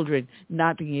children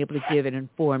not being able to give an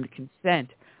informed consent.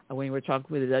 When we were talking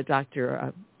with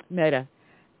Dr. Mehta,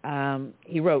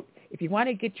 he wrote, if you want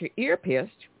to get your ear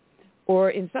pierced or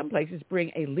in some places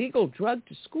bring a legal drug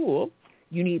to school,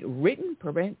 you need written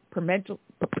parental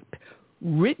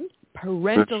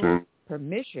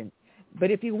permission.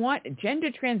 But if you want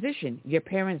gender transition, your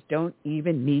parents don't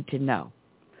even need to know.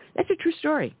 That's a true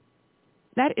story.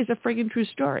 That is a friggin' true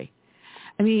story.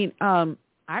 I mean,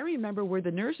 I remember where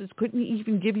the nurses couldn't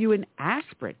even give you an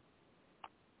aspirin.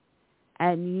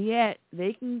 And yet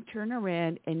they can turn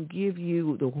around and give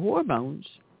you the hormones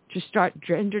to start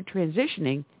gender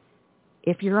transitioning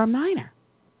if you're a minor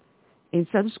in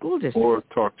some school districts. Or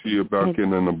talk to you about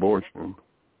getting an abortion.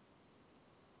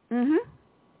 Mm-hmm.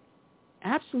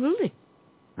 Absolutely.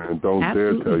 And don't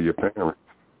dare tell your parents.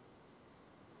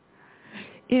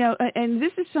 You know, and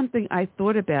this is something I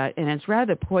thought about, and it's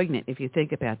rather poignant if you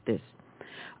think about this.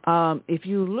 If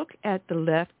you look at the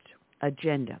left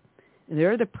agenda,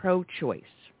 they're the pro-choice.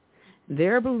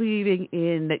 They're believing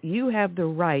in that you have the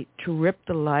right to rip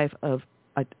the life of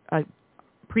a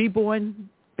preborn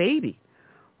baby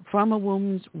from a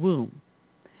woman's womb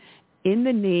in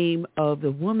the name of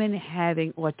the woman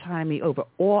having autonomy over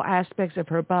all aspects of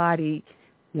her body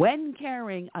when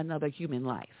carrying another human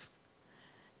life.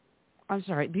 I'm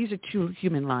sorry, these are two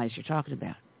human lives you're talking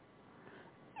about.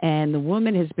 And the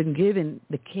woman has been given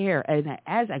the care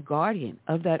as a guardian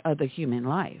of that other human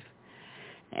life.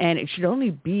 And it should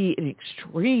only be in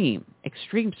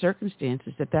extreme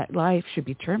circumstances that life should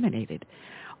be terminated,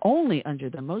 only under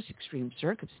the most extreme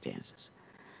circumstances.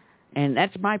 And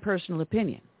that's my personal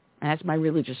opinion. That's my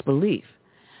religious belief.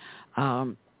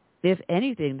 If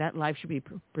anything, that life should be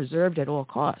preserved at all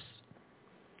costs.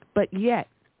 But yet,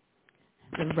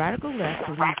 the radical left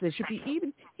believes there should be,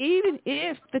 even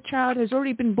if the child has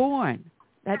already been born,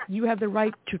 that you have the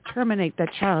right to terminate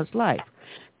that child's life.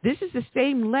 This is the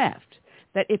same left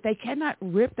that if they cannot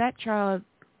rip that child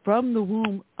from the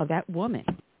womb of that woman,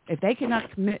 if they cannot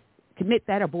commit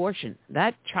that abortion,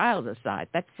 that child aside,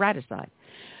 that fratricide,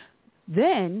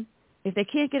 then if they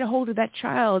can't get a hold of that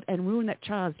child and ruin that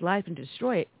child's life and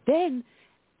destroy it, then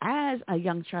as a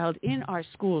young child in our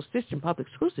school system, public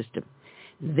school system,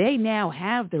 they now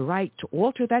have the right to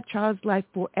alter that child's life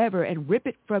forever and rip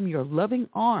it from your loving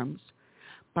arms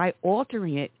by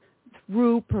altering it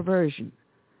through perversion,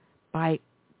 by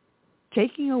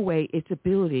taking away its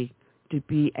ability to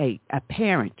be a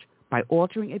parent, by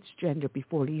altering its gender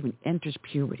before it even enters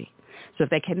puberty. So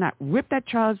if they cannot rip that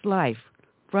child's life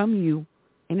from you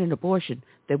in an abortion,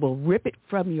 they will rip it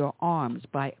from your arms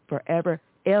by forever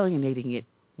alienating it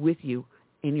with you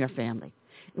in your family.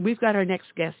 And we've got our next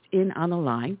guest in on the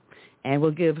line, and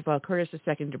we'll give Curtis a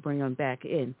second to bring him back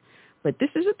in. But this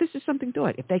is something to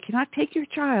it. If they cannot take your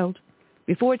child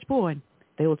before it's born,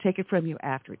 they will take it from you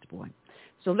after it's born.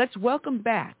 So let's welcome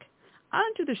back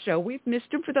onto the show. We've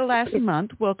missed him for the last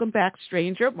month. Welcome back,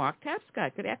 stranger, Mark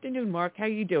Tapscott. Good afternoon, Mark. How are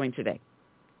you doing today?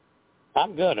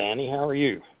 I'm good, Annie. How are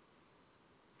you?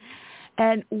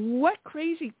 And what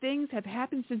crazy things have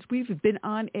happened since we've been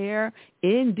on air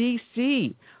in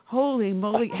D.C.? Holy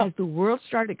moly, has the world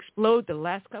started to explode the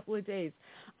last couple of days?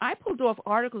 I pulled off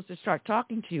articles to start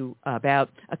talking to you about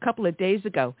a couple of days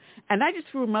ago, and I just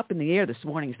threw them up in the air this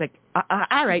morning. It's like,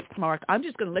 all right, Mark, I'm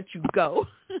just going to let you go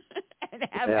and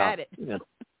have at it.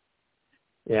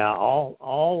 Yeah,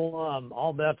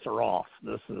 all bets are off.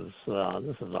 This is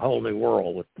a whole new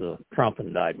world with the Trump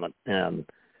indictment and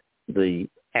the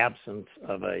absence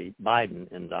of a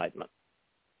Biden indictment.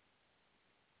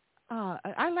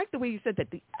 I like the way you said that,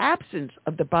 the absence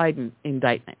of the Biden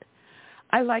indictment.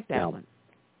 I like that one.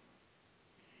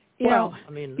 You well, know,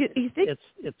 I mean, you think,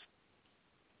 it's.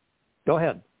 Go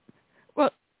ahead. Well,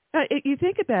 you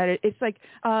think about it, it's like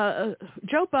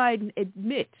Joe Biden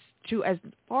admits to, as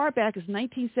far back as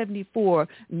 1974,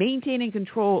 maintaining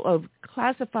control of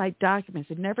classified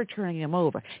documents and never turning them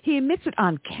over. He admits it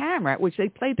on camera, which they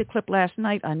played the clip last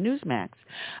night on Newsmax.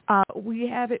 We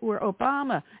have it where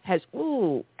Obama has,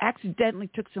 accidentally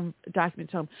took some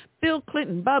documents home. Bill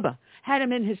Clinton, Bubba, had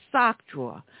him in his sock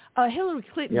drawer. Hillary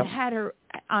Clinton had her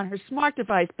on her smart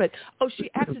device, but, she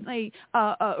accidentally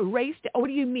erased it. What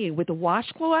do you mean, with the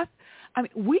washcloth? I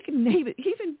mean, we can name it.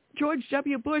 Even George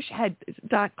W. Bush had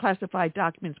classified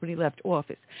documents when he left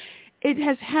office. It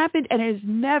has happened, and it has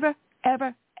never,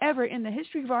 ever, ever in the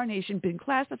history of our nation been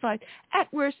classified.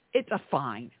 At worst, it's a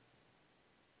fine.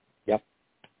 Yep,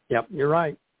 you're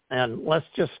right. And let's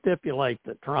just stipulate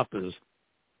that Trump is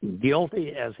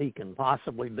guilty as he can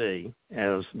possibly be,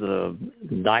 as the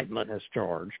indictment has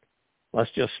charged.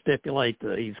 Let's just stipulate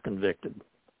that he's convicted.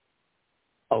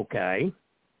 Okay.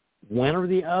 When are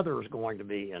the others going to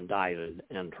be indicted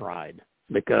and tried?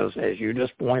 Because, as you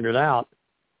just pointed out,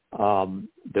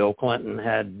 Bill Clinton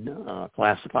had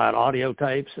classified audio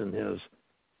tapes in his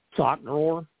sock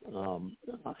drawer.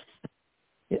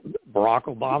 Barack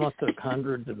Obama took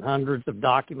hundreds and hundreds of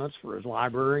documents for his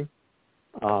library.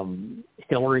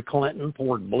 Hillary Clinton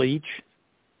poured bleach,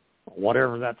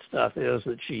 whatever that stuff is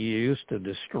that she used to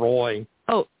destroy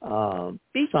some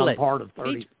part of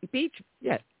 30.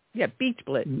 Beach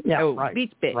Blitz. Yeah, right.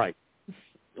 Beach Bit. Right.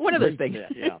 One of those things.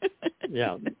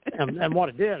 Yeah. And what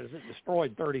it did is it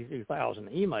destroyed 32,000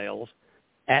 emails,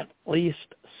 at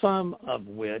least some of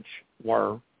which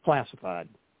were classified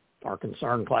or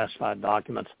concerned classified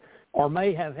documents, or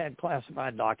may have had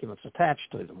classified documents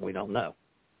attached to them. We don't know.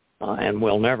 And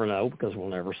we'll never know because we'll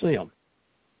never see them.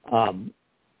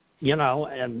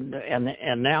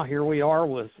 And now here we are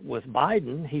with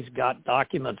Biden. He's got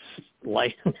documents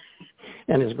laying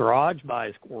in his garage by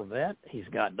his Corvette. He's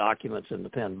got documents in the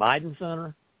Penn Biden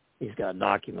Center. He's got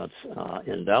documents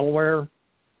in Delaware.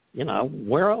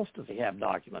 Where else does he have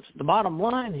documents? The bottom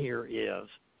line here is,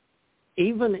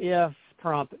 even if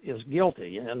Trump is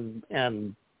guilty,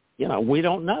 and we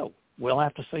don't know. We'll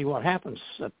have to see what happens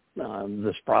if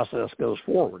this process goes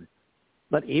forward.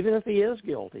 But even if he is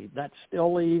guilty, that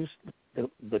still leaves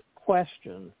the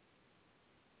question,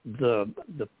 the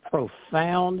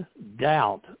profound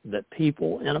doubt that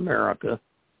people in America,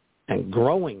 and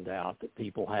growing doubt that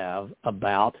people have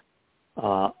about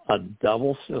a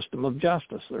double system of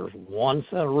justice. There's one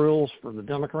set of rules for the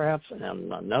Democrats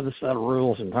and another set of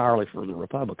rules entirely for the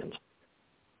Republicans.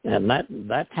 And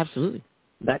that absolutely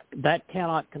that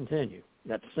cannot continue.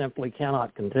 That simply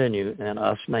cannot continue, and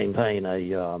us maintain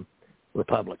a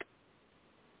republic.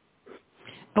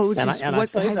 Oh, and I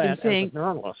say that as a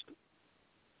journalist.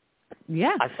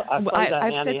 Yeah, I've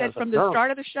said that from the start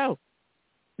of the show.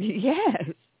 Yes.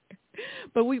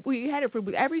 But we had it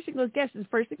from every single guest. The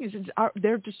first thing is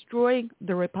they're destroying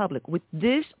the republic with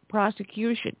this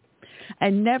prosecution.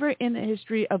 And never in the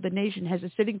history of the nation has a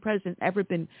sitting president ever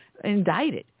been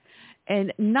indicted.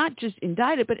 And not just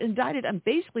indicted, but indicted on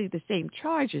basically the same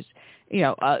charges,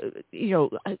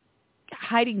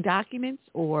 hiding documents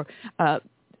or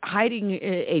hiding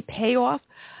a payoff.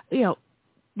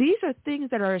 These are things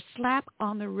that are a slap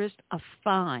on the wrist, a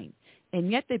fine. And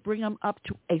yet they bring him up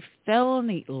to a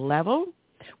felony level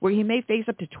where he may face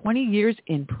up to 20 years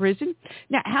in prison.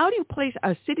 Now, how do you place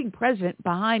a sitting president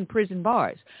behind prison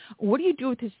bars? What do you do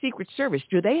with his Secret Service?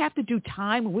 Do they have to do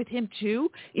time with him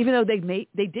too, even though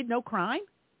they did no crime?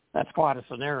 That's quite a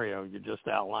scenario you just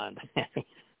outlined.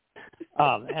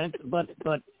 But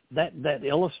that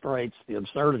illustrates the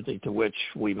absurdity to which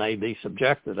we may be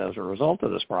subjected as a result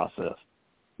of this process.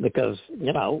 Because,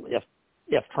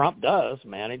 if Trump does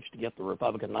manage to get the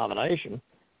Republican nomination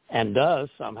and does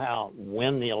somehow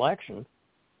win the election,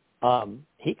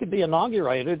 he could be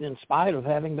inaugurated in spite of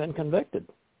having been convicted.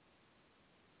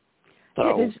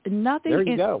 So there's nothing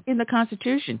in the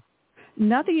Constitution.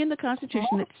 Nothing in the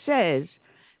Constitution that says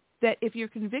that if you're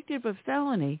convicted of a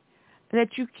felony,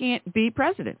 that you can't be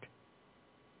president.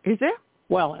 Is there?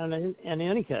 Well, and in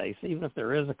any case, even if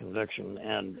there is a conviction,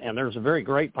 and there's a very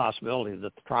great possibility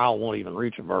that the trial won't even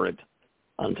reach a verdict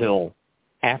until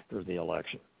after the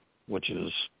election, which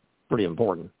is pretty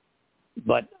important.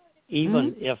 But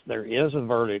even if there is a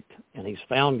verdict and he's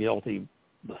found guilty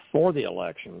before the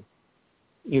election,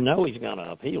 he's going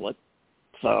to appeal it.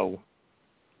 So,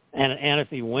 and if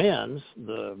he wins,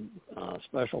 the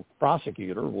special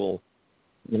prosecutor will,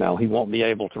 he won't be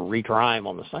able to retry him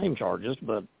on the same charges,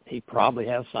 but he probably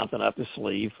has something up his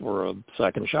sleeve for a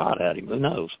second shot at him. Who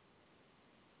knows?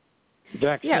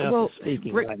 Jack Smith is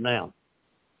speaking right now.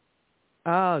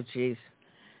 Oh, geez.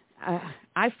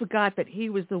 I forgot that he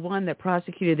was the one that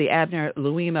prosecuted the Abner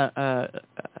Louima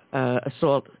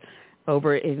assault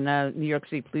over in New York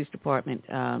City Police Department.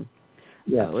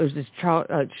 Yeah. It was this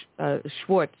Charles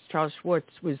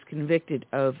Schwartz was convicted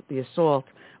of the assault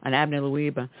on Abner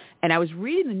Louima. And I was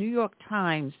reading the New York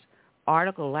Times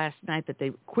article last night that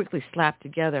they quickly slapped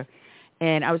together.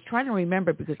 And I was trying to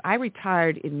remember because I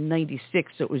retired in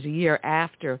 96, so it was a year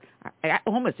after,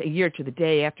 almost a year to the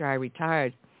day after I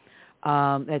retired,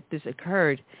 that this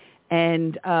occurred.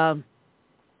 And I'm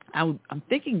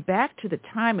thinking back to the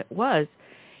time it was,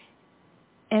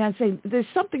 and I'm saying there's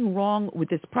something wrong with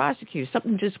this prosecutor.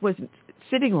 Something just wasn't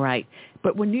sitting right.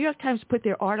 But when New York Times put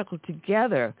their article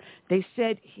together, they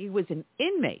said he was an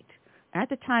inmate. At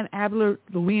the time Abner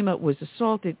Louima was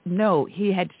assaulted, no,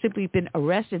 he had simply been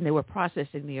arrested, and they were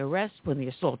processing the arrest when the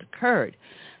assault occurred.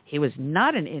 He was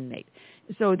not an inmate.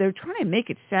 So they're trying to make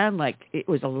it sound like it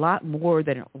was a lot more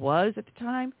than it was at the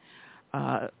time.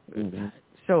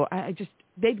 So a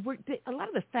lot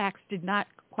of the facts did not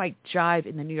quite jive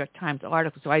in the New York Times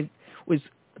article, so I was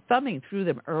thumbing through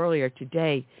them earlier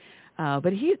today.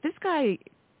 But this guy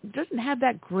doesn't have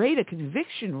that great a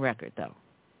conviction record, though.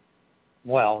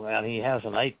 Well, and he has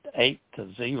an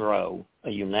 8-0, a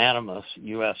unanimous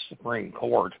U.S. Supreme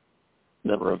Court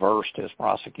that reversed his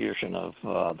prosecution of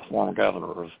the former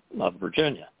governor of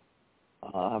Virginia.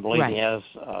 I believe he has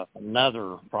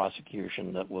another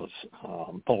prosecution that was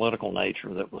political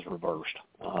nature that was reversed,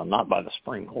 not by the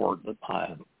Supreme Court, but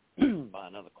by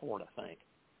another court, I think.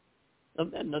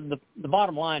 The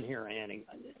bottom line here, Annie,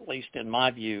 at least in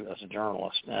my view as a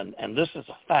journalist, and this is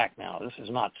a fact now, this is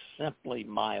not simply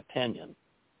my opinion,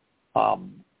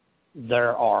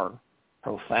 there are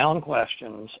profound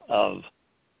questions of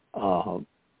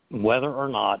whether or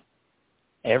not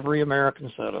every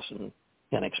American citizen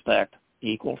can expect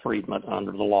equal treatment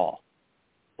under the law.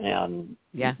 And,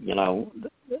 you know,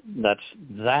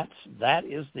 that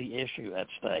is the issue at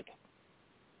stake.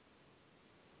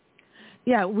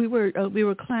 Yeah, we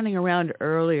were clowning around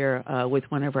earlier with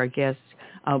one of our guests.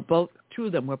 Two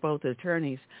of them were both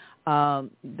attorneys.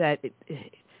 That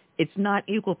it's not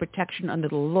equal protection under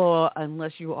the law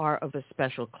unless you are of a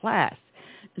special class.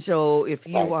 So if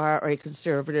you are a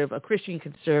conservative, a Christian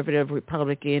conservative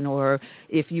Republican, or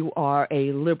if you are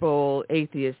a liberal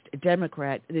atheist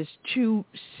Democrat, there's two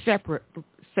separate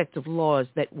sets of laws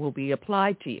that will be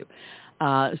applied to you.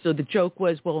 So the joke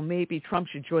was, well, maybe Trump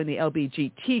should join the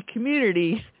LGBT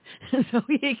community so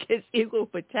he gets equal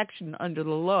protection under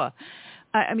the law.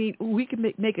 I mean, we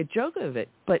can make a joke of it,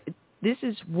 but this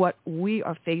is what we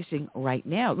are facing right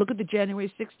now. Look at the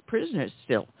January 6th prisoners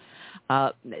still.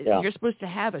 You're supposed to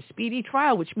have a speedy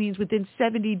trial, which means within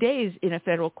 70 days in a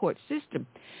federal court system.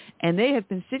 And they have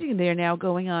been sitting there now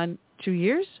going on 2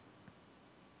 years?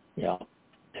 Yeah.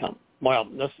 Well,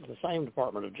 this is the same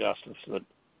Department of Justice that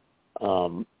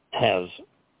has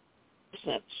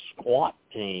sent SWAT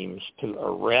teams to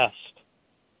arrest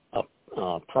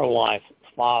a pro-life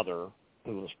father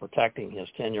who was protecting his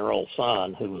 10-year-old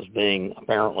son, who was being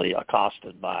apparently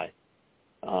accosted by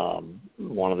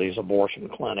one of these abortion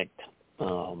clinic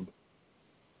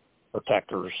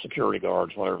protectors, security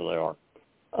guards, whatever they are.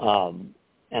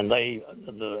 And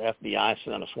the FBI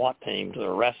sent a SWAT team to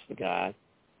arrest the guy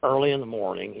early in the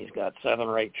morning. He's got 7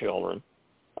 or 8 children.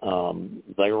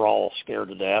 They were all scared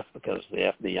to death because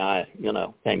the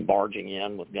FBI, came barging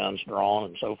in with guns drawn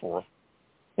and so forth.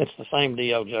 It's the same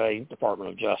DOJ, Department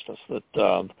of Justice,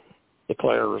 that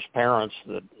declares parents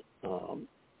that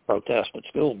protest at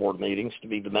school board meetings to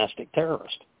be domestic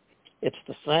terrorists. It's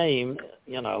the same,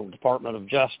 Department of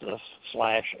Justice /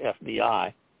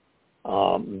 FBI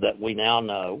that we now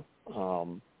know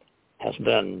has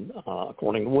been,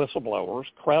 according to whistleblowers,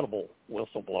 credible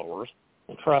whistleblowers.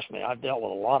 And trust me, I've dealt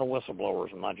with a lot of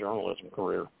whistleblowers in my journalism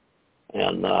career.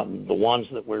 And the ones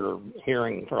that we're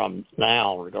hearing from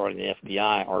now regarding the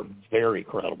FBI are very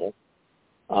credible.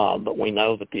 But we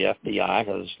know that the FBI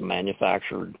has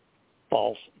manufactured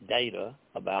false data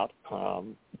about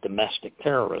domestic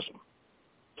terrorism.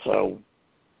 So,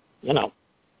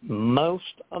 most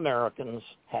Americans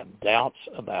have doubts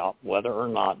about whether or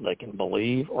not they can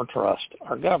believe or trust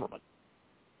our government.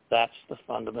 That's the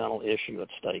fundamental issue at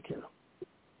stake here.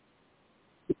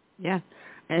 Yeah,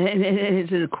 and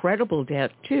it's an incredible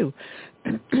doubt, too,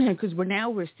 because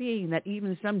we're seeing that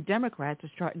even some Democrats are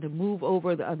starting to move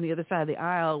over on the other side of the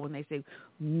aisle when they say,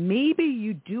 maybe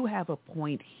you do have a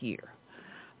point here.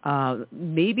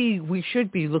 Maybe we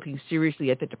should be looking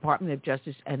seriously at the Department of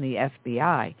Justice and the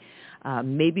FBI.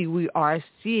 Maybe we are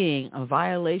seeing a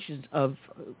violation of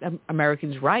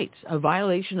Americans' rights, a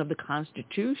violation of the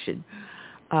Constitution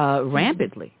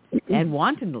rampantly and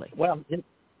wantonly. Well,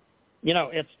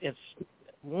 it's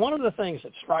one of the things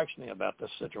that strikes me about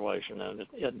this situation, and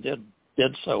it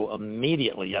did so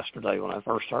immediately yesterday when I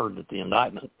first heard that the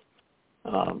indictment,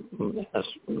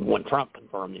 when Trump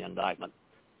confirmed the indictment,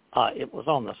 it was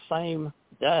on the same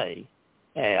day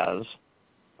as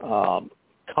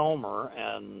Comer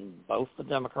and both the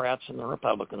Democrats and the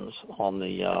Republicans on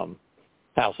the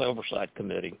House Oversight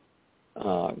Committee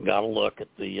got a look at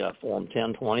the Form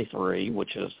 1023,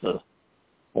 which is the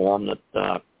form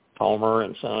that Comer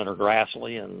and Senator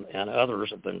Grassley and others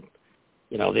have been,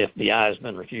 the FBI has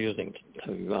been refusing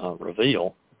to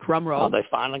reveal. Drum roll. They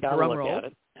finally got a look at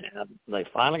it. And they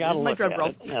finally got a look at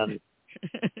it. And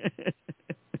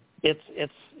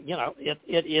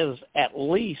it is at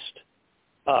least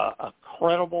a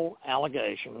credible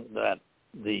allegation that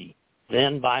the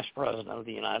then Vice President of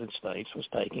the United States was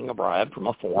taking a bribe from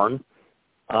a foreign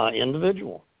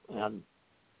individual. And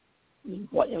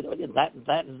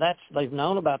that's they've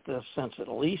known about this since at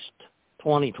least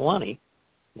 2020.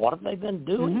 What have they been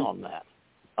doing on that?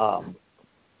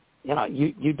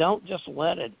 You don't just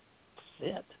let it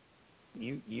sit.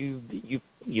 You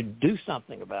do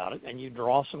something about it, and you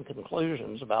draw some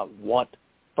conclusions about what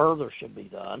further should be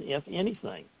done, if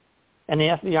anything. And the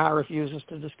FBI refuses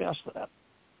to discuss that.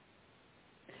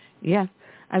 Yeah.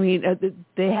 I mean,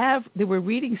 they were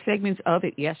reading segments of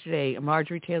it yesterday.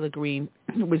 Marjorie Taylor Greene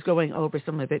was going over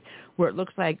some of it, where it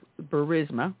looks like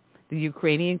Burisma, the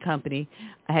Ukrainian company,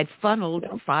 had funneled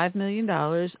 $5 million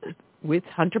with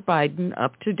Hunter Biden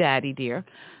up to Daddy Dear,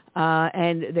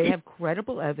 and they have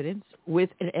credible evidence with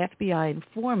an FBI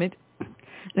informant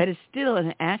that is still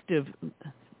an active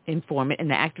informant,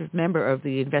 an active member of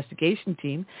the investigation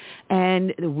team,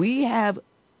 and we have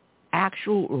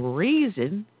actual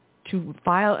reason to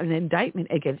file an indictment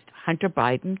against Hunter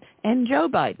Biden and Joe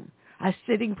Biden, a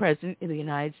sitting president in the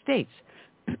United States,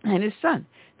 and his son,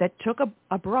 that took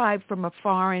a bribe from a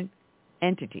foreign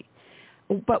entity.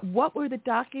 But what were the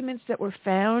documents that were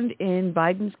found in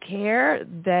Biden's care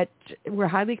that were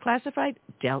highly classified?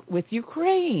 Dealt with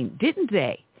Ukraine, didn't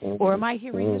they? Or am I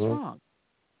hearing this wrong?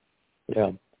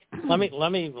 Yeah. Let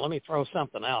me throw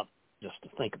something out just to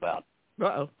think about.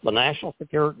 Uh-oh. The National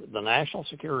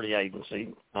Security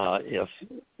Agency, if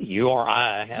you or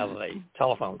I have a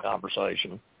telephone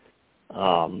conversation,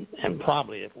 and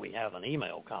probably if we have an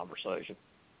email conversation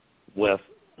with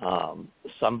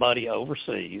somebody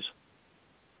overseas,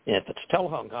 if it's a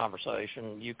telephone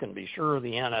conversation, you can be sure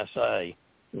the NSA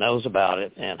knows about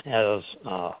it and has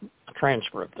a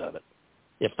transcript of it,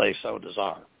 if they so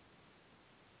desire.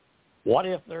 What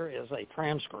if there is a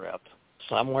transcript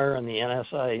somewhere in the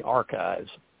NSA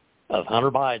archives of Hunter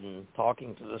Biden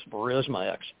talking to this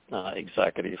Burisma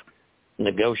executive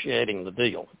negotiating the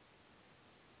deal?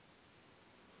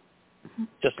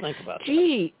 Just think about it.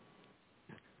 Gee,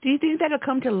 do you think that'll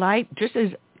come to light just as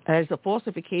the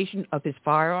falsification of his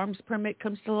firearms permit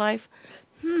comes to life?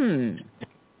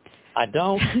 I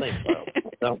don't think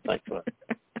so.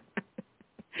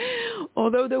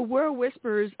 Although there were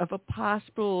whispers of a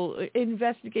possible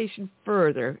investigation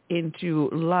further into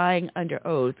lying under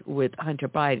oath with Hunter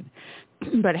Biden.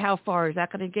 But how far is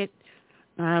that going to get?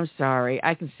 I'm sorry.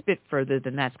 I can spit further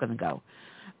than that's going to go.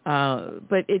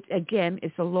 But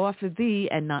it's a law for thee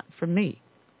and not for me.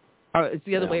 Or it's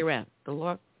the other way around. The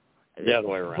law. The other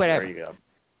way around. Whatever. There you go.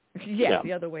 Yeah,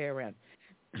 the other way around.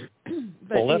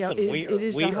 But, well, listen,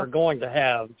 we are going to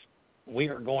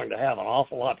have an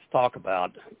awful lot to talk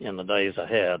about in the days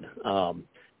ahead.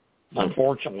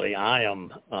 Unfortunately, I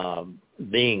am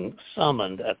being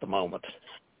summoned at the moment,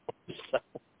 so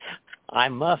I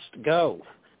must go.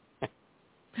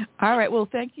 All right. Well,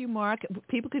 thank you, Mark.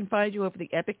 People can find you over the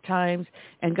Epic Times,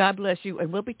 and God bless you.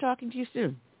 And we'll be talking to you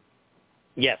soon.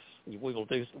 Yes, we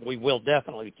will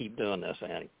definitely keep doing this,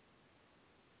 Annie.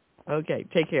 Okay.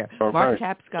 Take care. All Mark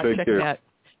right. Tapscott, Take check care. it out.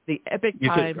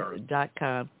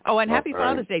 TheEpicTimes.com. Oh, and happy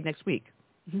Father's Day next week.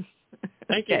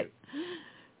 Thank you.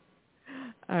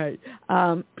 All right.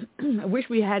 I wish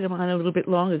we had him on a little bit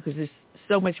longer because there's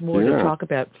so much more to talk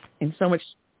about and so much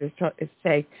to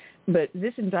say. But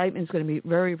this indictment is going to be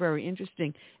very, very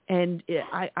interesting. And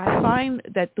I find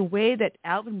that the way that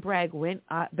Alvin Bragg went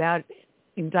about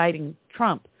indicting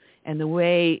Trump and the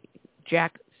way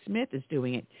Jack Smith is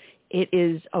doing it, it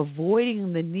is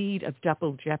avoiding the need of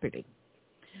double jeopardy.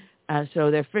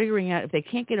 So they're figuring out if they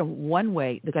can't get him one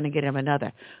way, they're going to get him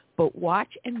another. But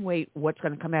watch and wait what's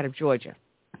going to come out of Georgia.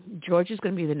 Georgia's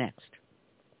going to be the next.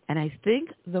 And I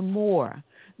think the more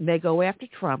they go after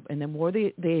Trump and the more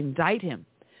they indict him,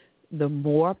 the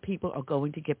more people are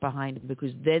going to get behind him,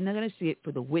 because then they're going to see it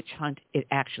for the witch hunt it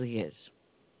actually is.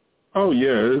 Oh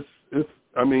yeah, it's.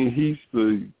 I mean, he's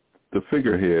the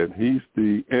figurehead. He's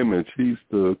the image. He's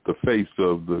the face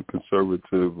of the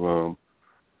conservative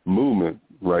movement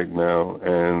right now,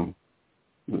 and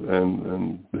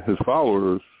his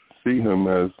followers see him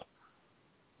as,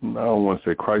 I don't want to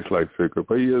say Christ-like figure,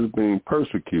 but he is being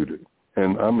persecuted,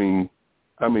 and I mean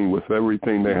with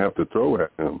everything they have to throw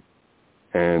at him,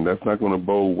 and that's not going to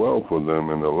bode well for them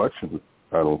in the election,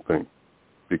 I don't think,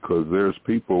 because there's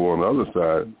people on the other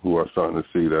side who are starting to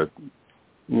see that,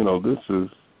 this is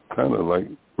kind of like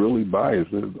really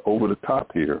biased, over the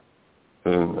top here,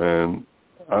 and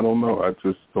I don't know. I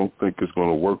just don't think it's going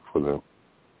to work for them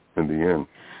in the end.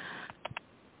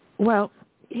 Well,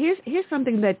 here's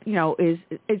something that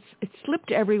it's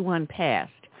slipped everyone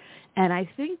past, and I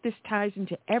think this ties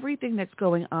into everything that's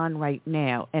going on right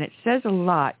now, and it says a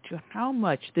lot to how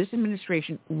much this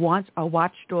administration wants a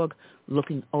watchdog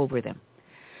looking over them,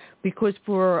 because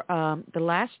for the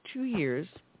last 2 years,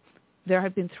 there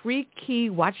have been 3 key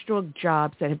watchdog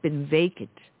jobs that have been vacant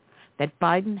that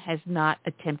Biden has not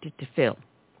attempted to fill.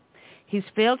 He's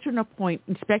failed to appoint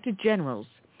inspector generals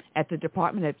at the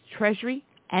Department of Treasury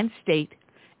and State,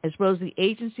 as well as the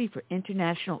Agency for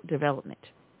International Development.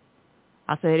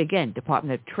 I'll say it again,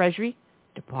 Department of Treasury,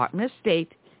 Department of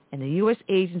State, and the U.S.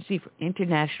 Agency for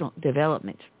International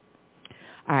Development.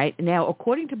 All right, now,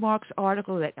 according to Mark's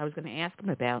article that I was going to ask him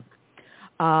about,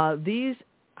 these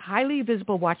highly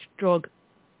visible watchdog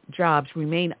jobs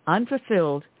remain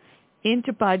unfulfilled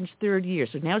into Biden's 3rd year.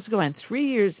 So now it's going on 3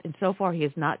 years, and so far he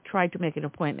has not tried to make an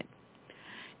appointment.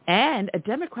 And a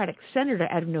Democratic senator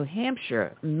out of New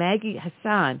Hampshire, Maggie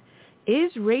Hassan,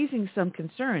 is raising some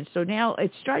concerns. So now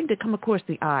it's starting to come across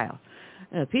the aisle.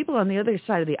 People on the other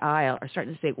side of the aisle are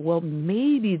starting to say, well,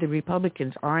 maybe the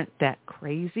Republicans aren't that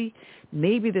crazy.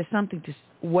 Maybe there's something to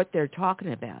what they're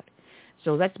talking about.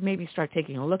 So let's maybe start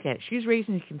taking a look at it. She's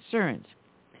raising concerns.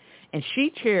 And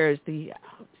she chairs the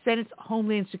Senate's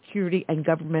Homeland Security and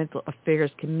Governmental Affairs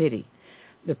Committee,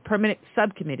 the permanent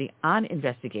subcommittee on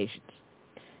investigations.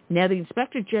 Now, the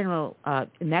Inspector General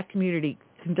in that community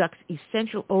conducts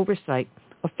essential oversight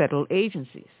of federal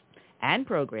agencies and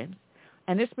programs,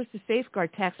 and they're supposed to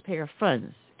safeguard taxpayer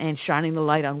funds and shining the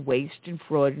light on waste and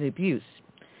fraud and abuse.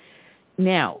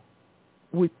 Now,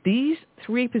 with these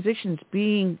 3 positions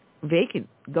being vacant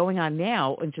going on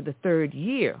now into the 3rd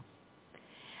year,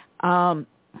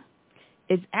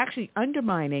 it's actually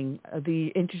undermining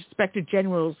the Inspector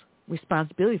General's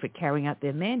responsibility for carrying out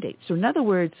their mandate. So in other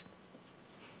words,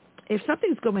 if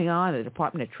something's going on at the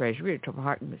Department of Treasury or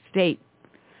Department of State,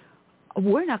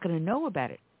 we're not going to know about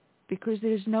it because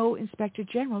there's no Inspector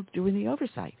General doing the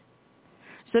oversight.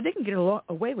 So they can get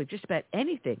away with just about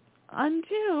anything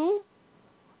until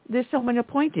there's someone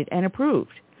appointed and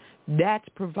approved. That's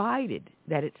provided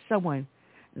that it's someone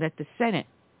that the Senate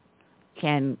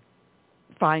can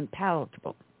find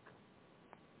palatable.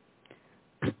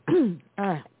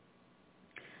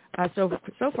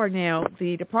 So far now,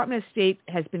 the Department of State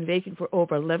has been vacant for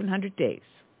over 1,100 days.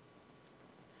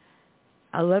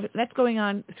 That's going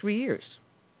on 3 years.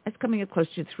 That's coming up close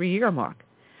to the 3-year mark.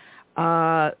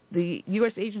 The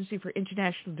U.S. Agency for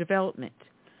International Development,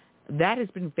 that has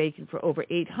been vacant for over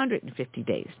 850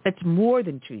 days. That's more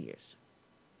than 2 years.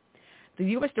 The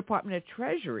U.S. Department of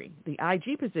Treasury, the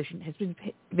IG position, has been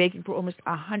vacant for almost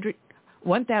 1,500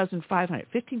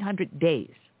 days.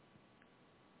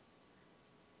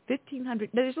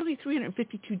 1,500. Now, there's only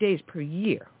 352 days per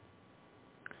year.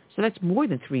 So that's more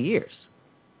than 3 years.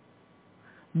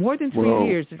 More than 3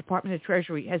 years, the Department of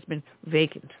Treasury has been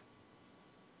vacant.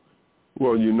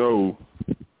 Well,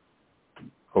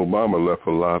 Obama left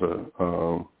a lot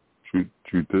of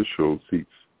judicial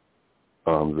seats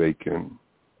vacant,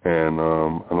 and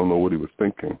I don't know what he was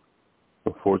thinking.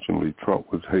 Unfortunately,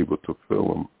 Trump was able to fill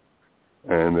them,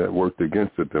 and that worked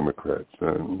against the Democrats,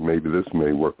 and maybe this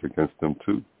may work against them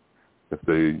too. If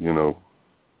they,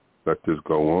 let this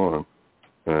go on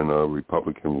and a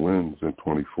Republican wins in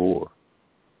 24,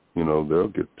 they'll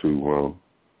get to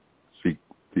seek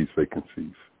these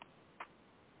vacancies.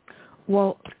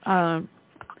 Well,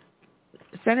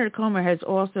 Senator Comer has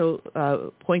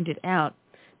also pointed out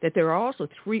that there are also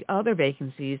 3 other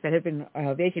vacancies that have been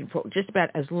vacant for just about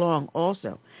as long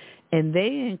also, and they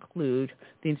include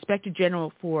the Inspector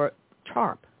General for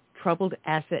TARP, Troubled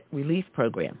Asset Relief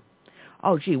Program.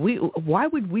 Oh, gee, why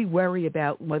would we worry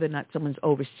about whether or not someone's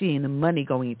overseeing the money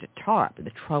going into TARP,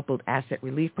 the Troubled Asset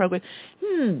Relief Program?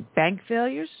 Bank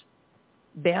failures?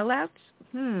 Bailouts?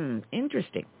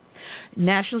 Interesting.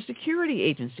 National Security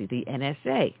Agency, the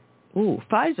NSA.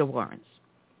 FISA warrants.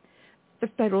 the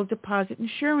Federal Deposit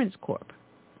Insurance Corp.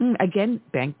 Again,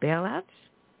 bank bailouts.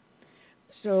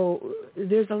 So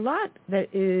there's a lot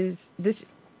that is this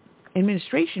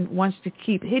administration wants to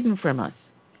keep hidden from us.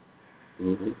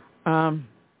 Mm-hmm.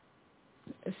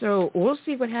 So we'll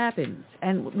see what happens,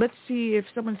 and let's see if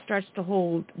someone starts to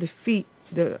hold Biden's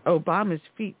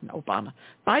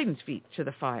feet to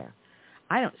the fire.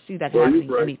 I don't see that happening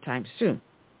anytime soon.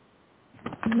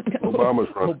 Obama's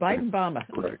running. Biden-Bama.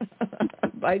 Right.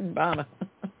 Biden-Bama.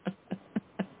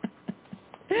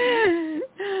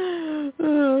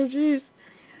 Oh, jeez.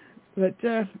 But,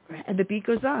 and the beat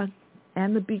goes on.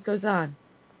 And the beat goes on.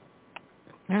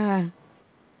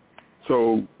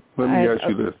 So let me ask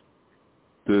you this.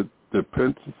 Did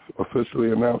Pence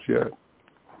officially announce yet?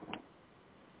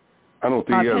 I don't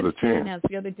think he has a chance. Announced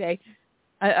the other day.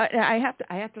 I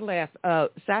have to laugh.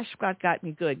 Sash Scott got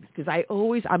me good because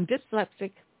I'm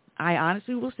dyslexic. I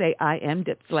honestly will say I am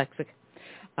dyslexic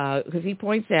because he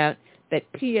points out that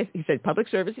he said public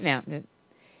service announcement.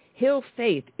 Hill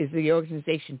Faith is the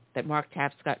organization that Mark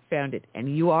Tapscott founded,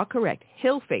 and you are correct.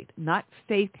 Hill Faith, not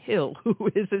Faith Hill, who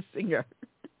is a singer.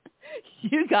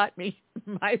 You got me.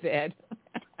 My bad.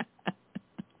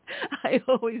 I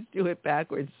always do it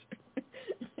backwards.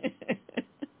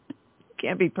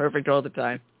 Can't be perfect all the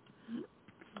time.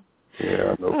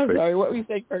 Yeah, no. I'm sorry. What were you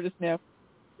saying, Curtis? Now.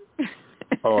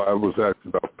 I was asking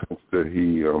about Pence that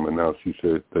he announced. You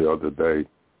said the other day,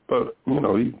 but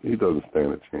he doesn't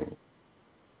stand a chance.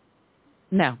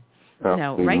 No.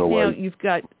 Right now you've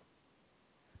got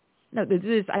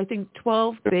there's I think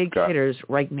 12 big hitters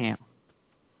right now.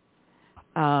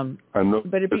 I know,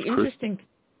 but it'd be interesting.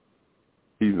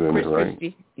 He's in Chris it, right?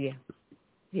 Christie.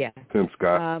 Yeah. Tim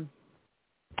Scott.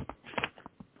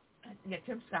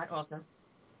 Tim Scott also.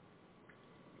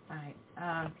 All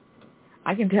right.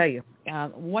 I can tell you,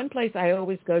 one place I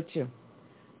always go to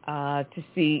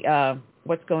see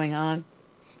what's going on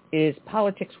is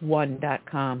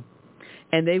politics1.com.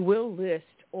 And they will list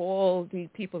all the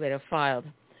people that have filed,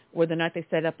 whether or not they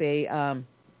set up a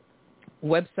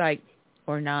website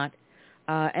or not.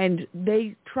 And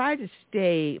they try to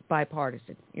stay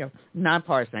bipartisan,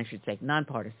 nonpartisan, I should say,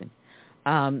 nonpartisan.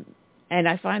 And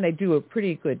I find they do a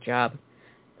pretty good job.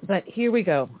 But here we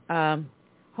go.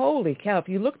 Holy cow, if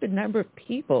you look at the number of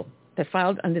people that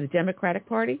filed under the Democratic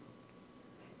Party,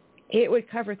 it would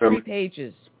cover 3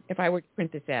 pages if I were to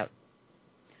print this out.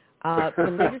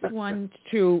 The latest one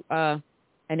to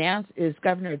announce is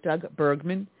Governor Doug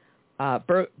Burgum out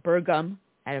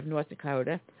of North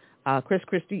Dakota. Chris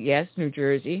Christie, yes, New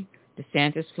Jersey.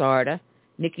 DeSantis, Florida.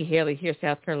 Nikki Haley here,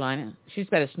 South Carolina. She's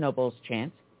got a snowball's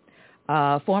chance.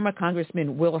 Former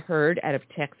Congressman Will Hurd out of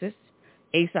Texas.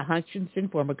 Asa Hutchinson,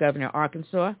 former governor of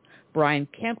Arkansas. Brian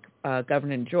Kemp,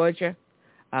 governor in Georgia.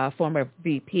 Former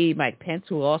VP Mike Pence,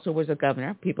 who also was a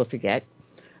governor. People forget.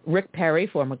 Rick Perry,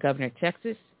 former governor of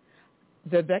Texas.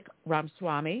 Vivek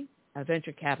Ramaswamy, a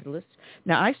venture capitalist.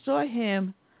 Now, I saw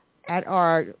him at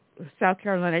our South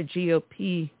Carolina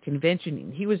GOP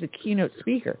convention. He was a keynote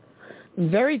speaker.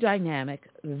 Very dynamic,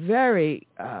 very,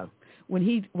 when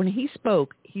he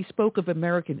spoke of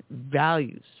American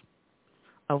values,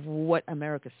 of what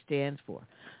America stands for.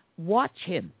 Watch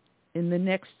him in the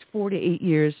next 4 to 8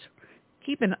 years.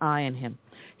 Keep an eye on him.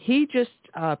 He just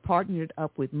partnered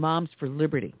up with Moms for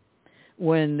Liberty.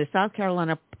 When the South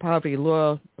Carolina Poverty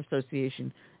Law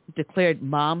Association declared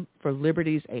Mom for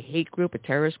Liberties a hate group, a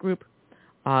terrorist group,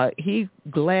 he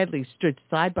gladly stood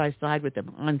side by side with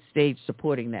them on stage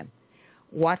supporting them.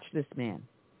 Watch this man.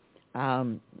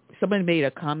 Someone made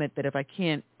a comment that if I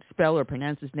can't spell or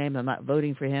pronounce his name, I'm not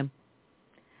voting for him.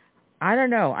 I don't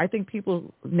know. I think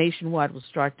people nationwide will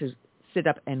start to sit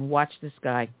up and watch this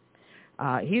guy.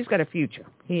 He's got a future.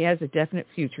 He has a definite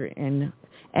future, and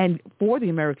for the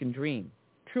American dream,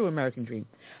 true American dream.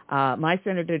 My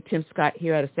Senator Tim Scott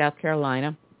here out of South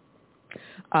Carolina.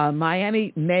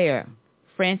 Miami Mayor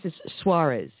Francis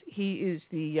Suarez. He is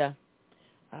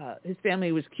his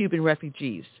family was Cuban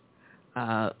refugees.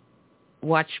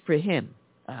 Watch for him.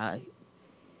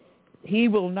 You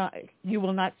will not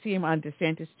see him on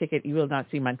DeSantis' ticket. You will not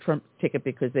see him on Trump's ticket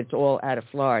because it's all out of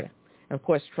Florida. And of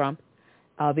course, Trump.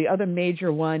 The other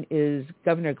major one is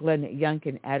Governor Glenn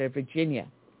Youngkin out of Virginia.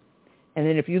 And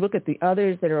then if you look at the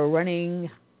others that are running,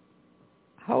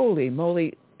 holy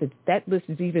moly, that list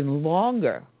is even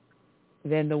longer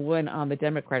than the one on the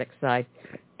Democratic side.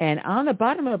 And on the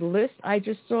bottom of the list, I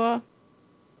just saw,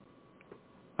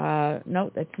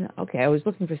 no, that's not, okay, I was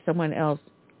looking for someone else.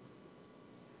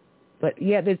 But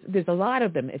yeah, there's a lot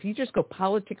of them. If you just go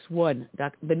Politics One,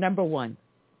 the number one,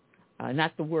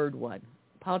 not the word one,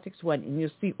 Politics One, and you'll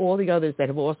see all the others that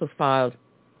have also filed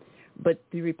But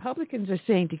the Republicans are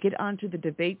saying to get onto the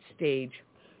debate stage,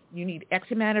 you need X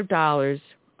amount of dollars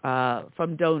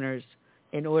from donors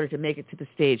in order to make it to the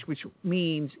stage, which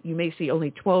means you may see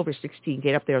only 12 or 16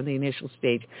 get up there on the initial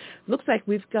stage. Looks like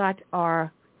we've got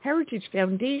our Heritage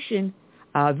Foundation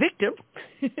victim.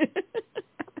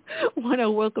 Want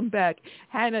to welcome back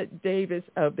Hannah Davis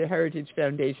of the Heritage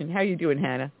Foundation. How are you doing,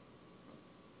 Hannah?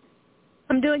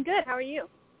 I'm doing good. How are you?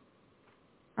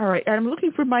 All right. And I'm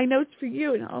looking for my notes for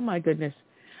you. And oh, my goodness.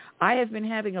 I have been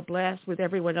having a blast with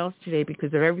everyone else today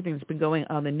because of everything that's been going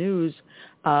on the news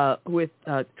with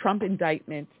Trump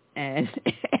indictment and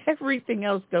everything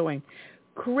else going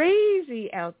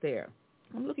crazy out there.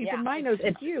 I'm looking for my notes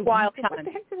it's for you. Wild time. What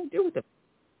the heck did I do with it?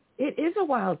 It is a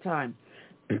wild time.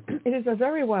 It is a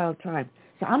very wild time.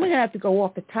 So I'm going to have to go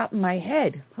off the top of my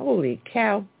head. Holy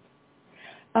cow.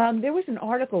 There was an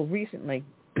article recently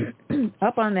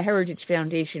up on the Heritage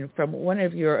Foundation from one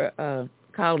of your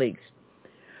colleagues.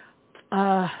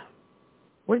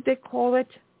 What did they call it?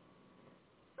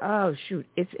 Oh, shoot.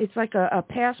 It's like a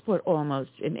passport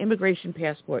almost, an immigration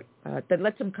passport that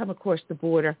lets them come across the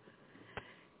border.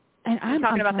 And I'm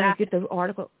trying to get the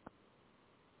article.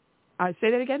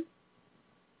 Say that again?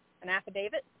 An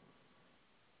affidavit?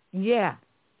 Yeah.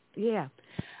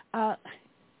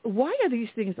 Why are these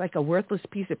things like a worthless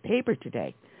piece of paper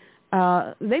today?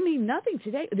 They mean nothing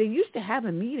today. They used to have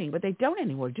a meaning, but they don't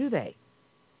anymore, do they?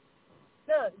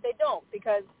 No, they don't,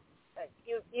 because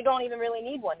you don't even really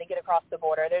need one to get across the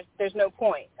border. There's no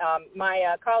point.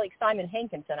 My colleague Simon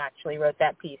Hankinson actually wrote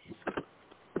that piece.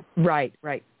 Right.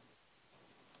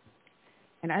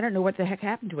 And I don't know what the heck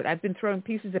happened to it. I've been throwing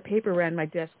pieces of paper around my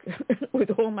desk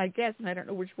with all my guests, and I don't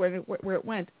know where it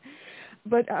went.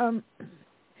 But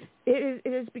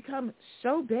it has become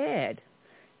so bad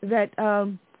that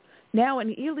now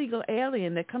an illegal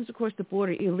alien that comes across the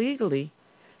border illegally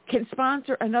can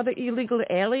sponsor another illegal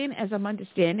alien, as I'm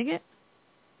understanding it?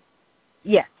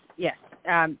 Yes.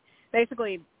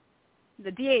 Basically,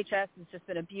 the DHS has just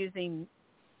been abusing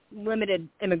limited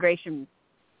immigration,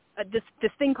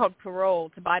 this thing called parole,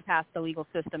 to bypass the legal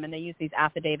system, and they use these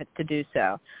affidavits to do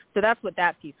so. So that's what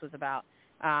that piece was about.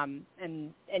 And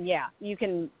yeah, you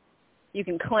can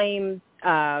claim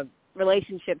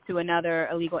relationship to another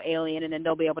illegal alien, and then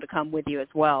they'll be able to come with you as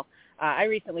well. I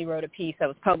recently wrote a piece that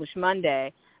was published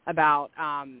Monday about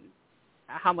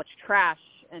how much trash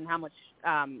and how much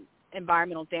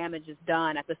environmental damage is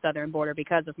done at the southern border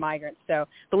because of migrants. So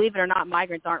believe it or not,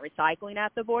 migrants aren't recycling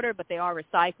at the border, but they are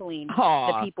recycling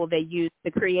the people they use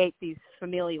to create these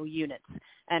familial units.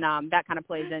 And that kind of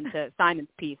plays into Simon's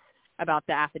piece about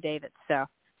the affidavits. So.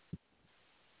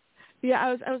 Yeah,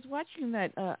 I was watching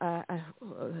that.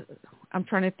 I'm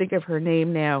trying to think of her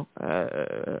name now.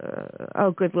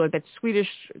 Oh, good Lord, that Swedish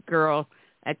girl.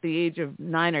 At the age of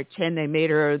 9 or 10, they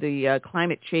made her the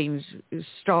climate change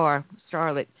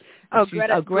starlet. Oh,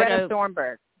 Greta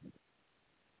Thunberg.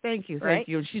 Thank you.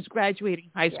 And she's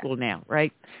graduating high school now,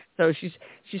 right? So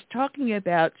she's talking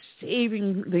about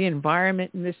saving the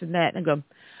environment and this and that. And I go,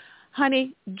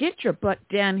 honey, get your butt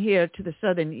down here to the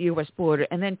southern U.S. border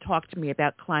and then talk to me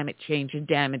about climate change and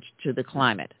damage to the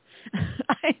climate.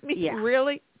 I mean,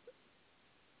 really?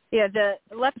 Yeah, the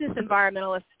leftist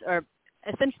environmentalists are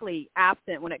essentially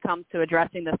absent when it comes to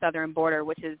addressing the southern border,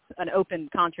 which is an open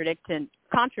contradiction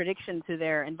to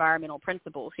their environmental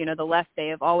principles. You know, the left, they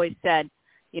have always said,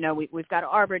 you know, we've got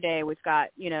Arbor Day, we've got,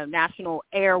 you know, National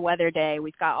Air Weather Day,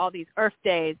 we've got all these Earth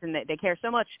Days, and they care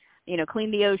so much, you know, clean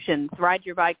the oceans, ride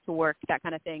your bike to work, that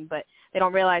kind of thing. But they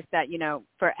don't realize that, you know,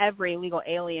 for every illegal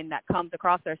alien that comes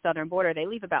across their southern border, they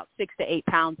leave about 6 to 8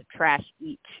 pounds of trash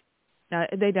each.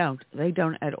 They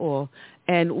don't at all.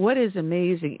 And what is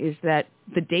amazing is that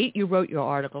the date you wrote your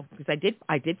article, because I did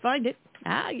find it.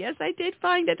 Yes, I did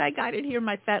find it. I got it here in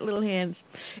my fat little hands.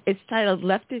 It's titled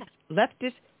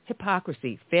Leftist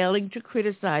Hypocrisy, Failing to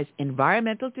Criticize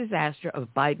Environmental Disaster of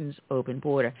Biden's Open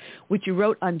Border, which you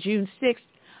wrote on June 6th.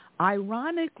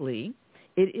 Ironically,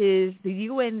 it is the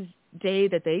UN's day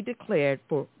that they declared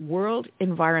for World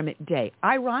Environment Day.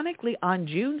 Ironically, on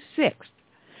June 6th,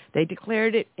 they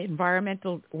declared it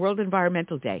World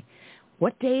Environmental Day.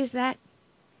 What day is that?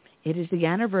 It is the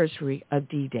anniversary of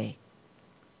D-Day.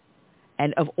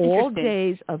 And of all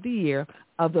days of the year,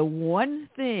 of the one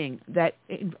thing that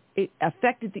it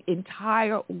affected the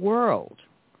entire world,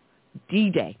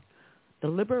 D-Day, the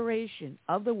liberation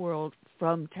of the world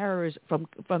from terrorism,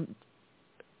 from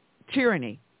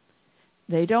tyranny.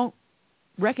 They don't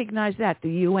recognize that,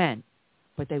 the UN.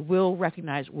 But they will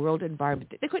recognize World Environment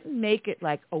Day. They couldn't make it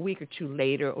like a week or two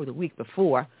later or the week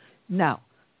before. No.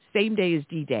 Same day as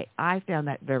D-Day. I found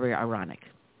that very ironic.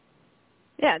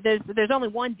 Yeah, there's only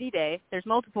one D-Day. There's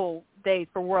multiple days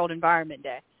for World Environment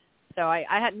Day. So I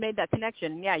hadn't made that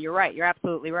connection. Yeah, you're right. You're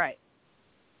absolutely right.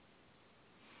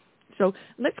 So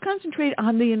let's concentrate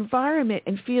on the environment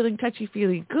and feeling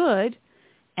touchy-feely good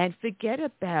and forget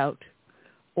about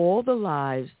all the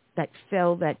lives that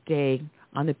fell that day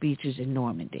on the beaches in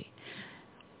Normandy.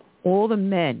 All the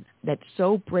men that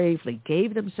so bravely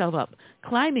gave themselves up,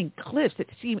 climbing cliffs that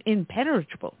seem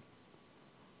impenetrable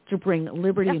to bring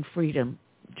liberty and freedom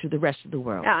to the rest of the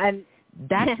world. Yeah, and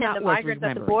that's not the worth migrants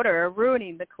remembering. at the border are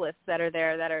ruining the cliffs that are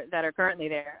there, that are currently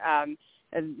there.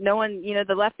 And no one,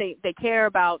 the left, they care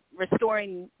about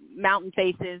restoring mountain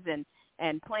faces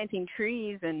and planting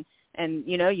trees and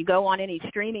you go on any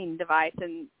streaming device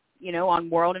and on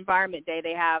World Environment Day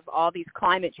they have all these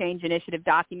climate change initiative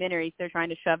documentaries they're trying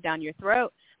to shove down your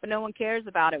throat, but no one cares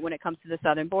about it when it comes to the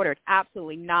southern border. It's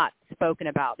absolutely not spoken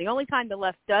about. The only time the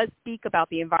left does speak about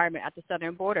the environment at the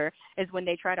southern border is when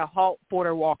they try to halt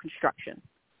border wall construction.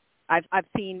 I've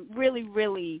seen really,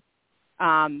 really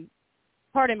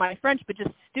pardon my French, but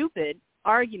just stupid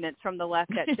arguments from the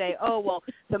left that say, oh, well,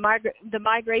 the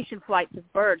migration flights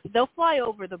of birds, they'll fly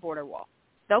over the border wall.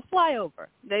 They'll fly over.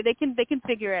 They can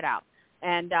figure it out.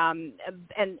 And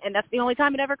that's the only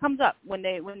time it ever comes up when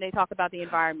they talk about the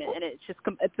environment. And it's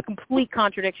a complete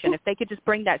contradiction. If they could just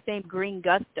bring that same green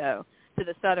gusto to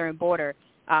the southern border,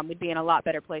 we'd be in a lot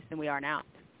better place than we are now.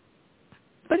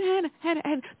 But Hannah,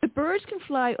 the birds can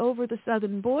fly over the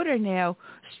southern border now,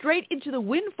 straight into the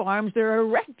wind farms they're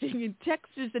erecting in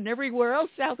Texas and everywhere else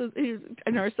south of,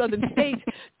 in our southern states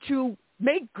to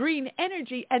make green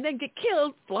energy, and then get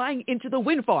killed flying into the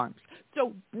wind farms.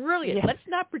 So brilliant. Yeah. Let's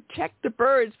not protect the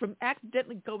birds from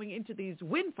accidentally going into these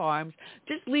wind farms.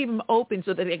 Just leave them open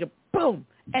so that they can boom.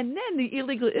 And then the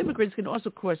illegal immigrants can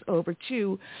also cross over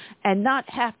too and not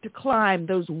have to climb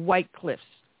those white cliffs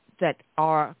that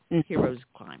our heroes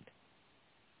climbed.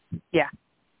 Yeah,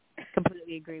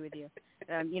 completely agree with you.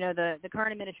 The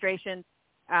current administration,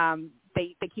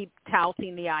 they keep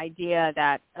touting the idea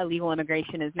that illegal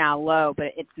immigration is now low, but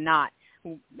it's not.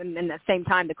 And at the same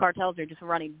time, the cartels are just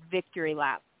running victory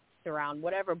laps around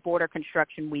whatever border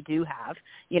construction we do have.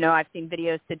 I've seen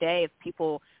videos today of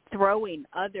people throwing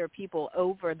other people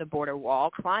over the border wall,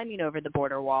 climbing over the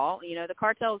border wall. The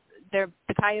cartels, the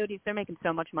coyotes, they're making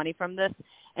so much money from this,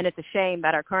 and it's a shame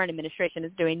that our current administration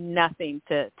is doing nothing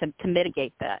to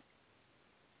mitigate that.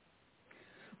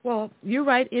 Well, you're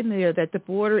right in there that the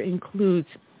border includes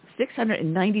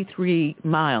 693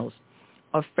 miles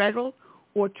of federal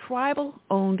or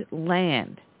tribal-owned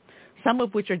land, some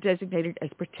of which are designated as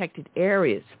protected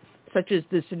areas, such as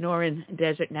the Sonoran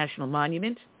Desert National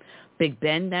Monument, Big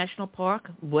Bend National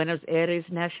Park, Buenos Aires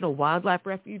National Wildlife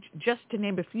Refuge, just to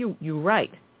name a few. You're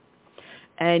right.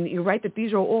 And you're right that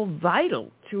these are all vital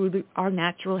to our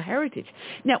natural heritage.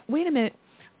 Now, wait a minute.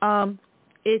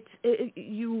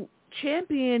 You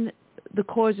champion the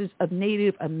causes of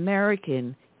Native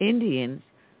American Indians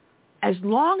as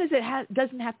long as it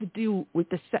doesn't have to do with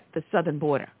the southern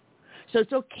border. So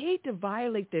it's okay to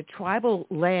violate their tribal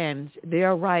lands,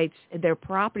 their rights, their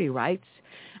property rights,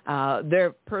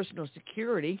 their personal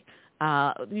security.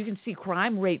 You can see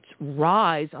crime rates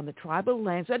rise on the tribal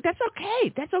lands. That's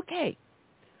okay. That's okay.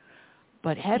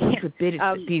 But heaven forbid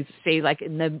it be, say, like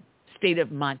in the state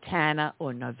of Montana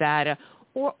or Nevada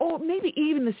or maybe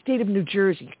even the state of New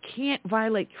Jersey. You can't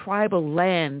violate tribal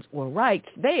lands or rights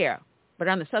there, but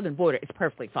on the southern border, it's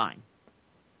perfectly fine.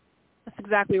 That's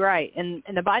exactly right. And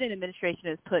the Biden administration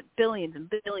has put billions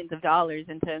and billions of dollars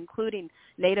into including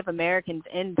Native Americans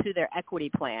into their equity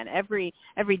plan. Every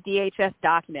DHS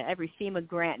document, every FEMA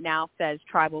grant now says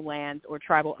tribal lands or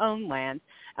tribal-owned lands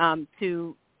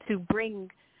to bring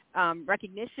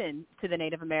recognition to the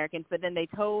Native Americans, but then they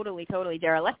totally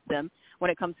derelict them when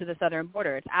it comes to the southern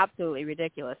border. It's absolutely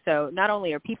ridiculous. So not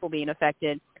only are people being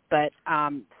affected, but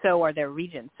so are their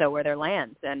regions, so are their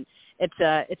lands, and it's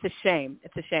a shame.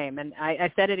 It's a shame, and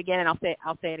I said it again, and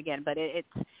I'll say it again. But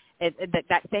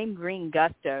that same green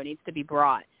gusto needs to be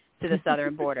brought to the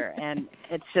southern border, and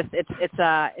it's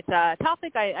a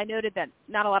topic I noted that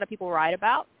not a lot of people write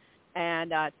about,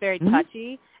 and it's very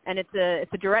touchy, and it's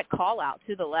a direct call out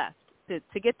to the left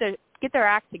to get their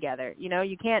act together.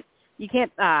 You can't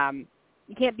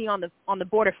be on the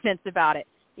border fence about it.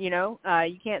 You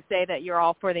can't say that you're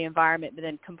all for the environment, but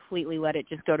then completely let it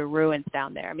just go to ruins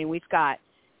down there. I mean, we've got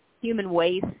human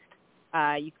waste.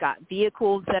 You've got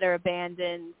vehicles that are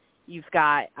abandoned. You've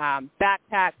got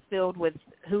backpacks filled with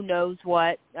who knows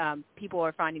what. People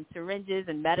are finding syringes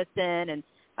and medicine, and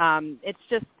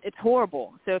it's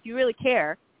horrible. So if you really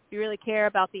care, if you really care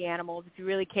about the animals, if you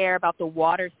really care about the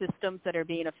water systems that are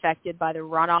being affected by the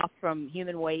runoff from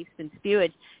human waste and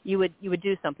spewage, you would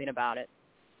do something about it.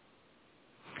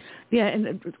 Yeah,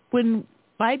 and when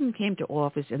Biden came to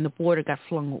office and the border got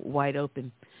flung wide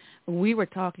open, we were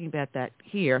talking about that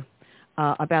here,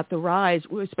 about the rise,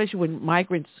 especially when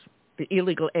migrants, the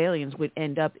illegal aliens, would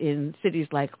end up in cities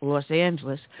like Los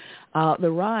Angeles, the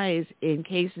rise in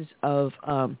cases of,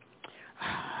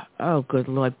 oh, good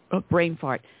Lord, brain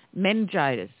fart,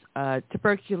 meningitis,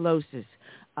 tuberculosis,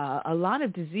 a lot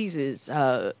of diseases,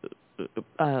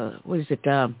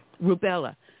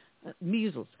 rubella,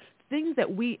 measles, things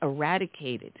that we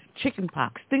eradicated,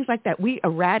 chickenpox, things like that, we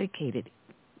eradicated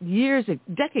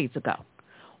decades ago.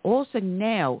 Also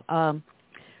now,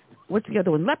 what's the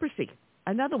other one? Leprosy,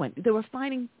 another one. They were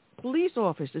finding police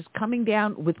officers coming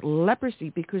down with leprosy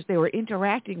because they were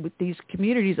interacting with these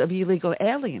communities of illegal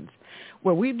aliens,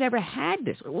 where we've never had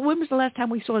this. When was the last time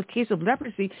we saw a case of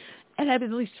leprosy? It had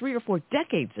been at least 3 or 4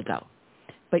 decades ago.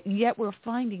 But yet we're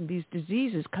finding these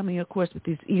diseases coming across with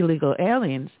these illegal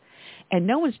aliens, and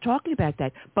no one's talking about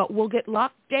that, but we'll get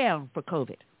locked down for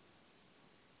COVID.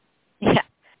 Yeah.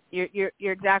 You're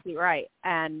exactly right.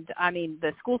 And, I mean,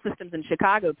 the school systems in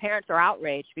Chicago, parents are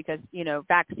outraged because,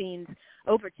 vaccines,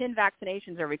 over 10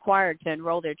 vaccinations are required to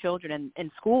enroll their children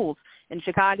in schools in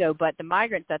Chicago, but the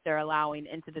migrants that they're allowing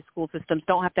into the school systems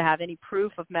don't have to have any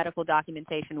proof of medical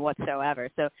documentation whatsoever.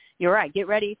 So you're right. Get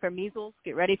ready for measles.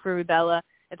 Get ready for rubella.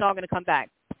 It's all going to come back.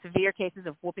 Severe cases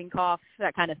of whooping cough,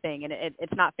 that kind of thing. And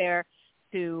it's not fair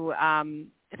to the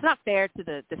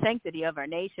sanctity of our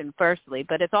nation, firstly,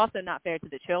 but it's also not fair to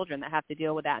the children that have to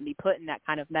deal with that and be put in that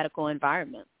kind of medical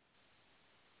environment.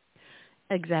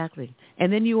 Exactly.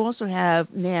 And then you also have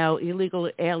now illegal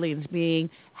aliens being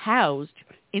housed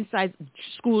inside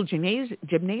school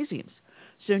gymnasiums.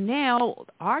 So now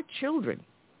our children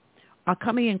are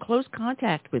coming in close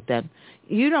contact with them.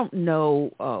 You don't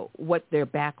know what their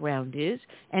background is,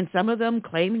 and some of them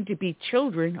claiming to be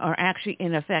children are actually,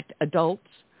 in effect, adults,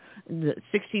 the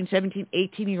 16, 17,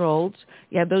 18-year-olds.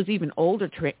 You have those even older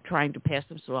trying to pass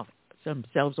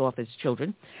themselves off as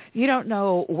children. You don't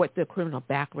know what their criminal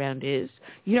background is.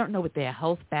 You don't know what their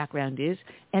health background is,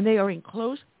 and they are in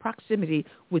close proximity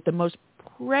with the most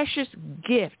precious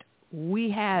gift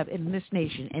we have in this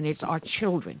nation, and it's our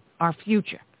children, our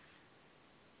future.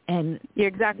 And you're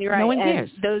exactly right. No one cares.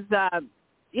 And those,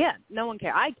 no one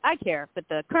cares. I care, but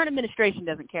the current administration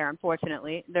doesn't care,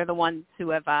 unfortunately. They're the ones who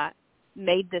have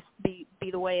made this be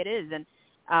the way it is. And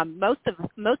most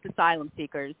asylum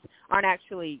seekers aren't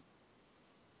actually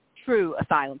true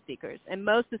asylum seekers. And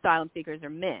most asylum seekers are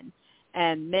men,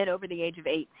 and men over the age of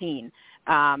 18.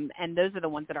 And those are the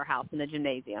ones that are housed in the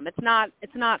gymnasium. It's not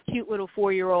cute little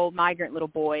 4-year-old migrant little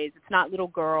boys. It's not little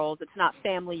girls. It's not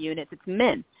family units. It's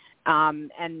men. And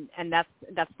that's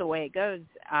the way it goes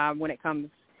when it comes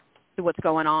to what's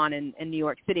going on in New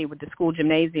York City with the school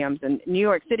gymnasiums. And New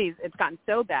York City, it's gotten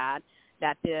so bad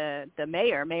that the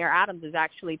mayor, Mayor Adams, is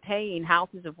actually paying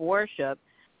houses of worship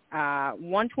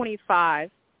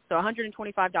 $125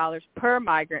 per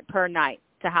migrant per night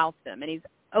to house them. And he's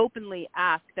openly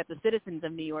asked that the citizens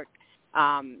of New York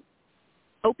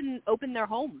open their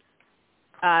homes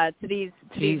to these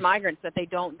migrants that they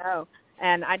don't know.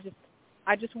 And I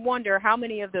just wonder how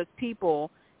many of those people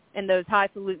in those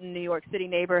highfalutin New York City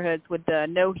neighborhoods with the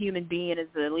no human being is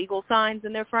illegal signs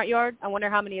in their front yard, I wonder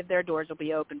how many of their doors will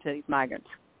be open to these migrants.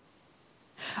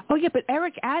 Oh, yeah, but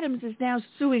Eric Adams is now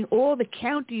suing all the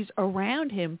counties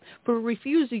around him for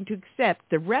refusing to accept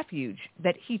the refuge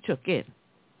that he took in.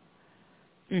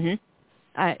 Mm-hmm.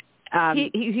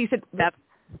 He said, that's...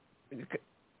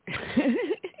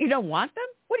 You don't want them?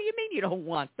 What do you mean you don't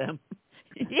want them?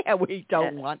 Yeah, we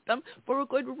don't want them for a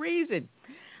good reason,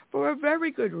 for a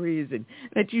very good reason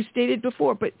that you stated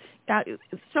before. But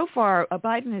so far,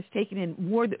 Biden has taken in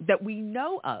more that we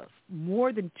know of.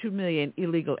 More than 2 million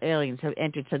illegal aliens have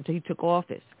entered since he took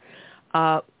office.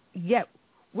 Yet,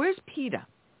 where's PETA?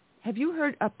 Have you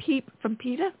heard a peep from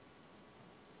PETA?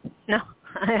 No,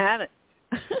 I haven't.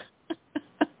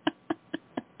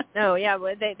 No, yeah,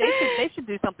 well, they should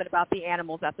do something about the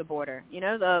animals at the border. You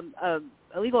know, the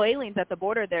illegal aliens at the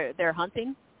border, they're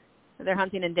hunting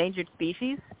endangered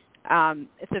species.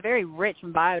 It's a very rich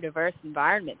and biodiverse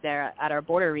environment there at our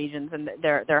border regions, and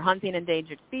they're hunting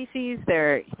endangered species.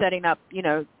 They're setting up,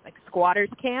 like squatters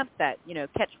camps that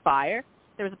catch fire.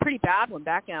 There was a pretty bad one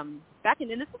back in,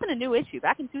 and this isn't a new issue.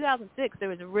 Back in 2006, there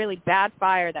was a really bad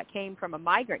fire that came from a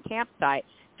migrant campsite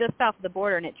just south of the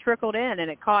border, and it trickled in and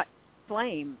it caught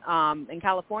flame in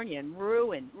California and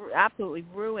absolutely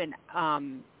ruined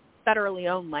federally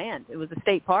owned land. It was a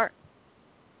state park.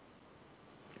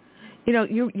 You know,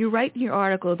 you write in your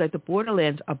article that the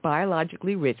borderlands are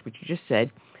biologically rich, which you just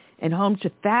said, and home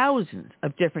to thousands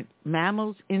of different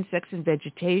mammals, insects, and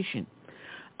vegetation.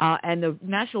 And the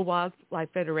National Wildlife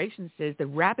Federation says the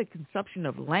rapid consumption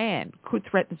of land could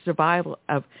threaten the survival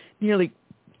of nearly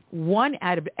 1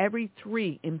 out of every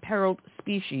 3 imperiled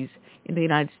species in the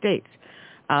United States.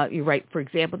 You write, for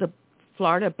example, the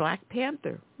Florida black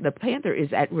panther. The panther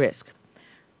is at risk.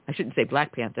 I shouldn't say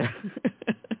black panther.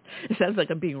 It sounds like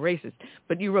I'm being racist.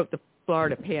 But you wrote the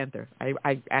Florida panther.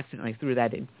 I accidentally threw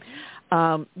that in.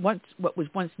 What was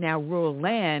once now rural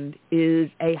land is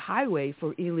a highway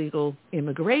for illegal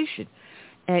immigration.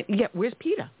 And yet, where's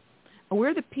PETA? Where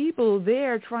are the people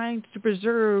there trying to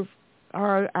preserve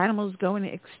our animals going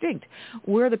extinct?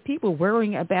 Where are the people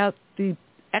worrying about the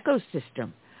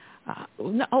ecosystem?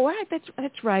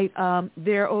 That's right.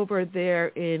 They're over there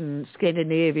in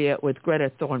Scandinavia with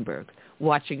Greta Thunberg,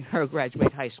 watching her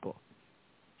graduate high school.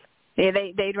 Yeah,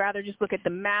 they'd rather just look at the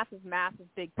massive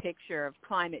big picture of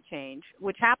climate change,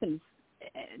 which happens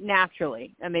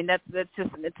naturally. I mean, that's just,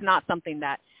 it's not something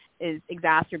that is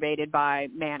exacerbated by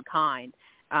mankind.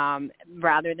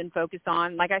 Rather than focus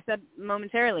on, like I said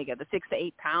momentarily ago, the 6 to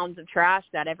 8 pounds of trash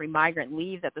that every migrant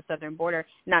leaves at the southern border.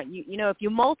 Now, you know, if you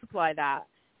multiply that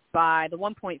by the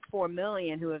 1.4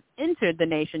 million who have entered the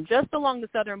nation just along the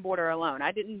southern border alone.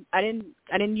 I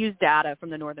didn't use data from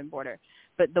the northern border,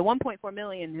 but the 1.4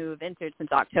 million who have entered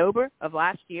since October of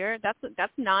last year,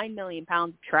 that's 9 million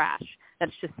pounds of trash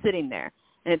that's just sitting there,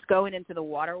 and it's going into the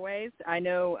waterways. I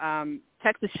know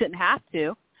Texas shouldn't have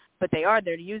to, but they are.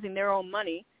 They're using their own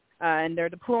money, and they're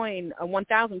deploying a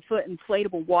 1,000-foot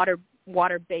inflatable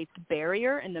water-based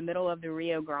barrier in the middle of the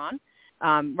Rio Grande,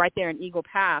 right there in Eagle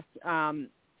Pass.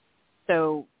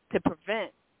 So to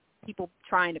prevent people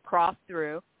trying to cross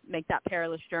through, make that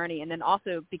perilous journey, and then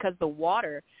also because the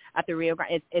water at the Rio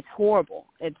Grande, it's horrible.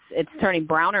 It's turning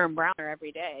browner and browner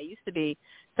every day. It used to be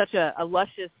such a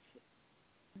luscious,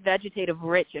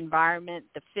 vegetative-rich environment.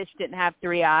 The fish didn't have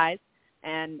 3 eyes,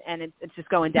 and it's just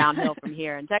going downhill from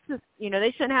here. And Texas, you know,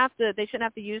 they shouldn't have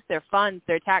to use their funds,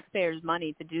 their taxpayers'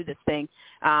 money to do this thing,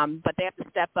 but they have to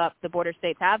step up. The border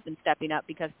states have been stepping up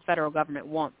because the federal government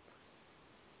won't.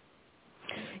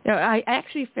 You know, I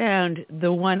actually found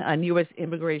the one on U.S.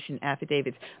 immigration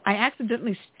affidavits. I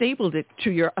accidentally stapled it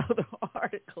to your other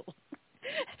article.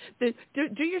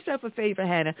 Do yourself a favor,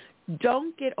 Hannah.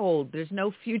 Don't get old. There's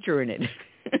no future in it.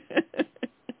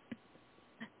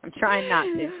 I'm trying not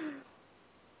to.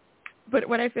 But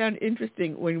what I found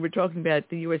interesting when we're talking about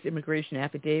the U.S. immigration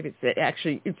affidavits, that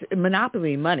actually it's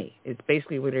monopoly money. It's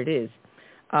basically what it is.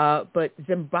 But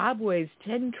Zimbabwe's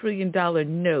 $10 trillion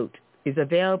note is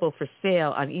available for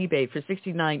sale on eBay for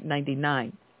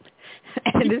 $69.99.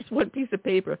 And this one piece of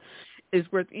paper is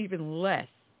worth even less.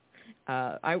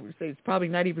 I would say it's probably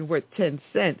not even worth 10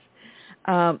 cents.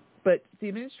 But the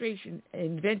administration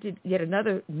invented yet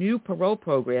another new parole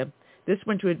program, this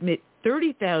one to admit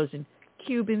 30,000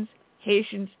 Cubans,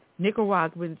 Haitians,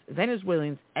 Nicaraguans,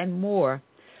 Venezuelans, and more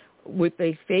with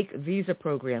a fake visa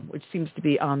program, which seems to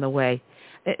be on the way.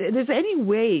 If there's any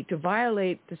way to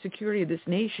violate the security of this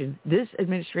nation, this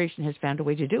administration has found a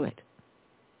way to do it.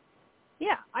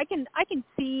 Yeah, I can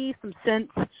see some sense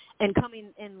in coming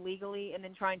in legally and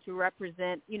then trying to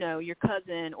represent, you know, your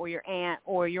cousin or your aunt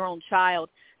or your own child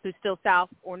who's still south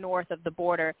or north of the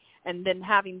border, and then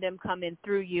having them come in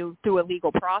through you through a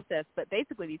legal process. But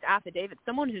basically these affidavits,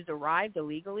 someone who's arrived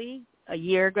illegally a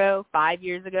year ago, 5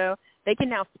 years ago, they can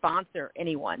now sponsor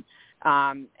anyone,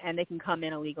 and they can come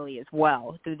in illegally as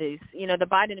well through these. You know, the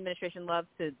Biden administration loves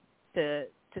to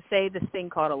say this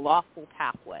thing called a lawful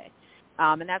pathway.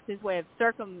 And that's his way of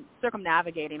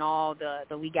circumnavigating all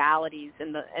the legalities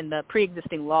and the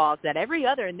pre-existing laws that every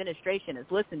other administration has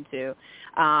listened to,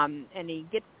 and he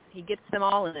gets them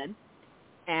all in,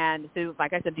 and through,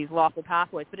 like I said, these lawful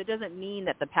pathways. But it doesn't mean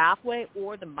that the pathway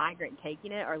or the migrant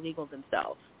taking it are legal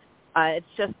themselves. It's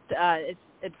just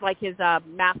it's like his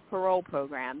mass parole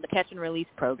program, the catch and release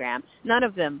program. None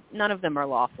of them are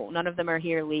lawful. None of them are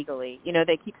here legally. You know,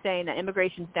 they keep saying that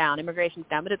immigration's down,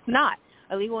 but it's not.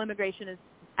 Illegal immigration is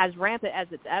as rampant as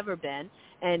it's ever been,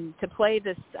 and to play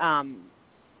this,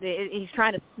 he's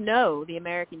trying to snow the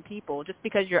American people just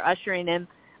because you're ushering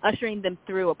them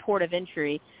through a port of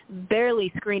entry,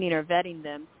 barely screening or vetting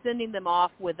them, sending them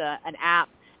off with an app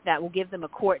that will give them a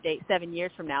court date 7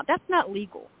 years from now. That's not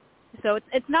legal. So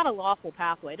it's not a lawful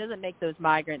pathway. It doesn't make those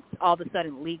migrants all of a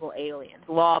sudden legal aliens,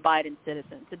 law-abiding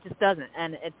citizens. It just doesn't,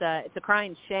 and it's a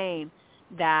crying shame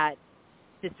that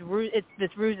this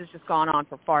ruse has just gone on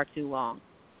for far too long.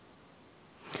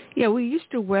 Yeah, we used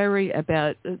to worry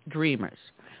about dreamers.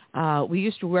 we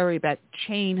used to worry about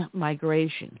chain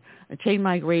migration. Chain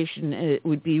migration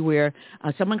would be where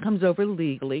someone comes over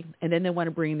legally, and then they want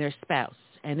to bring their spouse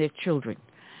and their children.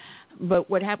 But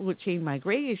what happened with chain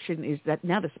migration is that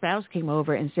now the spouse came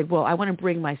over and said, well, I want to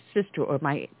bring my sister or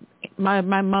my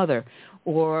mother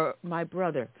or my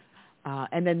brother.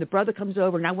 And then the brother comes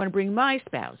over, and I want to bring my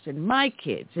spouse and my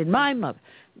kids and my mother.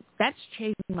 That's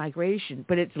chain migration,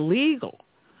 but it's legal.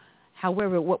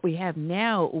 However, what we have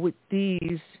now with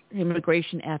these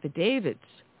immigration affidavits,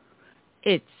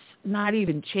 it's not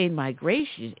even chain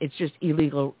migration. It's just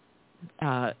illegal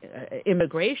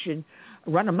immigration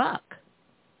run amok.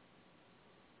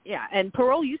 Yeah, and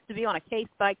parole used to be on a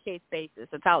case-by-case basis.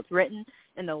 That's how it's written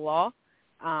in the law.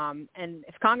 And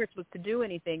if Congress was to do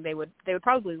anything, they would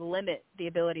probably limit the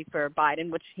ability for Biden,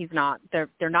 which he's not.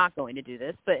 They're not going to do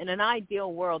this. But in an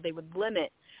ideal world, they would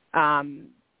limit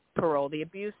parole, the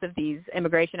abuse of these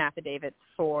immigration affidavits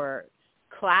for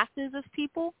classes of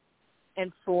people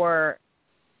and for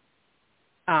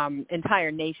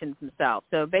entire nations themselves.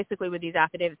 So basically with these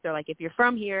affidavits, they're like, if you're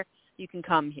from here, you can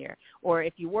come here. Or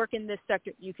if you work in this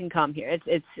sector, you can come here.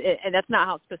 And that's not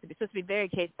how it's supposed to be. It's supposed to be very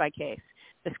case by case.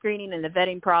 The screening and the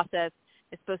vetting process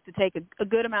is supposed to take a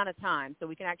good amount of time so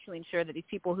we can actually ensure that these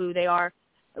people who they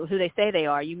say they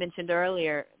are. You mentioned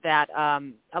earlier that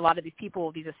a lot of these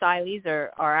people, these asylees,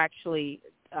 are actually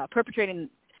perpetrating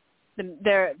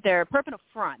they're perping a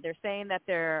front. They're saying that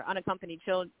they're unaccompanied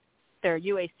children. They're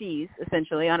UACs,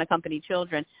 essentially, unaccompanied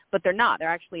children, but they're not. They're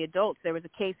actually adults. There was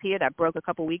a case here that broke a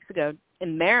couple weeks ago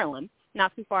in Maryland,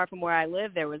 not too far from where I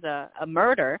live. There was a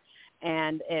murder,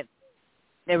 and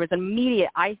there was an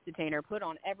immediate ICE detainer put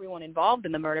on everyone involved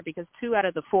in the murder because 2 out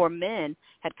of the 4 men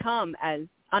had come as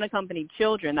unaccompanied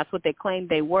children. That's what they claimed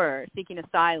they were, seeking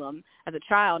asylum as a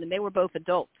child, and they were both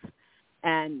adults.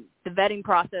 And the vetting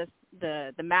process,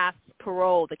 the mass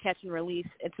parole, the catch and release,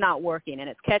 it's not working, and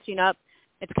it's catching up.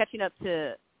 It's catching up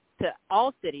to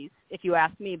all cities, if you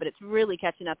ask me, but it's really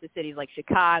catching up to cities like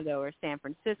Chicago or San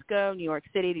Francisco, New York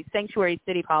City, these sanctuary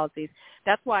city policies.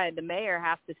 That's why the mayor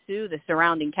has to sue the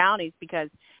surrounding counties because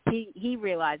he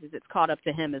realizes it's caught up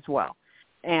to him as well.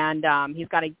 And he's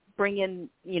got to bring in,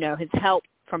 his help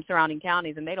from surrounding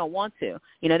counties, and they don't want to.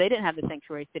 They didn't have the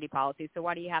sanctuary city policies, so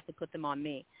why do you have to put them on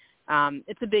me?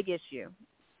 It's a big issue.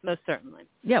 Most certainly.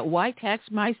 Yeah, why tax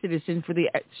my citizen for the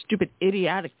stupid,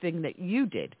 idiotic thing that you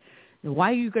did? Why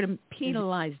are you going to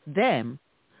penalize them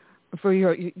for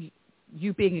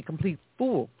you being a complete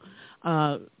fool?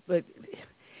 But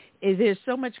there's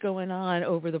so much going on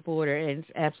over the border, and it's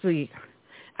absolutely,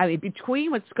 between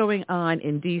what's going on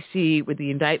in D.C. with the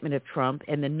indictment of Trump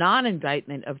and the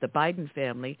non-indictment of the Biden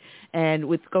family and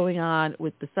what's going on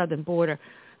with the southern border,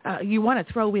 you want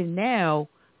to throw in now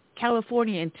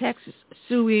California and Texas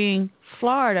suing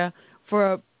Florida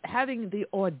for having the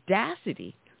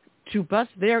audacity to bust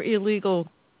their illegal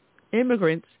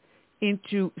immigrants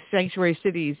into sanctuary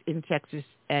cities in Texas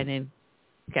and in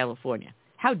California.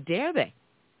 How dare they?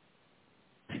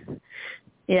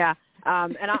 Yeah,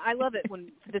 and I love it when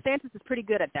DeSantis is pretty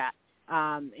good at that.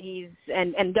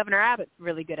 And Governor Abbott's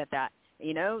really good at that.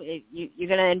 You're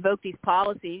going to invoke these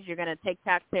policies. You're going to take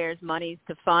taxpayers' monies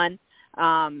to fund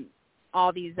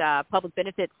all these public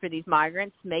benefits for these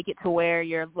migrants, make it to where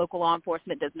your local law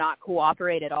enforcement does not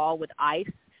cooperate at all with ICE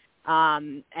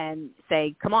and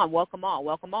say, come on, welcome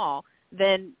all,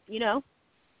 then,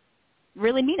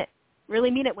 really mean it.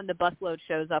 Really mean it when the busload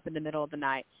shows up in the middle of the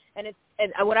night. And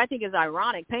what I think is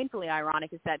ironic, painfully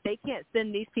ironic, is that they can't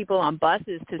send these people on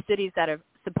buses to cities that are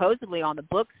supposedly on the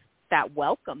books that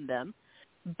welcome them,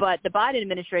 but the Biden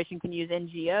administration can use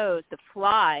NGOs to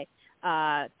fly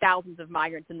thousands of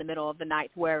migrants in the middle of the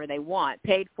night to wherever they want,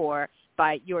 paid for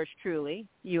by yours truly,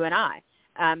 you and I.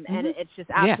 And it's just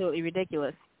absolutely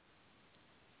ridiculous.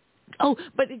 Oh,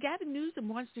 but Gavin Newsom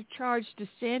wants to charge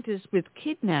DeSantis with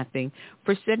kidnapping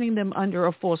for sending them under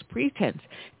a false pretense.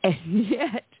 And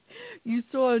yet you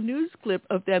saw a news clip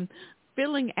of them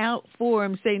filling out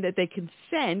forms saying that they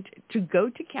consent to go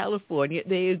to California.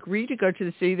 They agree to go to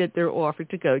the city that they're offered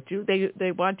to go to.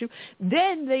 They want to.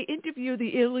 Then they interview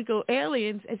the illegal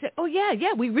aliens and say, oh, yeah,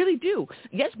 we really do.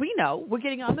 Yes, we know. We're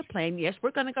getting on the plane. Yes,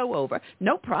 we're going to go over.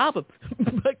 No problem.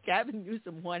 But Gavin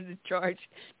Newsom wanted to charge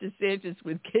DeSantis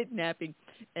with kidnapping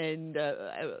and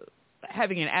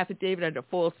having an affidavit under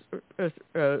false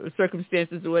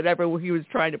circumstances or whatever where he was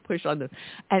trying to push on them.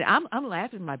 And I'm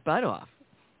laughing my butt off.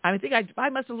 I I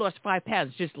must have lost 5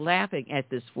 pounds just laughing at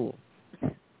this fool.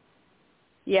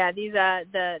 Yeah, these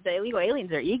the illegal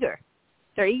aliens are eager.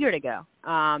 They're eager to go.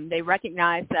 They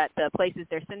recognize that the places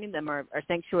they're sending them are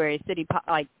sanctuary city,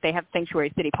 like they have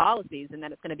sanctuary city policies, and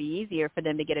that it's going to be easier for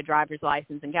them to get a driver's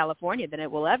license in California than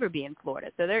it will ever be in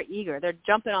Florida. So they're eager. They're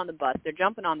jumping on the bus. They're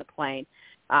jumping on the plane.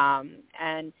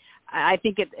 And I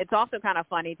think it's also kind of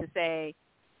funny to say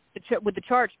with the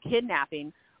charge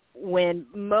kidnapping, when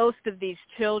most of these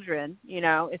children,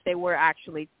 if they were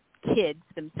actually kids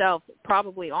themselves,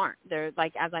 probably aren't. They're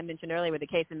like, as I mentioned earlier with the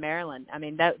case in Maryland, I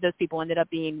mean, those people ended up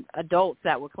being adults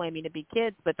that were claiming to be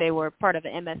kids, but they were part of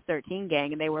an MS-13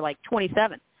 gang, and they were like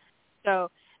 27.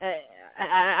 So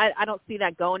I don't see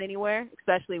that going anywhere,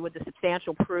 especially with the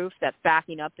substantial proof that's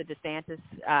backing up the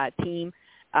DeSantis team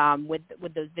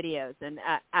with those videos. And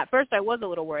at first I was a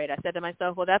little worried. I said to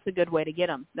myself, well, that's a good way to get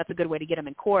them. That's a good way to get them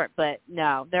in court. But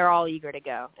no, they're all eager to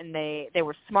go, and they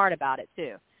were smart about it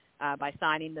too. By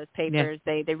signing those papers,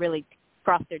 they really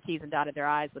crossed their T's and dotted their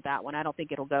I's with that one. I don't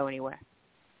think it'll go anywhere.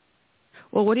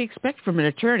 Well, what do you expect from an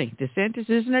attorney? DeSantis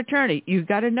is an attorney. You've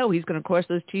got to know he's going to cross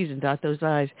those T's and dot those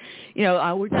I's.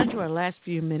 We're down to our last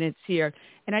few minutes here,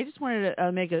 and I just wanted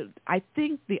to I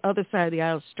think the other side of the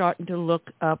aisle is starting to look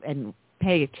up and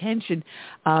pay attention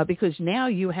because now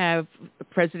you have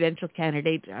presidential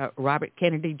candidate Robert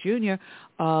Kennedy Jr.,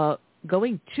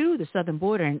 going to the southern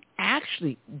border and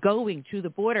actually going to the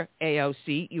border,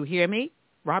 AOC. You hear me?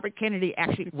 Robert Kennedy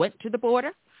actually went to the border.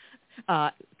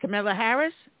 Kamala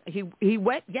Harris, he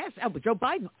went, yes. Joe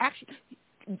Biden,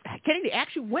 Kennedy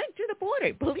actually went to the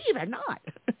border, believe it or not.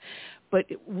 But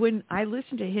when I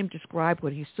listened to him describe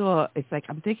what he saw, it's like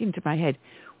I'm thinking to my head,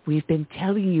 we've been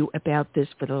telling you about this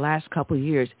for the last couple of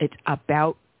years. It's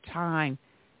about time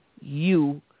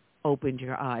you opened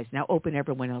your eyes. Now open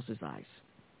everyone else's eyes.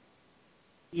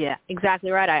 Yeah,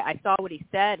 exactly right. I saw what he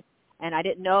said, and I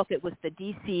didn't know if it was the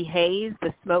D.C. haze,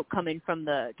 the smoke coming from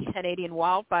the Canadian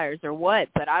wildfires or what,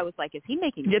 but I was like, is he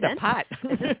making sense? The pot.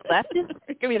 Is this leftist?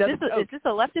 Is this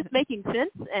a leftist making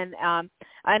sense? And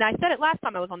I said it last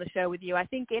time I was on the show with you. I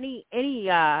think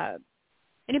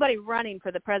anybody running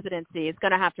for the presidency is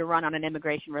going to have to run on an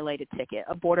immigration-related ticket,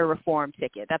 a border reform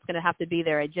ticket. That's going to have to be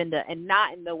their agenda, and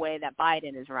not in the way that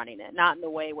Biden is running it, not in the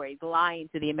way where he's lying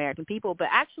to the American people, but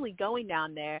actually going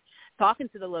down there, talking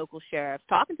to the local sheriffs,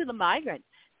 talking to the migrants,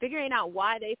 figuring out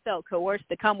why they felt coerced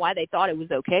to come, why they thought it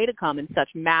was okay to come in such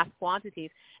mass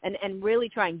quantities, and really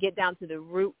try and get down to the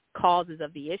root causes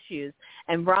of the issues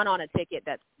and run on a ticket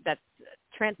that's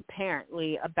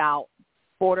transparently about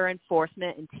border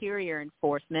enforcement, interior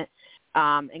enforcement,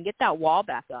 and get that wall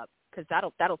back up, because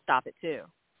that'll stop it too.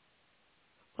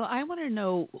 Well, I want to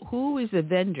know who is the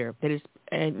vendor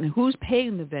and who's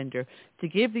paying the vendor to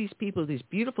give these people these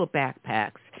beautiful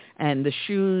backpacks and the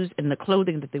shoes and the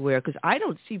clothing that they wear, because I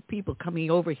don't see people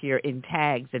coming over here in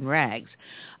tags and rags.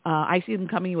 I see them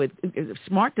coming with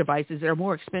smart devices that are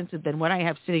more expensive than what I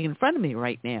have sitting in front of me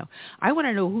right now. I want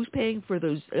to know who's paying for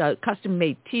those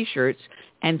custom-made T-shirts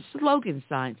and slogan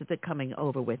signs that they're coming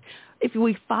over with. If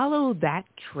we follow that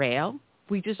trail,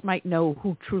 we just might know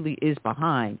who truly is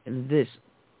behind this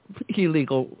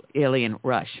illegal alien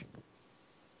rush.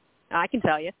 I can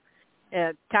tell you.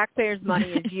 Taxpayers' money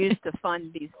is used to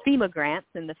fund these FEMA grants,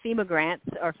 and the FEMA grants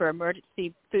are for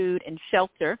emergency food and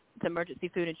shelter. It's an emergency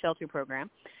food and shelter program.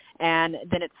 And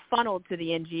then it's funneled to the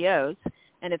NGOs,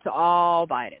 and it's all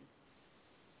Biden.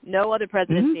 No other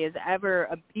presidency has ever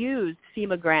abused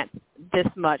FEMA grants this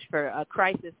much for a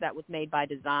crisis that was made by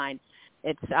design.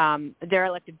 It's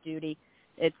derelict of duty.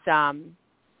 It's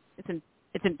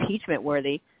impeachment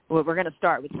worthy. We're going to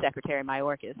start with Secretary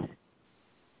Mayorkas.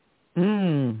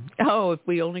 Oh, if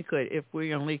we only could. If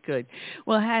we only could.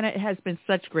 Well, Hannah, it has been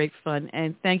such great fun,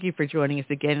 and thank you for joining us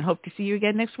again, and hope to see you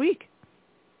again next week.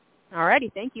 All righty.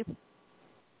 Thank you.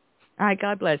 All right.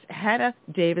 God bless. Hannah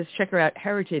Davis. Check her out,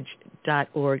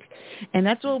 heritage.org. And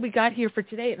that's all we got here for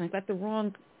today, and I got the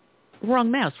wrong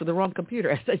mouse for the wrong computer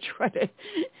as I try to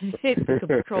hit the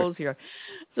controls here.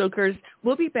 So, Curtis,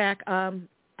 we'll be back.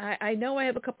 I know I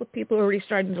have a couple of people already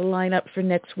starting to line up for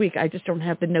next week. I just don't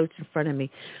have the notes in front of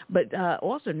me. But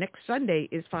also, next Sunday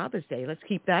is Father's Day. Let's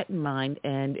keep that in mind.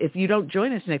 And if you don't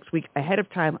join us next week ahead of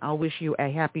time, I'll wish you a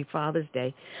happy Father's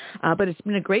Day. But it's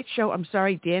been a great show. I'm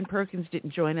sorry Dan Perkins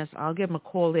didn't join us. I'll give him a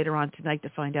call later on tonight to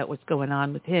find out what's going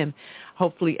on with him.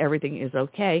 Hopefully everything is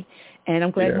okay. And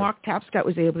I'm glad Mark Tapscott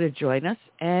was able to join us.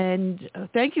 And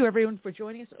thank you, everyone, for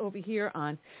joining us over here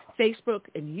on Facebook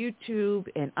and YouTube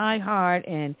and iHeart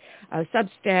and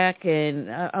Substack and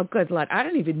a good lot. I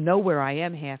don't even know where I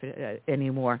am half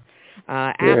anymore.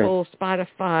 Apple,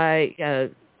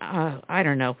 Spotify, I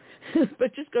don't know.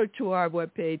 But just go to our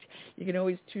webpage. You can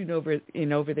always tune over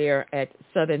there at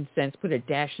Southern Sense. Put a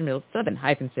dash in the middle,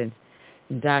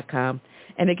 southern-sense.com.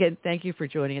 And again, thank you for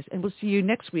joining us. And we'll see you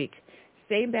next week.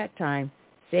 Same bat time,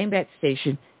 same bat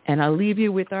station. And I'll leave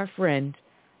you with our friend,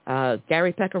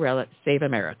 Gary Pecorella, Save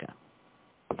America.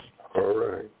 All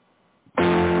right.